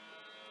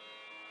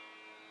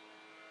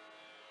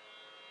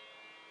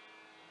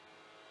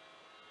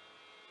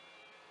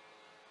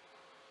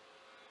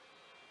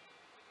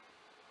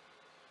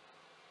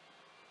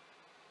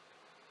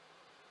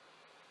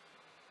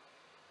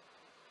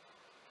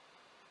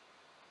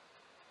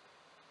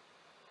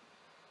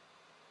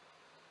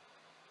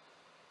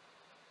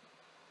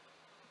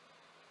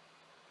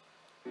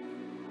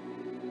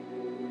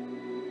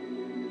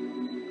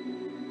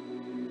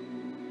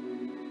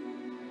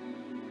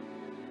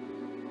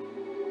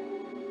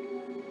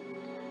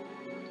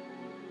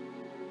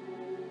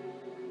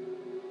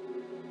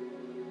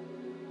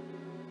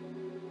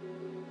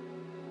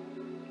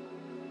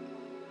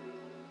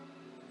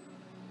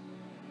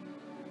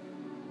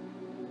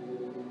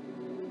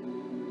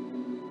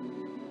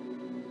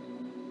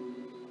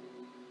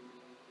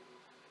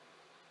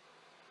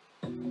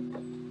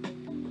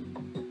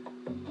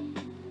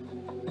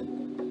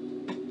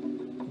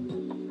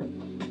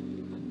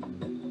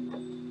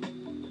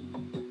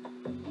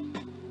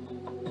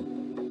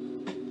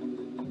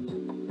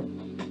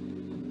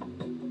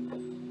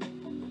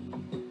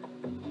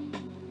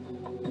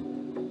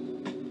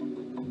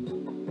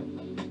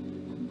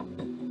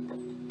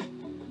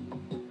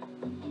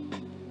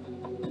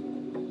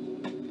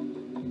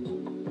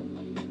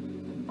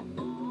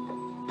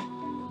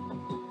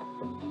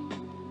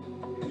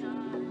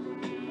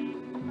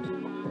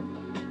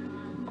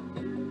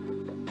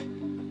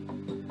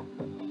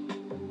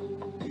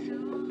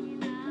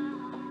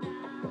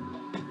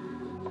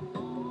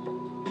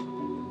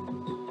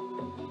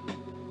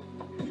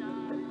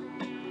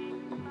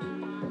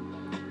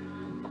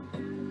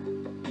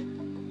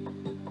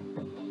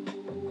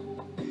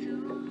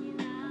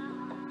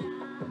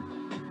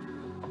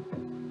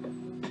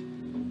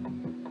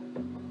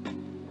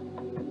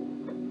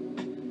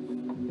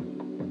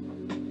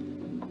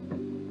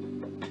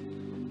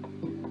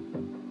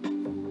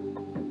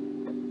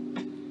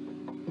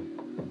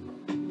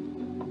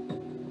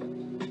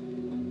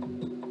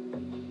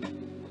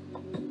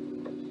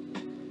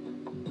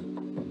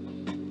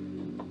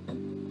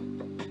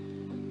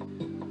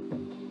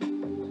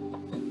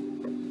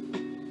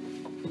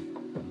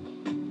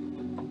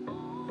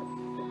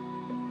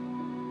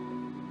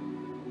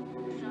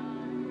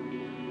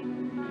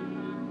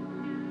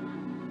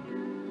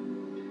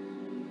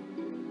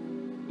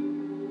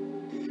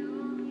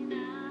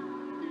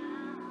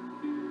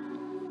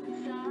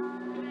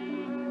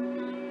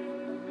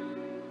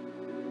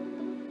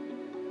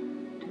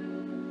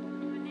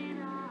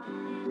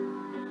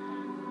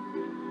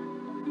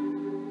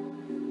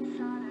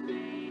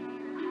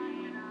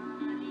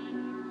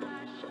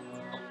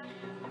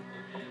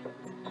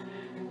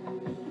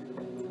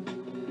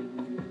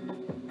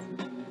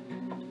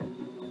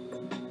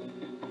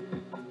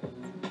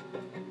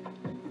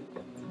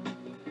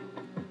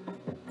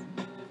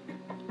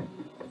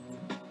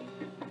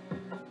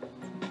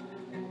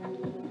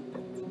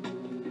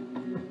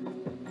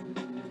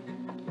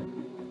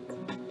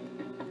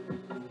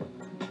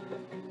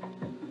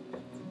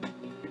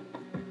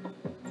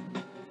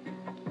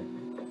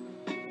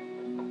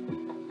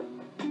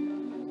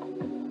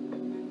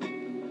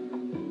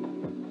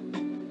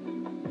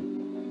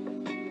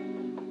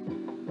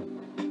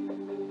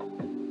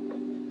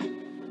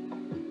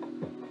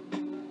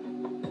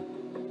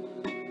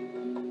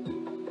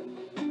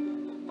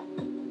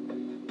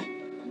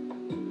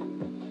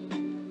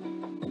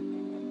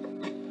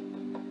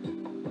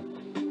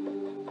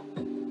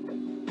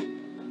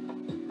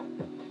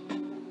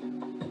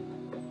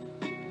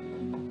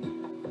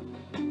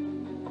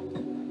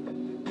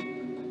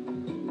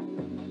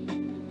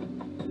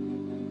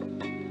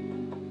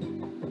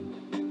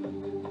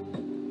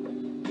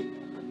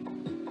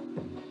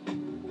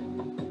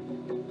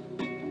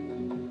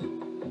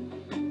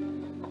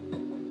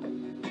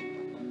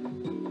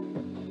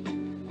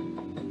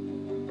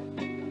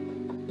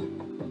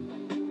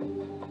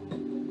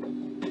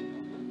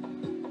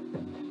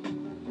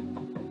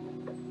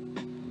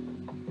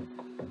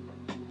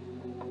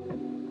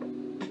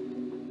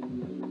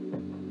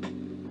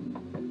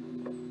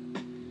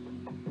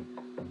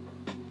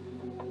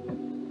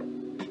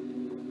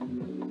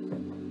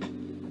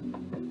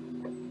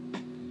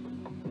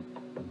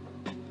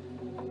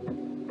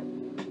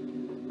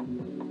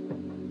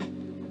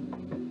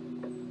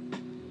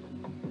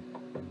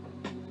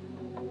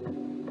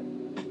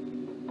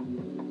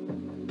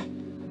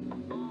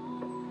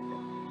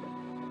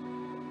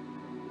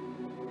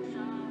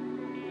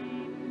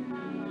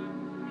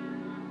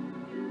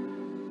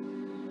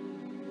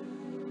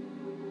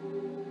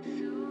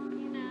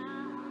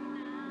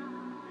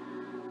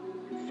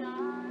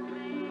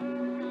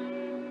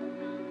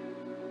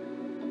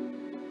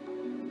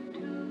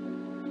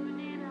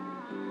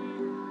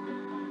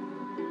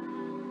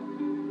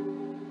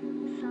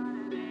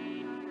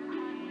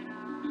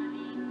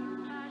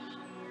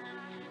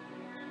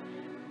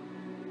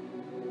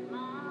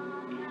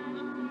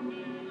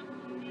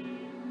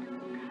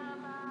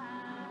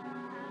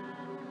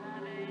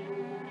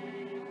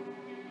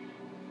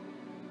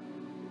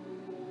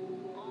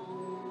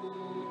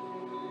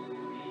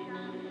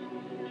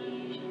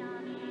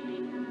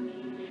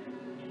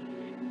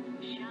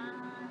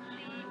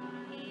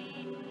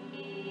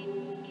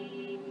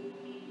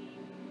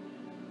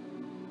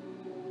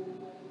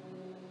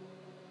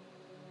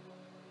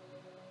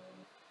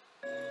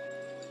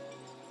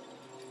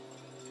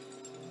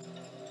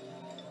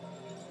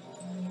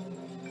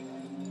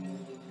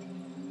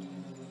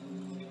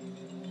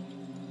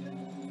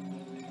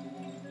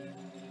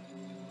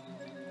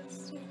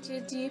 to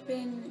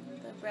deepen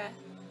the breath.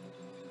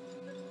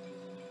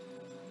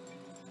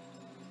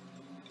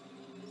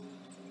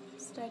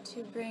 Start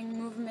to bring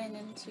movement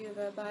into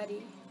the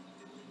body.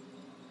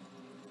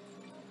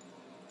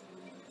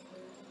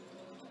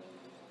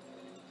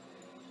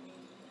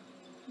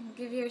 And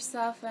give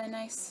yourself a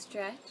nice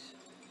stretch.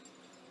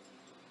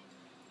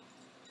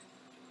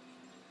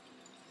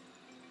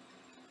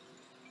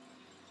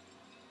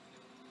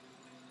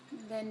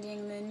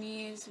 Bending the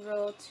knees,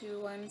 roll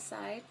to one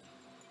side.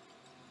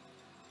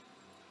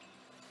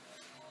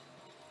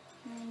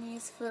 And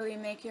knees fully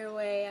make your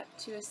way up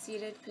to a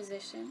seated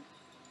position.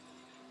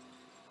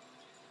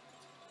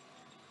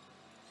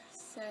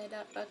 Set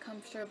up a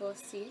comfortable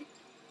seat.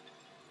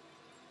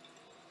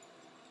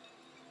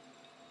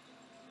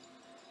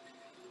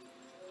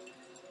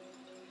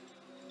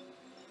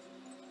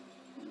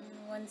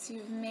 And once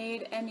you've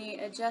made any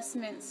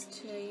adjustments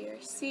to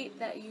your seat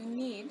that you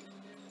need,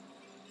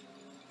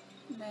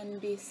 then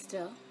be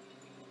still.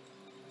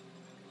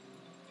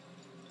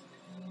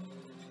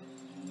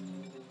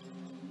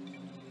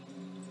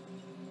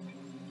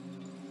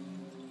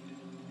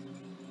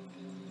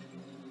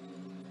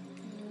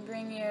 And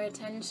bring your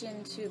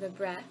attention to the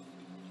breath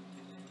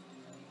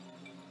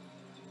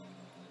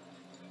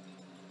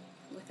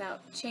without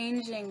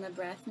changing the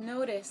breath.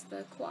 Notice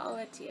the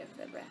quality of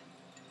the breath.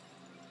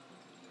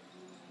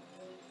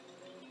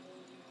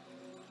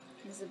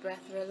 Is the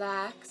breath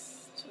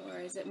relaxed or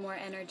is it more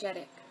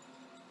energetic?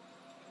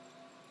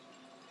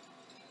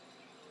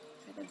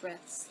 Are the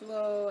breaths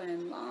slow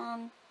and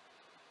long,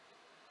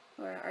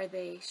 or are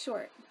they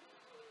short?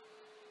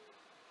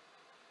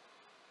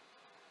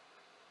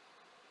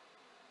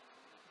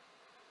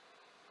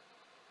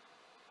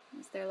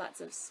 Is there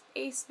lots of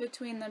space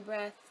between the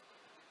breath,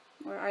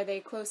 or are they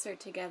closer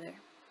together?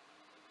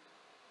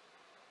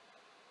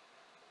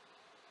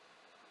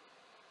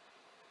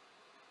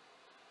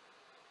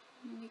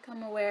 And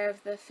become aware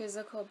of the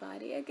physical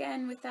body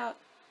again without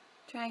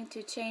trying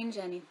to change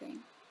anything.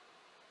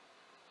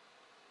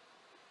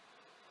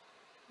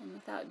 And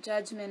without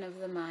judgment of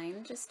the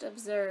mind, just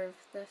observe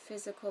the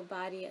physical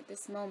body at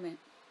this moment.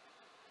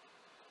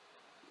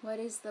 What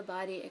is the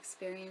body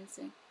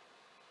experiencing?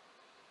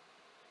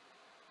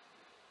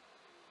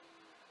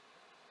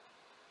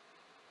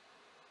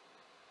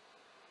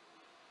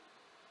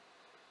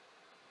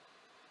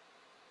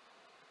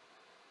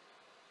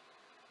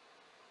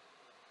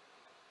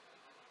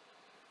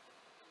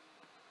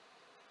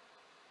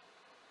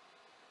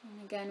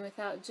 And again,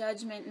 without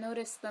judgment,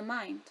 notice the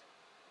mind.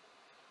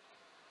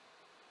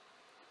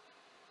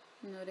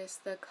 Notice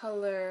the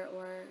color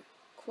or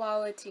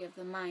quality of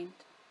the mind.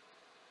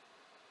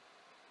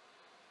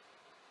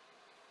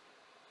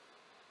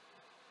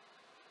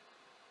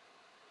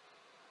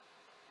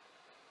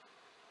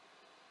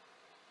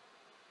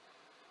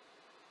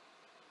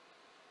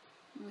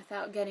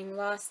 Without getting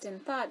lost in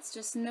thoughts,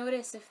 just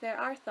notice if there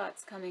are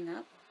thoughts coming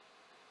up.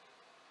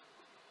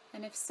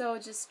 And if so,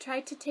 just try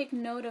to take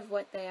note of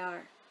what they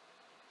are.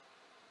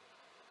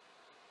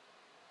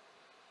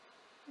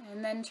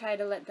 And then try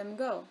to let them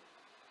go,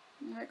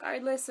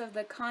 regardless of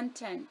the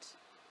content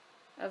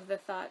of the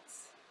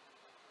thoughts.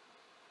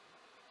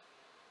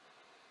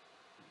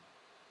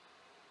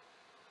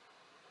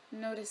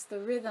 Notice the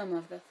rhythm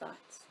of the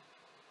thoughts.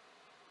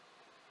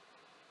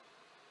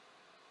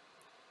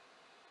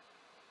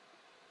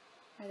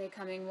 Are they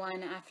coming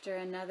one after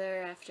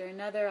another,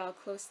 all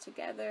close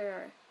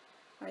together,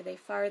 or are they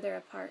farther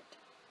apart?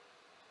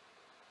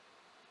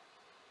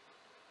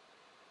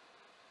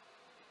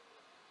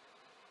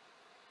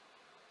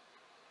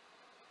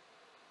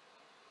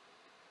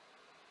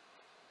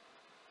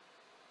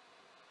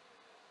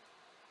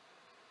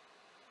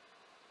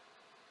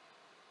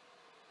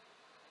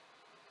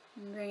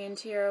 And bring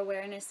into your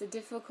awareness the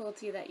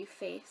difficulty that you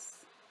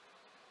face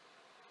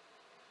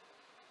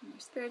in your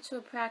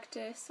spiritual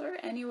practice or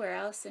anywhere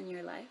else in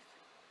your life.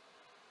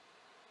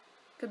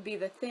 It could be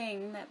the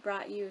thing that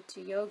brought you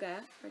to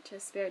yoga or to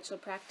spiritual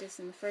practice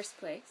in the first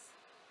place.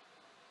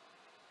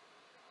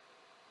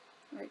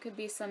 Or it could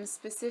be some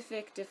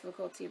specific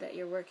difficulty that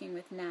you're working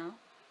with now.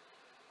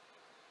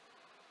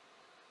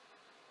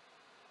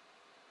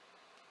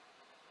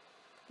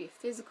 It could be a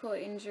physical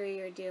injury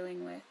you're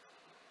dealing with.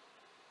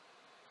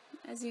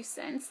 As you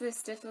sense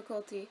this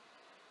difficulty,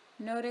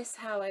 notice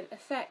how it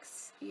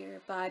affects your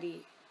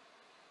body,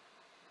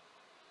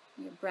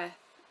 your breath,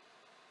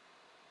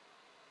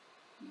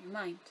 and your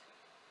mind.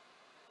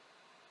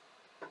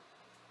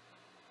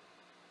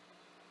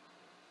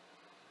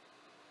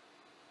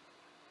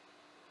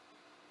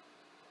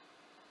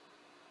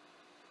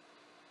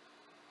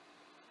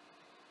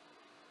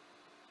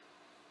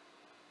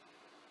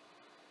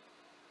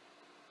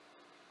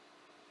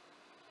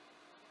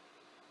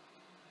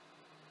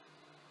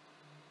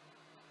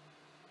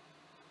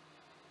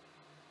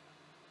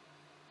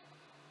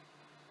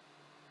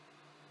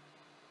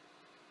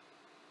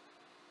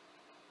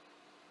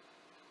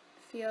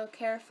 Feel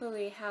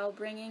carefully how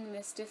bringing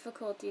this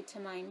difficulty to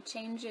mind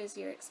changes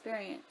your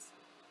experience.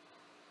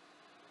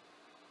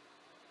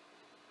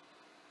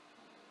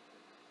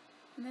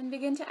 And then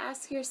begin to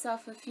ask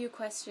yourself a few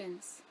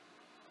questions,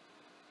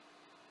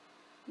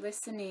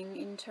 listening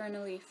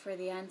internally for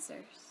the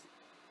answers.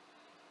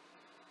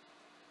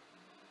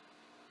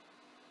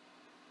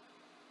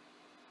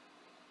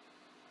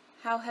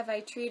 How have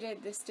I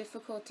treated this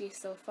difficulty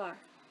so far?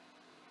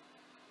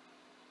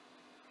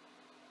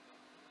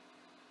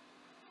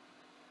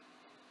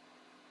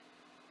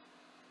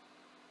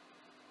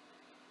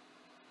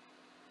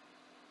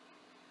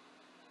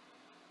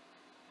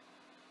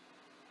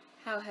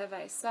 How have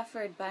I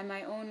suffered by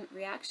my own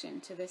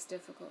reaction to this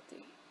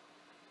difficulty?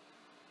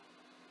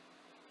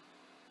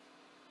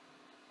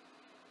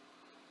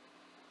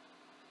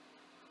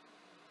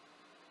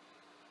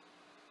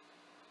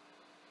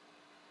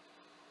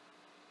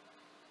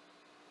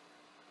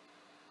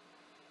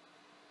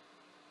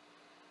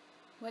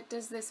 What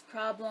does this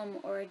problem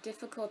or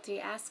difficulty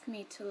ask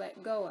me to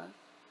let go of?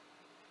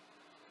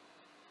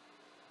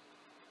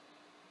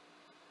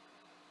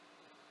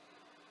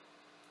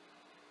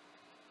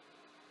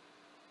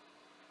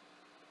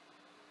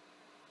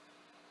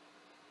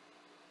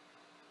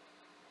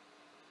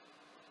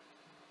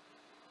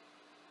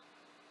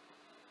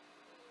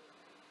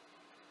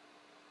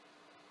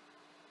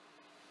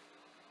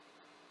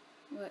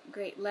 What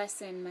great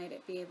lesson might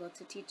it be able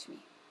to teach me?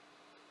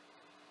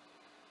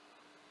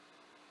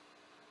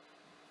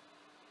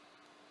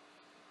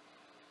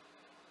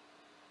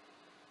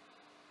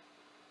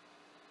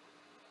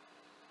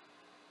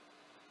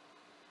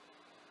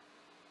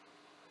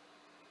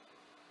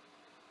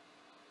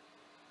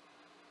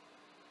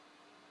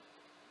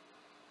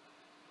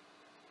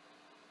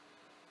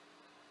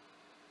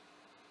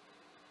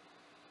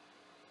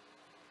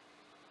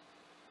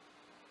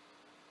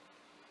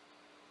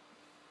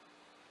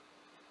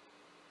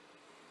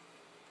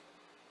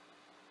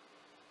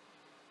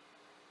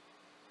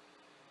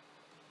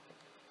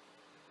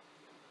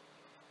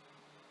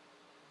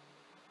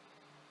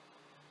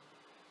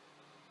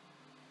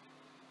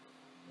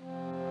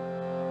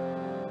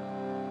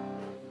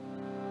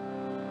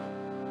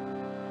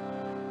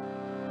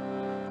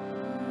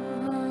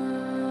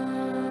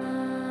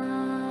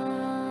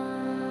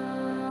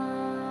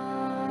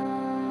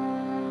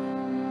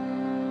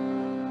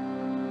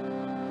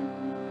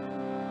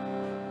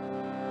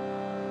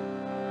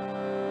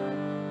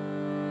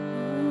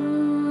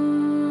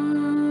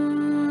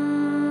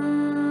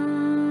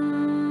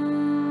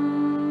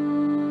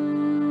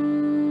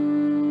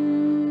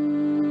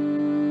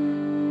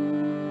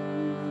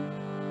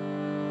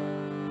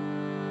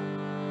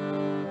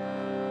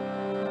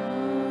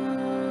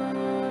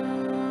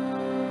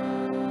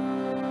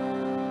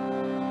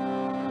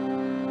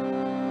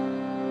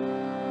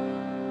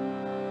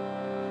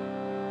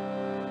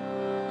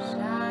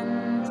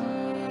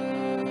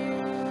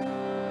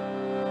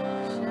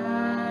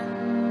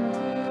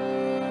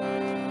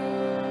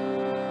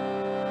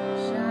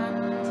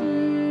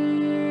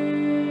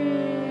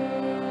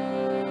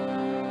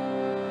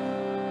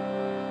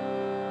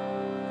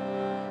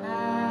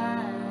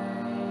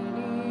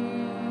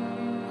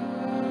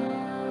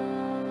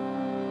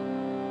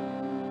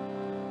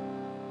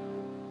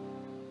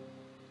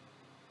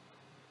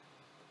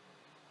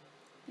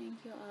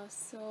 Thank you all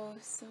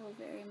so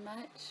very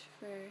much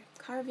for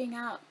carving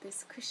out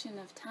this cushion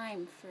of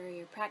time for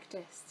your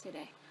practice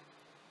today.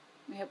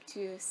 I hope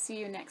to see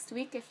you next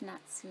week, if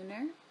not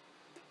sooner.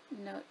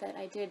 Note that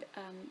I did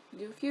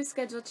do a few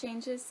schedule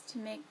changes to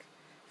make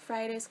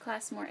Friday's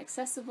class more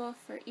accessible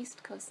for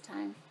East Coast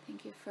time.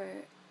 Thank you for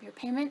your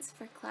payments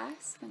for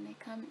class when they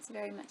come. It's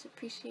very much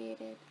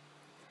appreciated.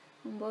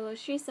 Om Bolo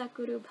Shri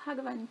Sakuru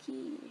Bhagavan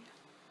Ki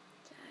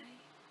Jai.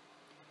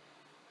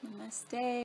 Namaste.